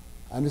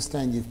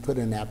understand you've put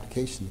in an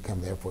application to come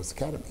to the Air Force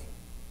Academy.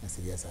 I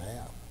said, yes, I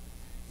have.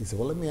 He said,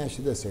 well, let me ask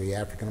you this, are you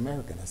African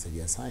American? I said,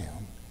 yes, I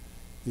am.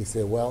 He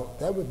said, well,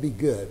 that would be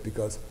good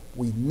because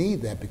we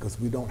need that because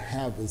we don't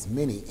have as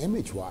many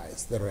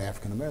image-wise that are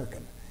African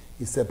American.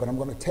 He said, but I'm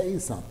going to tell you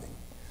something.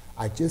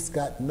 I just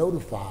got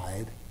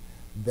notified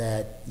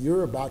that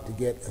you're about to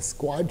get a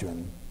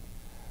squadron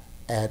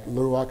at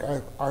Little Rock,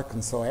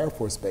 Arkansas Air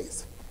Force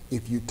Base.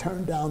 If you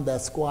turn down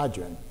that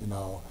squadron, you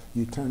know,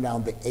 you turn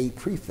down the A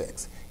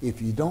prefix.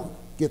 If you don't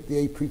get the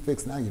A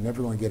prefix now, you're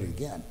never going to get it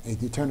again. And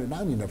if you turn it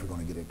down, you're never going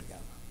to get it again.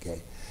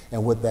 Okay?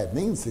 And what that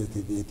means is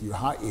that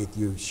if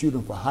you're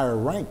shooting for higher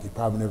rank, you're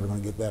probably never going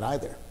to get that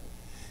either.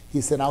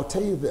 He said, I'll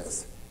tell you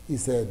this. He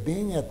said,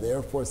 being at the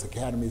Air Force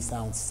Academy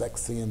sounds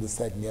sexy and this,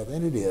 that, and the other,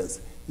 and it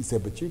is. He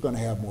said, but you're going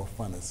to have more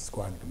fun as a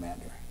squadron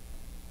commander.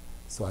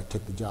 So I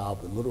took the job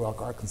at Little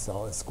Rock,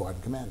 Arkansas as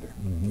squadron commander.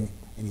 Okay?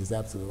 And he was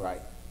absolutely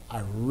right.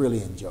 I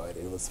really enjoyed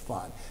it. It was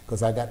fun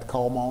because I got to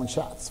call my own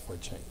shots for a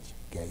change.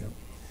 Okay?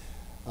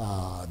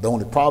 The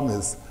only problem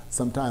is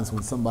sometimes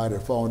when somebody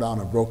had fallen down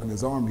and broken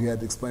his arm, you had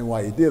to explain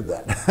why he did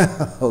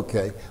that.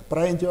 Okay? But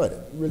I enjoyed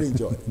it. Really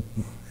enjoyed it.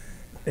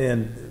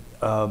 And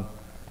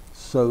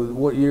so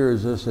what year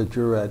is this that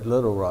you're at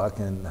Little Rock,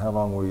 and how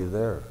long were you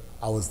there?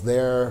 I was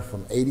there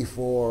from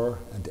 84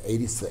 into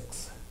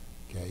 86,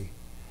 okay?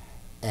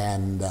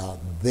 And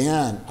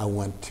then I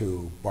went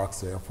to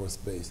Barksdale Air Force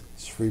Base,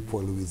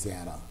 Shreveport,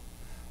 Louisiana,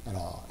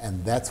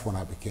 and that's when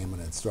I became an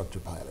instructor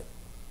pilot.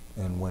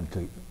 And went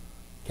to?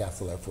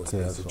 Castle Air Force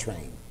Base to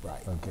train,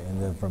 right. Okay,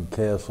 and then from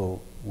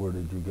Castle, where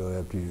did you go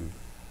after you?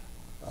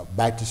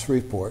 Back to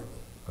Shreveport,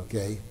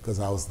 okay, because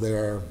I was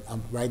there.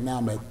 Right now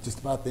I'm at just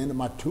about the end of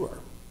my tour,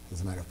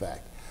 as a matter of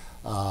fact.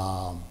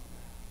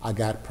 I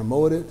got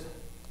promoted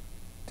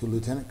to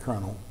Lieutenant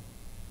Colonel.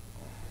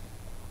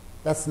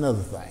 That's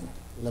another thing.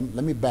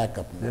 Let me back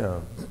up a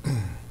minute.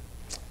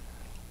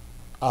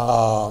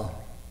 Yeah.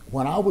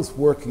 When I was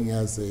working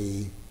as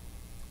a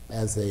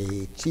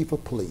chief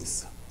of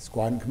police,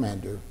 squadron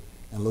commander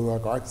in Little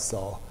Rock,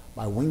 Arkansas,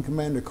 my wing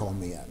commander called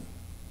me in,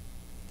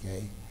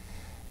 okay?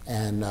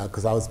 And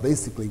because I was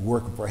basically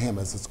working for him.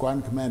 As a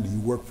squadron commander,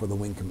 you work for the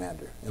wing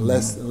commander.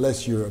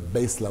 Unless you're a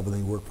base level,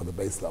 then you work for the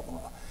base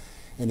level.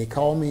 And he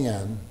called me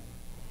in.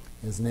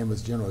 His name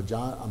was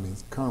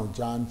Colonel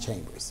John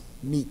Chambers.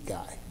 Neat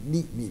guy,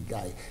 neat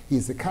guy.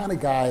 He's the kind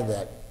of guy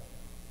that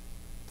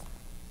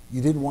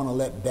you didn't want to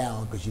let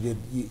down because you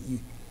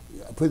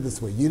put it this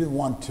way, you didn't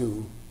want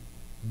to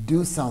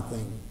do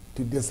something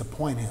to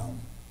disappoint him,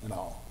 you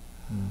know.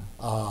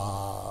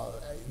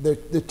 There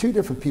are two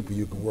different people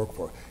you can work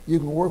for. You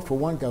can work for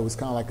one guy who's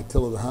kind of like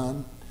Attila the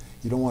Hun.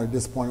 You don't want to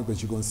disappoint him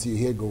because you're going to see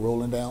your head go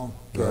rolling down.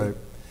 Okay? Right.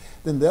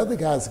 Then the other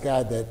guy's a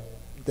guy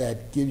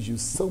that gives you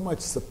so much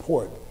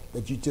support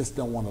that you just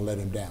don't want to let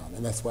him down.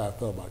 And that's why I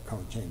felt about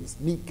Colonel Chambers.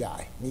 Neat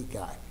guy.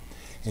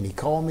 And he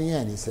called me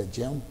in. He said,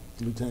 Jim,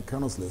 the Lieutenant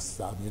Colonel's list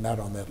is out. You're not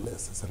on that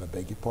list. I said, I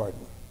beg your pardon.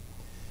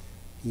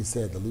 He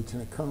said, the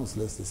Lieutenant Colonel's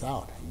list is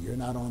out, and you're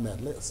not on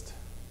that list.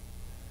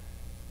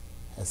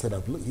 I said,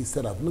 he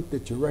said, I've looked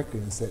at your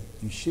record and said,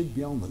 you should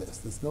be on the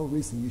list. There's no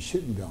reason you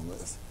shouldn't be on the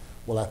list.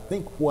 Well, I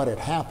think what had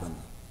happened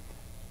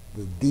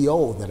the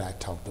DO that I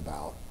talked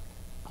about,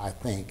 I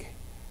think,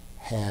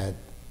 had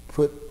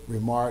put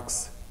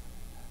remarks,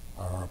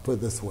 or put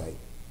it this way,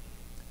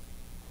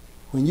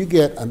 when you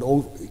get an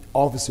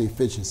officer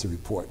efficiency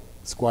report,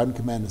 squadron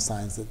commander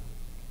signs it,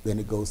 then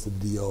it goes to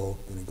the DO,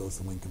 then it goes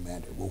to wing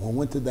commander. Well, when we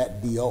went to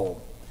that DO,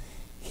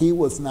 he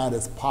was not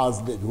as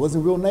positive, it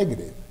wasn't real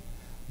negative,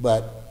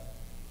 but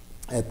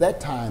at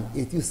that time,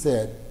 if you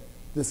said,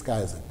 this guy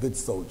is a good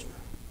soldier,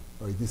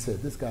 or if you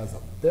said, this guy's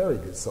a very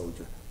good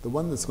soldier, the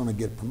one that's going to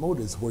get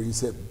promoted is where you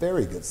said,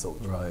 very good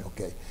soldier. Right.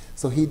 Okay.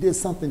 So he did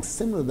something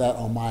similar to that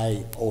on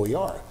my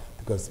OER,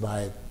 because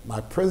my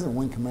present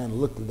wing commander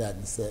looked at that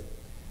and said,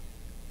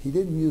 he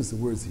didn't use the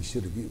words he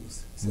should have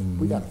used. He said,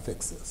 we got to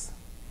fix this.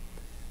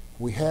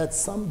 We had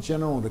some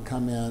general to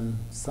come in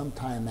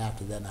sometime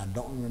after that, and I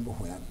don't remember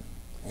when,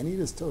 and he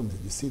just told him,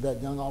 did you see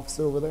that young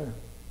officer over there?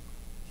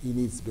 He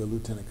needs to be a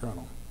lieutenant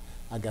colonel.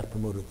 I got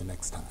promoted the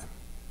next time.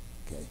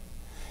 Okay.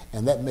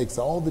 And that makes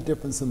all the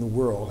difference in the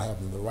world,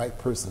 having the right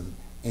person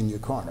in your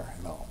corner.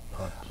 You know,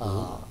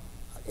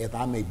 if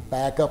I may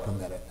back up a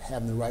minute,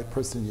 having the right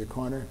person in your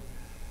corner.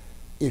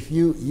 If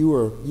you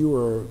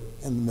were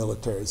in the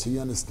military, so you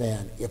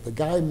understand. If a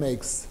guy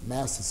makes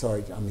master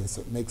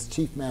sergeant, makes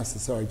chief master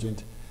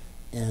sergeant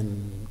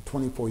in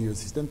 24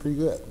 years, he's done pretty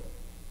good.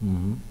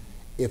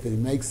 If he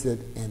makes it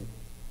in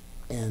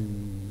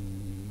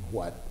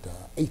what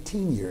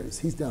 18 years,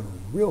 he's done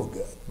real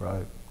good.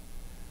 Right.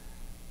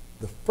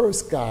 The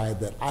first guy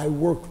that I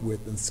worked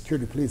with in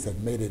security police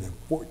had made it in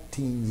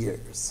 14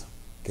 years,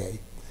 okay?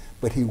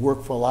 But he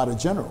worked for a lot of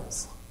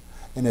generals.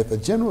 And if a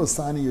general is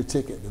signing your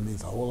ticket, it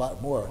means a whole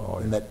lot more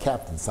than that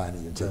captain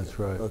signing your ticket. That's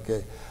right.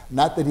 Okay?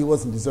 Not that he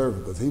wasn't deserving,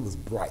 because he was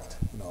bright.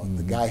 You know,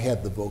 the guy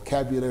had the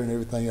vocabulary and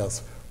everything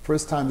else.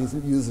 First time he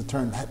used the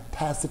term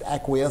tacit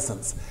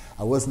acquiescence.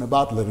 I wasn't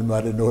about to let him know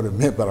I didn't know what it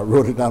meant, but I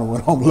wrote it down and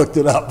went home and looked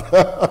it up.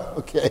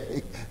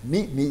 Okay?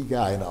 Neat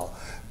guy, you know.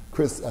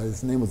 Chris,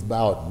 his name was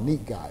Bowden,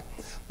 neat guy.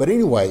 But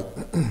anyway,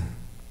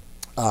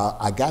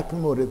 I got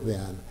promoted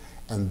then,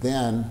 and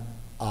then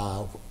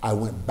I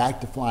went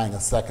back to flying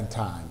a second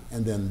time,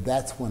 and then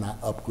that's when I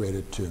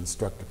upgraded to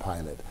instructor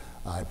pilot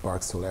at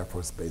Barksdale Air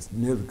Force Base,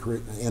 near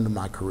the end of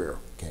my career.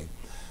 Okay,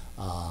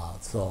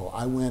 so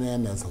I went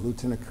in as a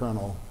lieutenant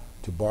colonel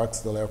to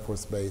Barksdale Air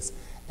Force Base,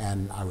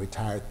 and I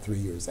retired 3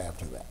 years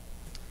after that.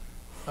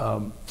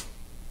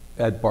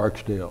 At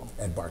Barksdale.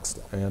 At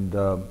Barksdale. And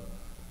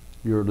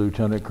you're a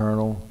lieutenant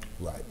colonel.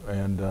 Right.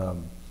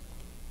 And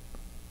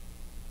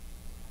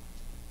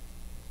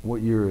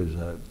what year is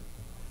that?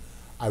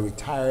 I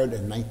retired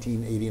in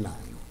 1989,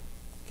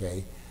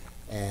 okay,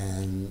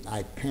 and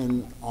I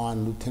pinned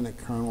on lieutenant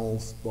colonel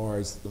as far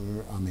as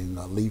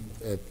leap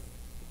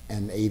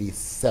in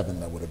 87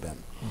 that would have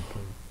been. Okay.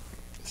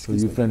 So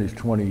you finished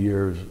 20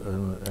 years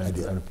and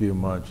a few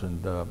months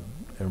and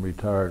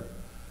retired.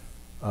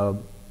 So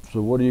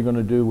what are you going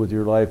to do with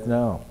your life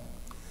now?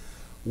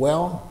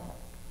 Well,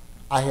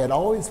 I had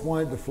always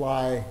wanted to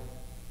fly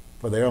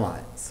for the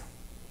airlines,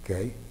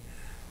 okay,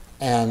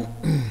 and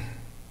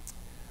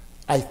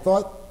I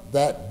thought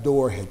that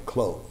door had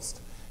closed,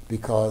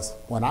 because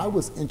when I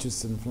was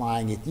interested in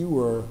flying, if you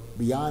were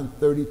beyond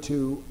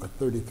 32 or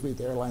 33,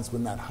 the airlines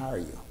would not hire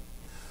you.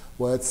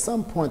 Well, at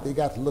some point they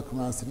got to look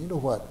around and said, you know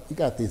what, you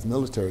got these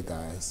military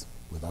guys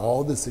with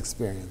all this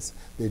experience,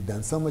 they've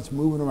done so much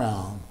moving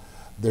around,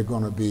 they're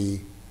going to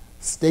be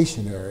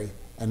stationary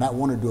and not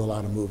want to do a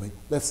lot of moving,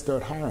 let's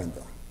start hiring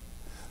them.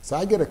 So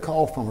I get a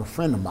call from a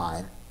friend of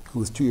mine who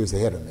was 2 years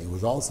ahead of me, who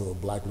was also a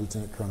black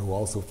lieutenant colonel who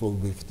also flew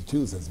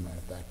B-52s, as a matter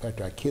of fact. In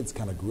fact, our kids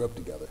kind of grew up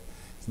together.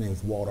 His name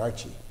is Walt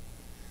Archie.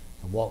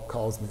 And Walt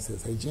calls me and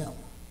says, hey, Jim,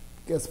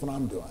 guess what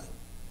I'm doing?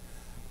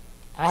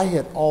 I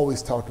had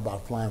always talked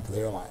about flying for the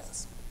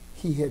airlines.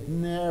 He had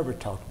never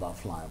talked about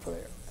flying for the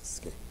airlines.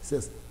 Okay. He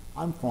says,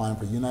 I'm flying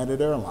for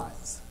United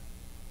Airlines.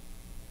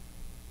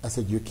 I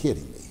said, you're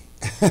kidding me.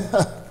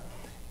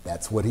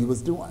 That's what he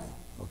was doing,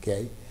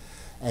 okay?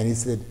 And he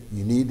said,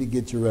 you need to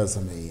get your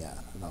resume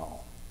in. No.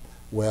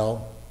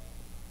 Well,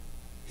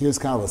 here's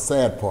kind of a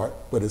sad part,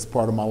 but it's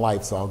part of my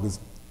life, so I'll just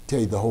tell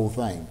you the whole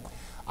thing.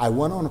 I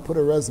went on to put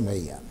a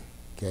resume in,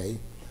 okay,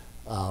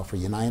 for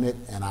United,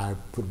 and I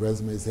put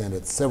resumes in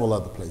at several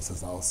other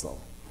places also.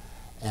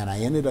 And I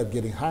ended up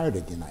getting hired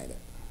at United,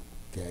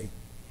 okay.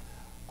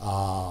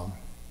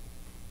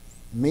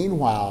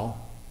 Meanwhile,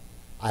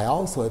 I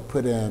also had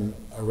put in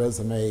a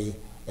resume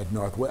at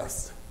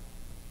Northwest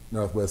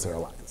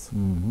Airlines,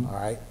 all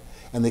right?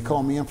 And they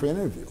called me in for an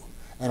interview.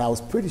 And I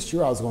was pretty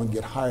sure I was going to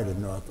get hired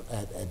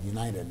at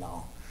United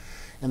now.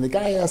 And the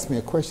guy asked me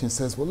a question and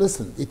says, well,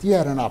 listen, if you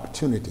had an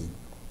opportunity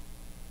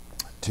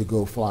to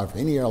go fly for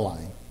any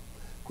airline,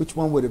 which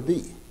one would it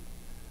be?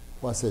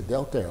 Well, I said,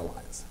 Delta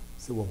Airlines. I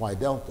said, well, why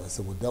Delta? I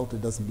said, well, Delta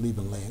doesn't believe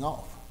in laying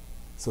off.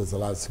 So there's a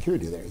lot of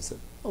security there. He said,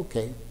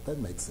 okay, that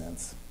makes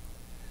sense.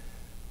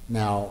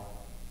 Now,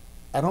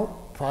 I don't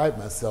pride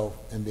myself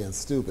in being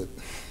stupid.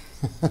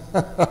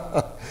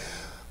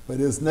 But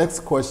his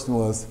next question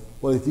was,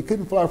 well, if you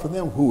couldn't fly for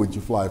them, who would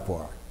you fly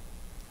for?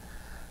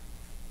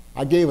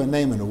 I gave a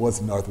name and it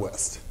wasn't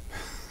Northwest.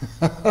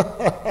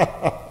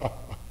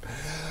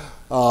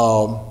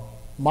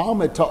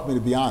 Mom had taught me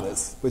to be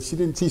honest, but she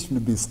didn't teach me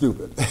to be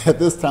stupid. At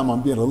this time,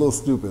 I'm being a little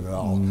stupid and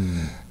all.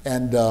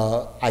 And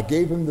I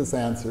gave him this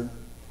answer,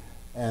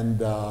 and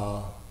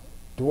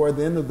toward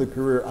the end of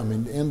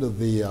the end of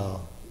the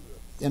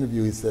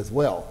interview, he says,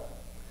 "Well,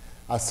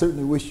 I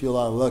certainly wish you a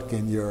lot of luck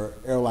in your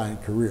airline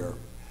career."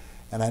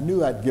 And I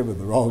knew I'd given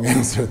the wrong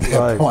answer at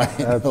that point.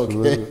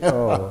 Absolutely.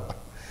 Okay?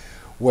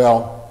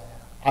 Well,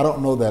 I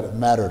don't know that it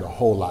mattered a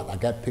whole lot. I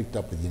got picked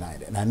up with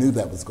United, and I knew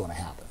that was going to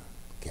happen.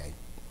 Okay,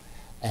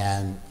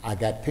 and I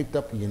got picked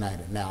up with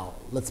United. Now,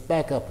 let's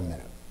back up a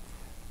minute.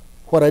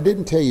 What I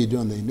didn't tell you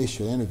during the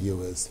initial interview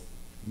is,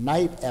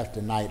 night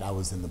after night I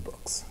was in the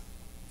books,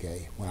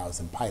 okay, when I was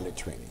in pilot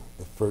training,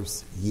 the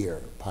first year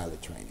of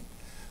pilot training,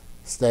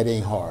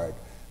 studying hard,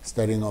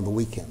 studying on the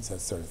weekends,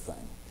 that sort of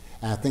thing.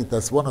 And I think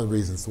that's one of the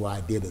reasons why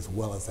I did as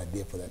well as I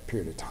did for that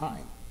period of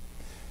time.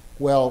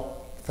 Well,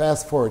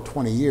 fast forward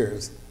 20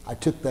 years, I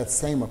took that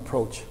same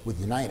approach with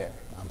United.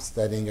 I'm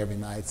studying every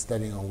night,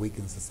 studying on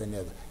weekends, this and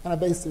the other. And I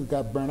basically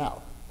got burnt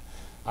out.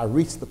 I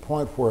reached the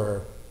point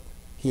where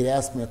he had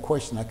asked me a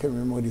question. I couldn't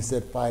remember what he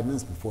said 5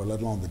 minutes before,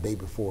 let alone the day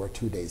before or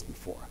 2 days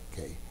before.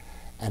 Okay?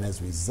 And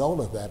as a result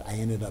of that, I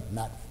ended up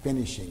not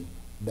finishing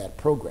that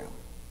program,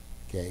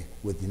 okay,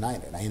 with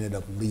United. I ended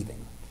up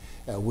leaving,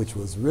 which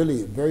was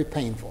really very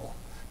painful,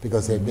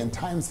 because there had been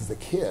times as a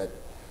kid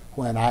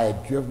when I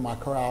had driven my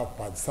car out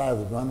by the side of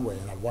the runway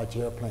and I'd watch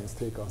airplanes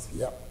take off and say,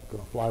 yep, I'm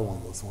going to fly one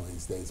of those one of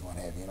these days, what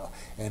have you, you know.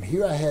 And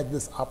here I had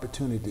this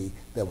opportunity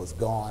that was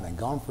gone, and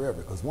gone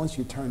forever, because once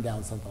you turn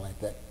down something like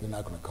that, they're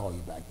not going to call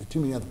you back. There are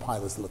too many other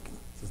pilots looking,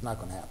 so it's not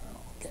going to happen,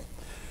 okay.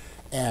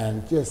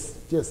 And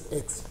just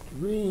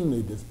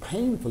extremely,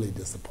 painfully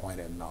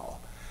disappointed and all.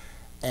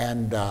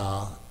 And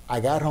I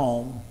got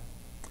home,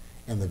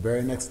 and the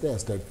very next day I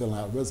started filling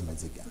out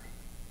resumes again,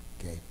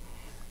 okay.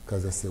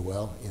 Because I said,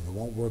 well, if it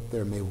won't work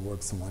there, maybe it'll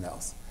work someone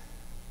else.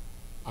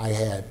 I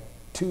had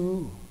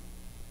 2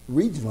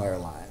 regional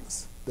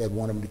airlines that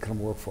wanted me to come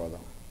work for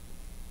them.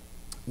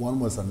 One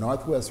was a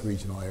Northwest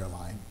regional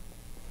airline,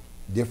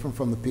 different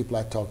from the people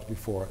I talked to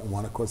before, and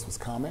one, of course, was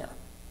Comair.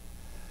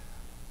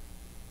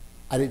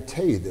 I didn't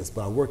tell you this,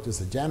 but I worked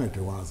as a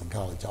janitor when I was in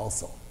college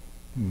also.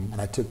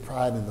 And I took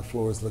pride in the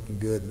floors looking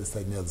good and this,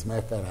 that, and the other. As a matter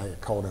of fact, I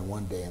got called in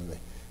one day, and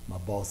my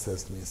boss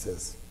says to me, he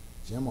says,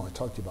 "Jim, I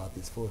talked to you about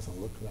these floors." And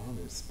I looked around,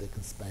 it's spick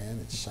and span,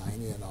 it's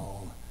shiny and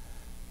all.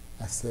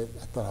 I said,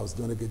 I thought I was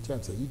doing a good job.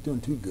 I said, "You're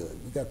doing too good.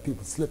 You got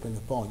people slipping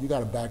the phone. You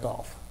got to back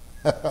off."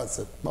 I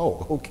said,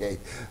 "Oh, okay."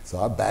 So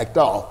I backed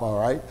off, all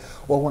right.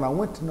 Well, when I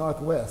went to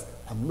Northwest,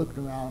 I'm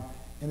looking around,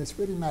 and it's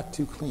really not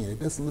too clean.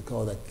 It doesn't look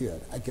all that good.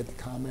 I get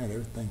to Comair, and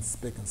everything's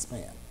spick and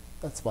span.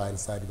 That's why I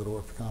decided to go to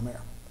work for Comair,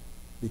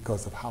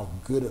 because of how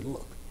good it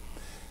looked.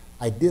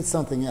 I did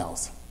something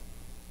else.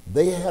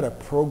 They had a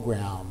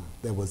program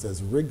that was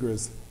as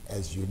rigorous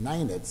as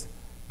United's,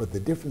 but the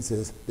difference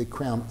is they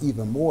crammed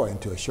even more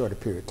into a shorter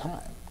period of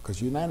time,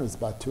 because United was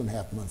about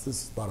 2.5 months.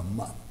 This is about a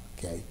month,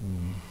 okay?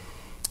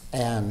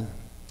 And,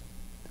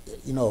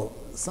 you know,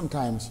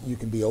 sometimes you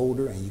can be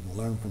older and you can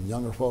learn from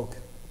younger folk.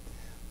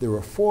 There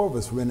were 4 of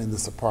us renting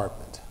this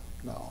apartment,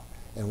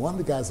 and one of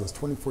the guys was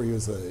 24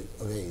 years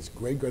of age,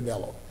 Greg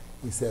Gardello.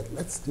 He said,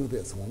 "Let's do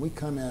this. When we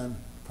come in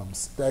from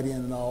studying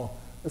and all,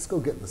 let's go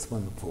get in the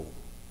swimming pool."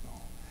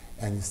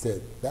 And he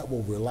said, "That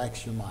will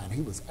relax your mind."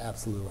 He was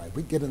absolutely right.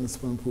 We get in the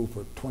swimming pool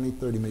for 20,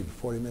 30, maybe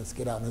 40 minutes,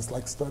 get out, and it's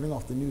like starting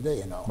off the new day,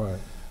 you know. Right.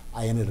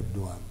 I ended up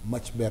doing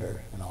much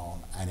better and all,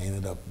 and I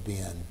ended up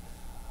being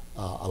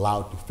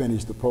allowed to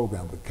finish the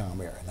program with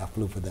Comair, and I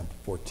flew for them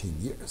for 14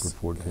 years.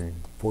 For 14. Okay?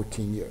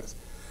 14 years.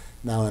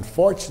 Now,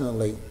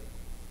 unfortunately,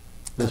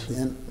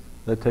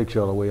 that takes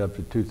you all the way up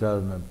to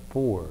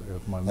 2004,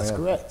 if my math. That's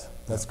correct.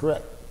 That's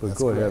correct. But That's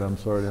go correct. ahead. I'm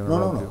sorry to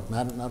interrupt you.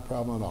 No, not a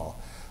problem at all.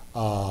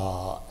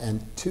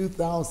 In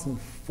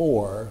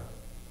 2004,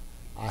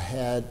 I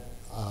had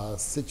a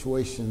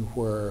situation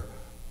where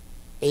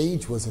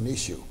age was an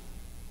issue.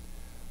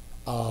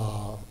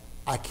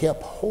 I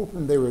kept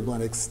hoping they were going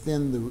to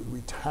extend the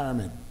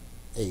retirement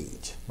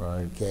age.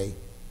 Right. Okay.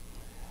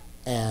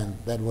 And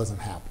that wasn't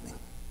happening.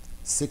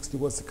 60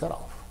 was the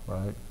cutoff.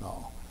 Right.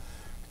 No.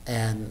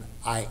 And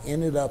I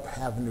ended up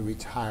having to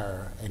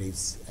retire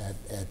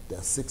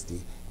at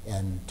 60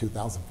 in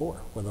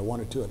 2004, whether I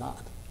wanted to or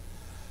not.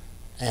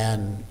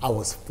 And I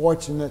was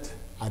fortunate.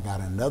 I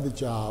got another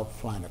job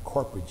flying a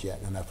corporate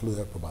jet, and I flew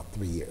there for about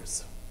 3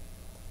 years.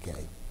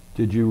 Okay.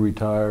 Did you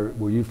retire?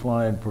 Were you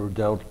flying for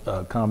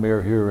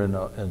Comair here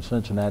in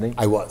Cincinnati?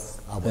 I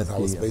was. I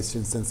was based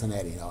in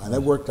Cincinnati, and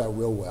that worked out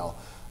real well.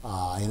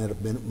 I ended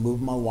up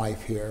moving my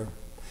wife here.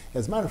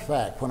 As a matter of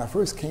fact, when I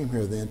first came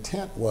here, the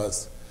intent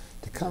was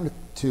to come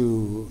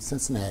to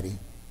Cincinnati,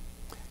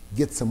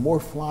 get some more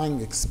flying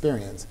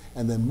experience,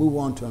 and then move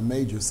on to a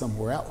major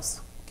somewhere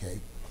else.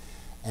 Okay.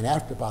 And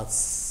after about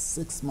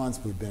 6 months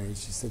we'd been here,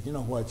 she said, "You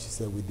know what?" She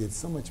said, "We did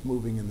so much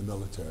moving in the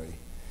military.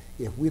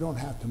 If we don't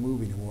have to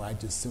move anymore, I'd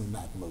just soon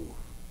not move."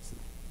 I said,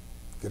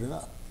 "Good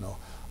enough."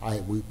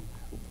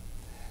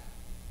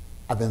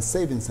 I've been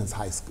saving since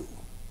high school,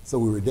 so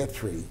we were debt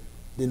free,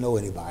 didn't know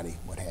anybody,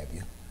 what have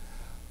you.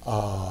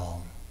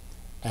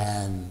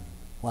 And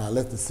when I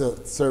left the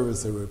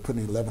service, they were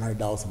putting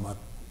 $1,100 a month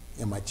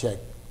in my check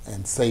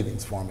and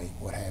savings for me,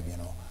 what have you,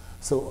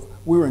 So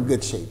we were in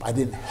good shape. I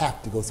didn't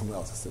have to go somewhere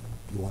else. I said,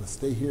 you want to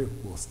stay here?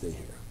 We'll stay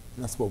here.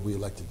 And that's what we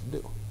elected to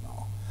do.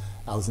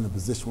 I was in a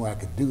position where I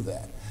could do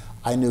that.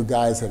 I knew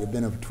guys that had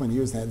been there for 20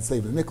 years and hadn't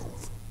saved a nickel.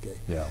 Okay?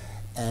 Yeah.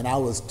 And I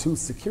was too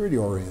security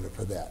oriented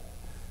for that.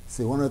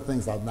 See, one of the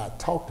things I've not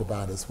talked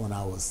about is when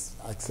I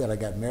said I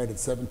got married at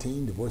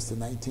 17, divorced at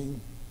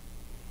 19.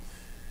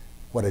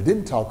 What I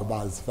didn't talk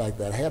about is the fact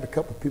that I had a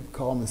couple of people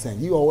call me saying,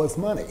 you owe us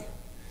money.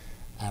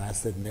 And I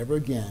said, never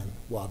again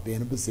will I be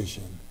in a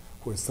position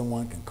where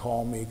someone can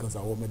call me because I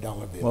owe them a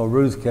dollar bill. Well,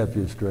 Ruth kept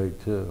you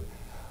straight, too.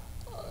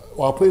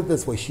 Well, I'll put it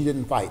this way, she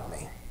didn't fight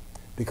me.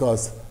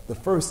 Because the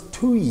first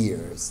 2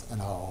 years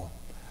and all,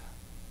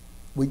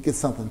 we'd get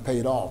something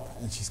paid off.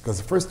 And because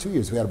the first 2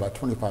 years we had about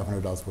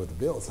 $2,500 worth of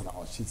bills and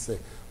all. She'd say,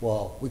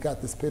 well, we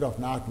got this paid off,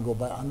 now I can go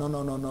buy.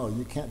 No,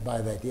 you can't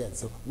buy that yet.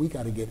 So we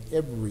got to get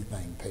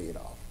everything paid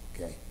off,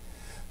 okay?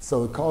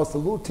 So it caused a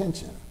little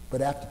tension.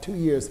 But after 2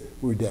 years,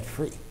 we were debt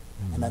free.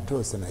 And I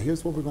told her, now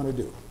here's what we're going to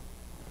do.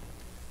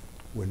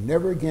 We're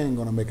never again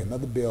going to make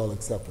another bill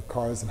except for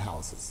cars and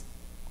houses.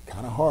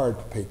 Kind of hard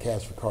to pay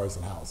cash for cars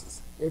and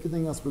houses.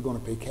 Everything else we're going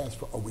to pay cash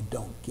for or we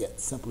don't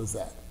get. Simple as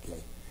that,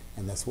 okay?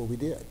 And that's what we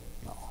did.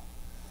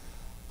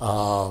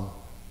 Now,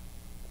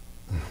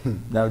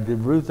 did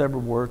Ruth ever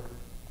work?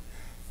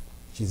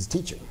 She's a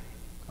teacher.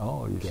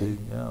 Oh, you see,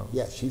 yeah.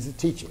 Yeah, she's a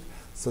teacher.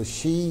 So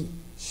she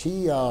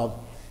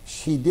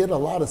did a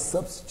lot of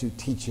substitute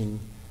teaching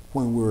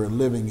when we were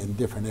living in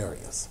different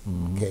areas,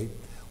 okay?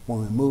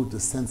 When we moved to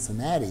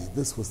Cincinnati,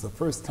 this was the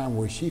first time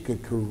where she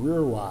could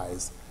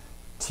career-wise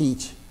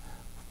teach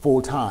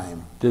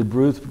full-time. Did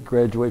Ruth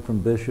graduate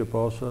from Bishop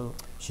also?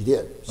 She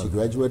did. She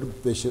graduated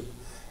from Bishop,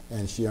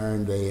 and she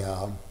earned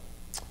a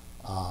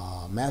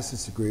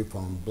master's degree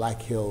from Black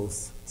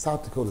Hills,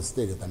 South Dakota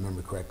State, if I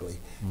remember correctly,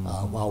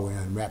 while we were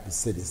in Rapid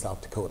City,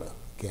 South Dakota,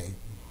 okay?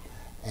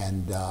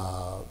 And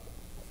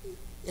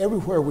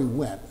everywhere we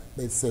went,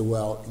 they'd say,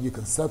 well, you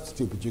can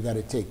substitute, but you got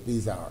to take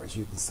these hours.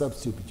 You can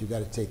substitute, but you got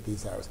to take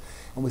these hours.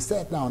 And we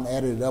sat down and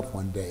added it up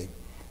one day,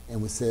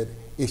 and we said,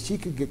 if she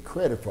could get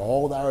credit for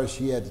all the hours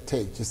she had to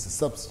take just to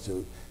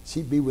substitute,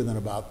 she'd be within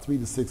about 3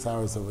 to 6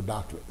 hours of a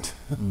doctorate,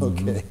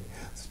 okay?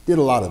 So she did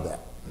a lot of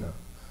that.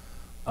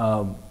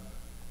 Yeah.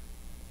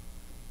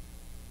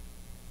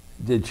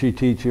 Did she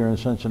teach here in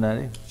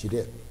Cincinnati? She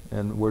did.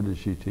 And where did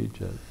she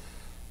teach at?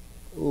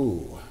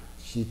 Ooh,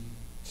 she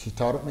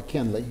taught at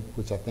McKinley,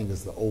 which I think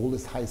is the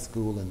oldest high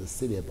school in the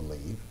city, I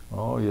believe.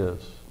 Oh, yes.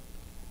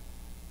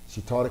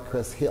 She taught at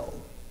Crest Hill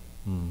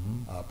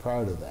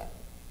prior to that.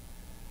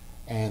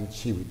 And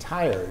she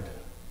retired,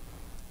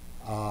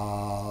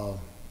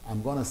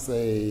 I'm going to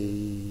say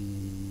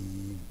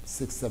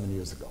 6, 7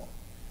 years ago.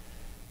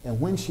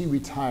 And when she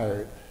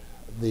retired,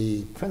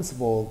 the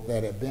principal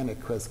that had been at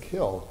Crest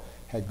Hill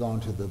had gone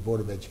to the Board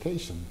of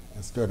Education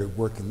and started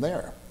working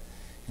there.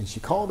 And she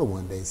called her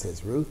one day and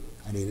says, Ruth,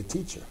 I need a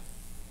teacher.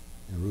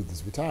 And Ruth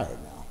is retired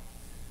now.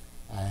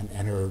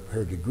 And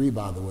her degree,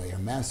 by the way, her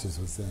master's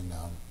was in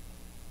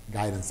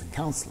guidance and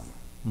counseling.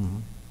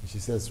 And she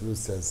says, Ruth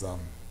says,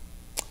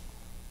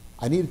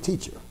 I need a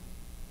teacher.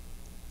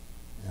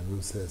 And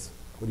Ruth says,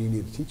 what do you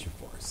need a teacher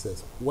for? She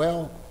says,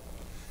 well,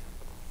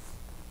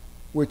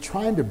 we're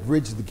trying to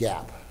bridge the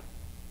gap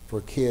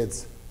for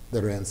kids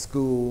that are in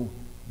school,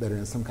 that are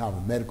in some kind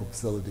of medical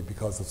facility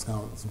because of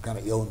some kind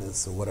of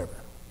illness or whatever.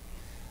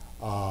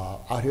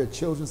 Out here at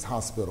Children's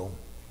Hospital,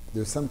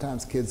 there's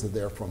sometimes kids are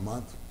there for a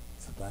month,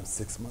 sometimes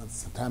 6 months,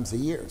 sometimes a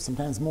year,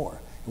 sometimes more.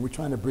 And we're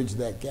trying to bridge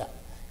that gap.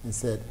 And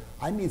said,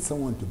 I need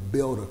someone to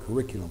build a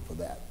curriculum for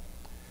that.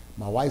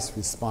 My wife's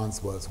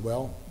response was,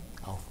 well,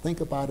 I'll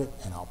think about it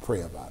and I'll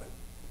pray about it.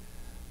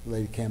 The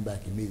lady came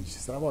back immediately. She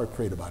said, I've already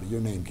prayed about it.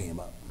 Your name came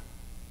up.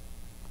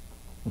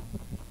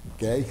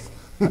 Okay?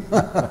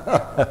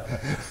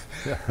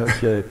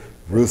 Okay.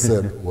 Ruth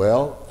said,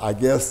 well, I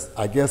guess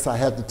I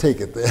have to take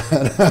it then.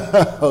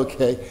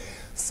 Okay.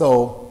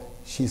 So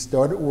she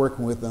started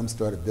working with them,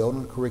 started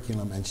building a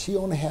curriculum, and she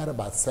only had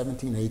about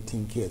 17,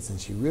 18 kids, and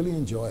she really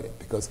enjoyed it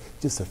because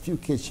just a few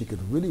kids, she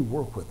could really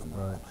work with them.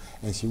 Right.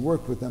 And she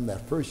worked with them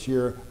that first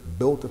year,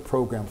 built a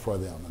program for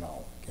them and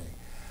all. Okay.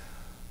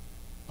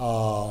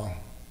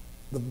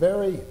 The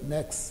very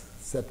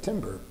next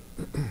September,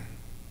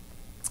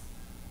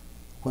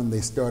 when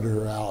they started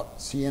her out,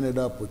 she ended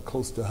up with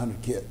close to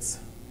 100 kids.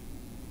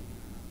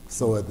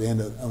 So at the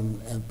end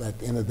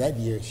of that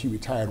year, she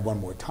retired one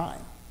more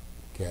time.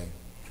 Okay.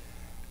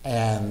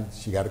 And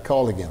she got a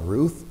call again.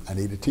 Ruth, I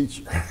need a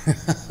teacher.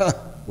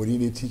 What do you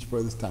need to teach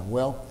for this time?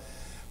 Well,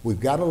 we've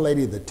got a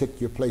lady that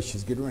took your place.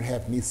 She's getting ready to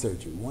have knee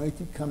surgery. Why don't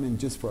you come in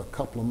just for a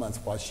couple of months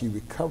while she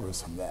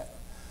recovers from that?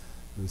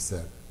 Ruth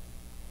said,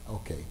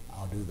 okay,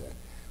 I'll do that.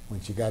 When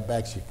she got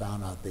back, she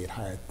found out they'd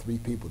hired 3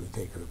 people to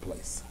take her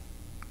place.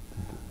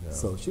 Yeah.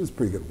 So she was a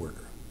pretty good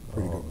worker,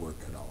 good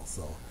worker and all.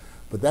 So,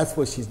 but that's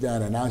what she's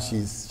done, and now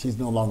she's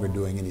no longer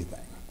doing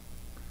anything.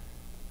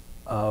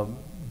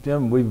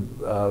 Jim, we've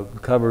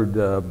covered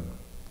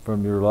from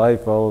from your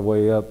life all the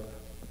way up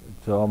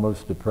to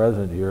almost the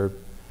present here.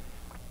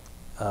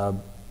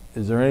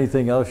 Is there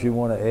anything else you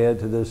want to add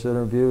to this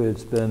interview?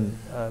 It's been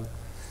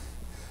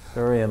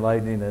very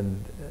enlightening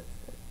and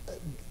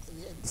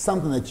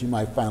something that you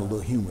might find a little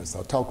humorous.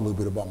 I'll talk a little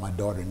bit about my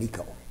daughter,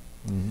 Nico.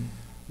 mm-hmm.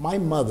 My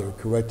mother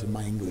corrected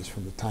my English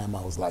from the time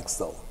I was like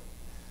so.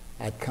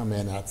 I'd come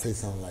in and I'd say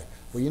something like,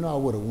 well, you know, I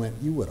would have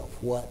went, you would have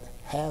what?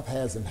 Have,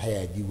 hasn't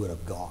had, you would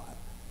have gone.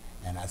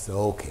 And I said,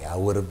 okay, I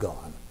would have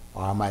gone.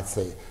 Or I might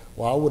say,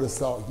 well, I would have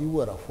saw, you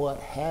would have what?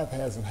 Have,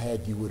 hasn't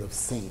had, you would have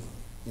seen.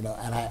 You know,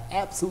 and I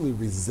absolutely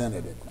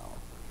resented it, you know.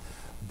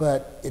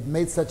 But it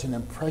made such an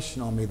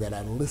impression on me that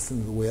I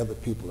listened to the way other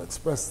people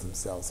express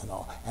themselves and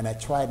all. And I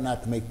tried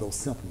not to make those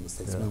simple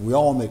mistakes. Yeah. I mean, we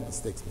all make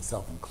mistakes,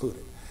 myself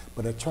included.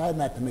 But I tried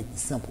not to make the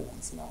simple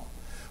ones, you know.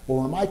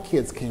 Well, when my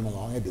kids came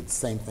along, I did the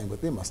same thing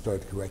with them. I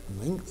started correcting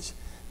the English.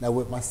 Now,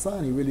 with my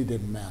son, he really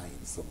didn't mind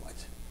so much.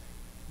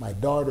 My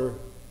daughter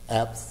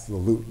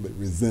absolutely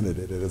resented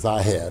it, as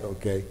I had,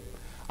 okay?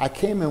 I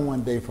came in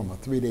one day from a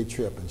 3-day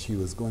trip, and she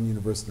was going to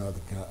University of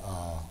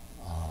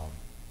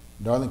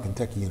Northern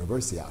Kentucky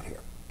University out here.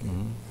 Okay?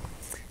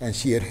 Mm-hmm. And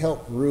she had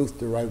helped Ruth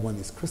to write one of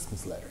these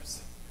Christmas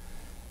letters.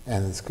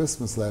 And in this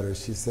Christmas letter,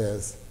 she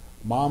says,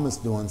 Mom is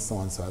doing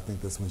so-and-so. I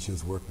think that's when she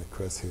was working at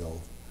Crest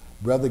Hill.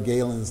 Brother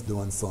Galen's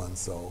doing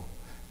so-and-so.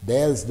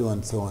 Dad's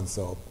doing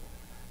so-and-so.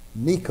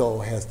 Nico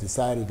has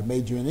decided to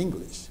major in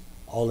English.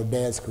 All of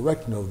Dad's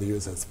correcting over the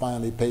years has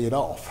finally paid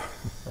off.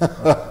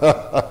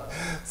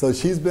 So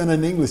she's been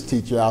an English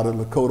teacher out at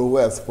Dakota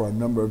West for a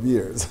number of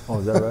years. Oh,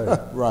 is that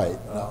right?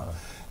 Right.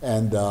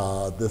 And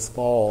this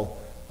fall,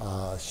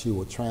 she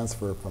will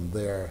transfer from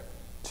there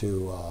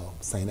to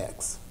St.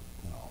 X.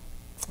 You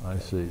know. I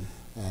see.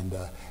 And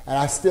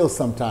I still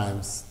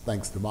sometimes,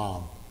 thanks to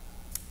Mom,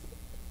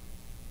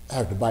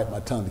 have to bite my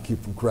tongue to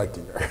keep from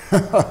correcting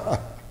her.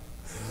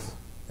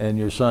 And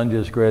your son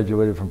just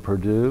graduated from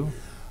Purdue?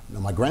 No,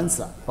 my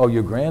grandson. Oh,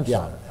 your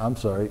grandson. Yeah. I'm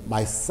sorry.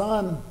 My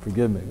son,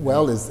 forgive me.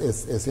 Well,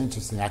 it's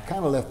interesting. I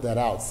kind of left that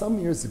out. Some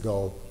years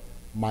ago,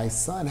 my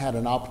son had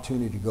an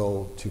opportunity to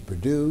go to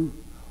Purdue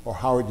or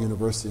Howard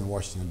University in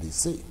Washington,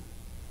 D.C.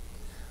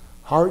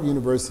 Howard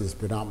University is a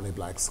predominantly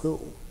black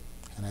school.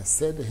 And I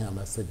said to him,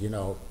 I said, you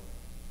know,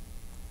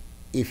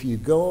 if you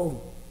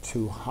go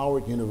to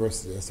Howard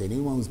University, I said,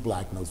 anyone who's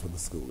black knows where the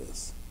school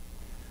is.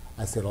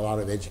 I said, a lot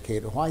of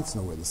educated whites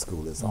know where the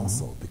school is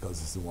also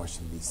because it's in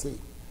Washington, D.C.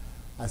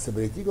 I said,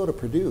 but if you go to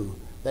Purdue,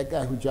 that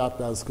guy who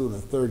dropped out of school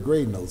in the 3rd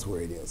grade knows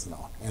where it is and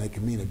all, and it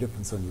can mean a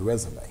difference on your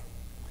resume.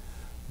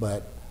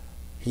 But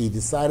he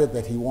decided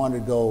that he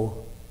wanted to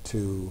go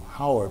to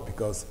Howard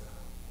because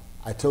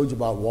I told you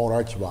about Walt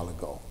Archie a while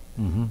ago.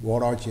 Mm-hmm.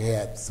 Walt Archie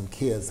had some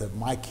kids that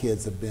my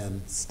kids have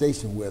been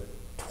stationed with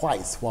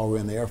twice while we were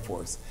in the Air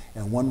Force,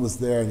 and one was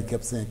there and he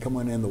kept saying, come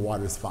on in, the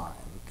water's fine,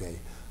 okay?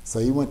 So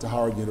he went to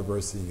Howard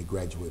University and he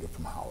graduated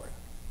from Howard,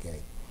 okay?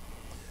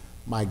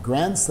 My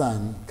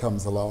grandson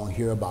comes along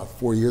here about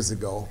 5 years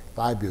ago,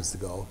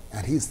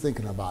 and he's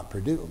thinking about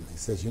Purdue. He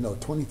says, you know,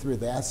 23 of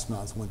the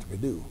astronauts went to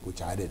Purdue,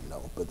 which I didn't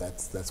know, but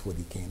that's what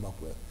he came up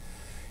with.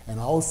 And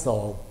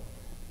also,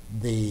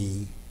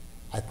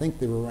 I think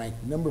they were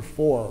ranked number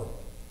 4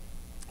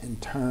 in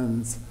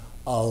terms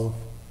of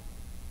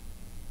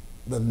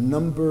the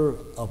number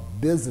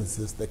of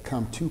businesses that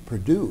come to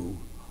Purdue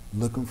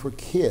looking for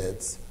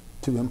kids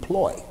to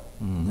employ.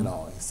 Mm-hmm. You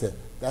know, he said,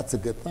 that's a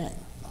good thing.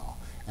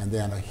 And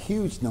then a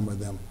huge number of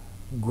them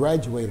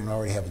graduate and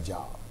already have a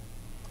job.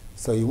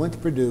 So he went to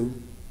Purdue,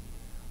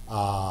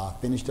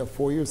 finished up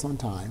 4 years on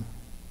time,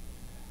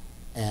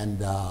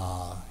 and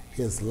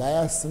his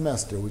last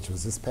semester, which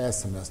was this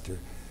past semester,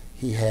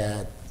 he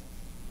had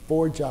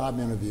 4 job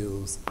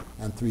interviews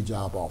and 3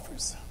 job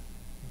offers.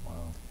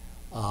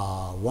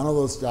 Wow. One of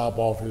those job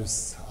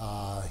offers,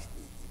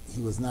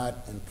 he was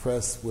not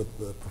impressed with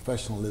the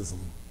professionalism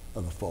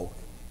of the folk.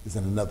 He's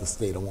in another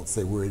state. I won't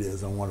say where it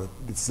is. I don't want to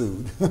get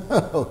sued.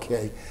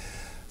 Okay.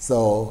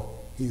 So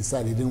he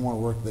decided he didn't want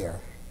to work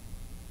there.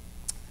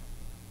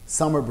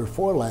 Summer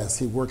before last,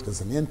 he worked as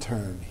an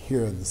intern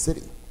here in the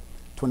city,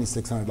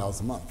 $2,600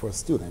 a month for a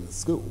student in the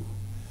school.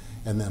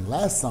 And then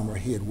last summer,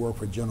 he had worked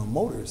for General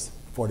Motors,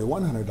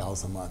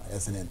 $4,100 a month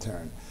as an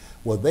intern.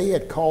 Well, they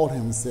had called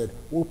him and said,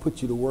 we'll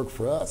put you to work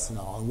for us and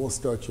all, and we'll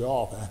start you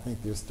off. And I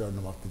think they're starting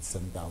him off at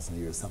 $7,000 a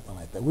year or something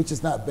like that, which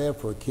is not bad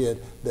for a kid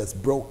that's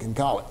broke in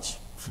college.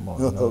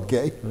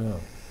 Okay? Yeah.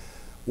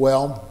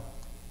 Well,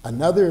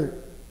 another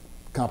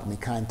company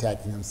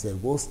contacted him and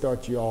said, we'll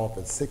start you off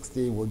at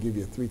 60, we'll give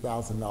you a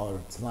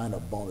 $3,000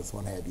 sign-up bonus,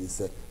 what have you. He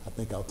said, I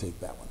think I'll take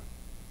that one.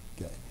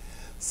 Okay.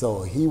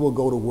 So he will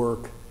go to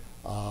work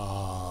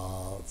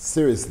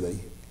seriously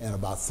in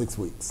about 6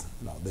 weeks.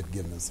 You know, they've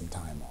given him some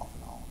time off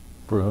and all.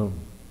 For whom?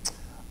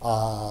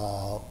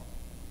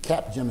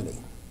 Capgemini,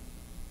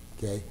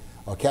 okay?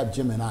 Or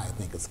Capgemini, I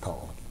think it's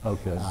called.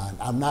 Okay.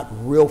 I'm not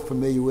real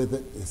familiar with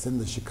it. It's in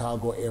the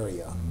Chicago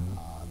area,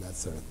 that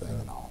sort of thing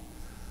and all.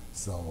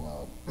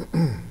 So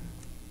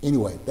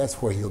anyway,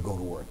 that's where he'll go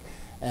to work.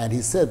 And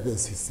he said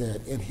this, he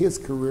said, in his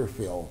career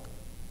field,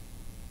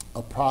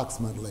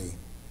 approximately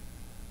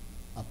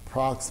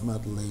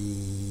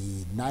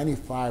approximately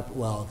 95,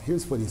 well,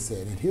 here's what he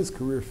said. In his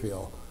career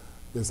field,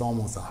 there's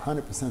almost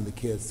 100% of the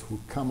kids who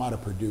come out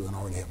of Purdue and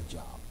already have a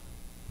job.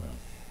 Wow.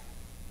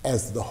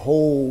 As the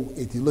whole,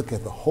 if you look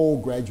at the whole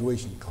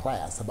graduation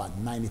class,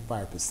 about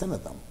 95%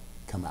 of them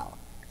come out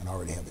and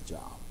already have a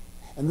job.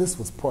 And this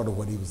was part of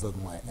what he was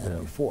looking at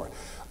before.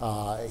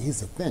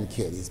 He's a thin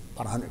kid. He's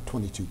about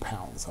 122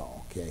 pounds,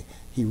 okay?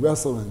 He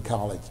wrestled in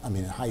college, I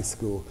mean in high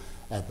school,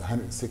 at the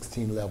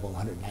 116 level,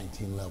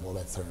 119 level,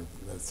 that sort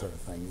of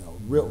thing, you know,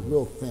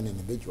 real thin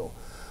individual.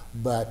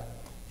 But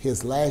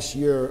his last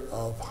year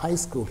of high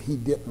school, he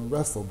didn't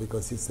wrestle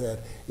because he said,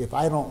 if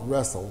I don't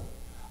wrestle,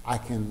 I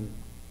can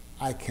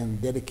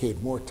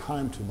dedicate more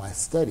time to my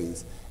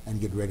studies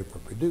and get ready for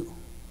Purdue.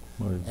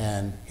 Right.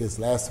 And his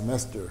last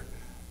semester,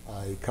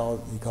 he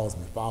calls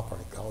me Papa.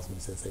 He calls me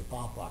and says, "Hey,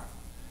 Papa,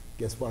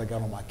 guess what I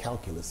got on my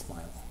calculus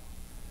final?"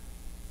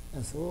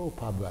 And I said, "Oh,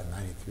 probably about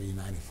 93,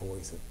 94.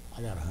 He said,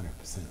 "I got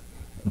 100%.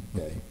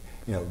 Okay.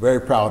 You know,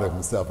 very proud of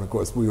himself, and of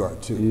course we are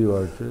too. You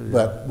are too. Yeah.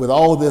 But with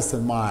all this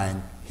in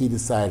mind, he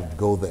decided to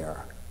go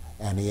there,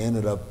 and he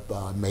ended up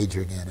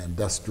majoring in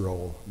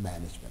industrial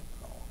management.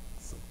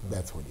 So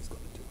that's what he's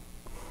going to do.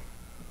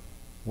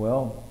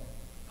 Well,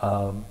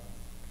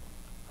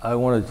 I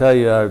want to tell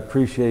you I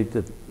appreciate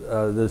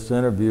this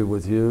interview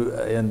with you,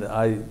 and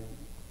I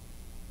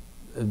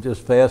am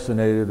just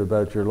fascinated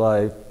about your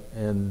life,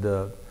 and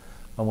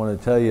I want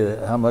to tell you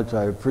how much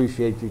I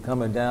appreciate you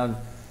coming down,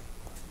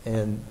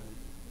 and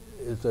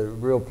it's a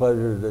real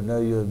pleasure to know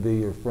you and be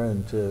your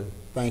friend too.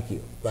 Thank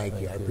you. Thank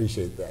you. I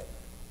appreciate that.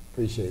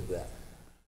 Appreciate that.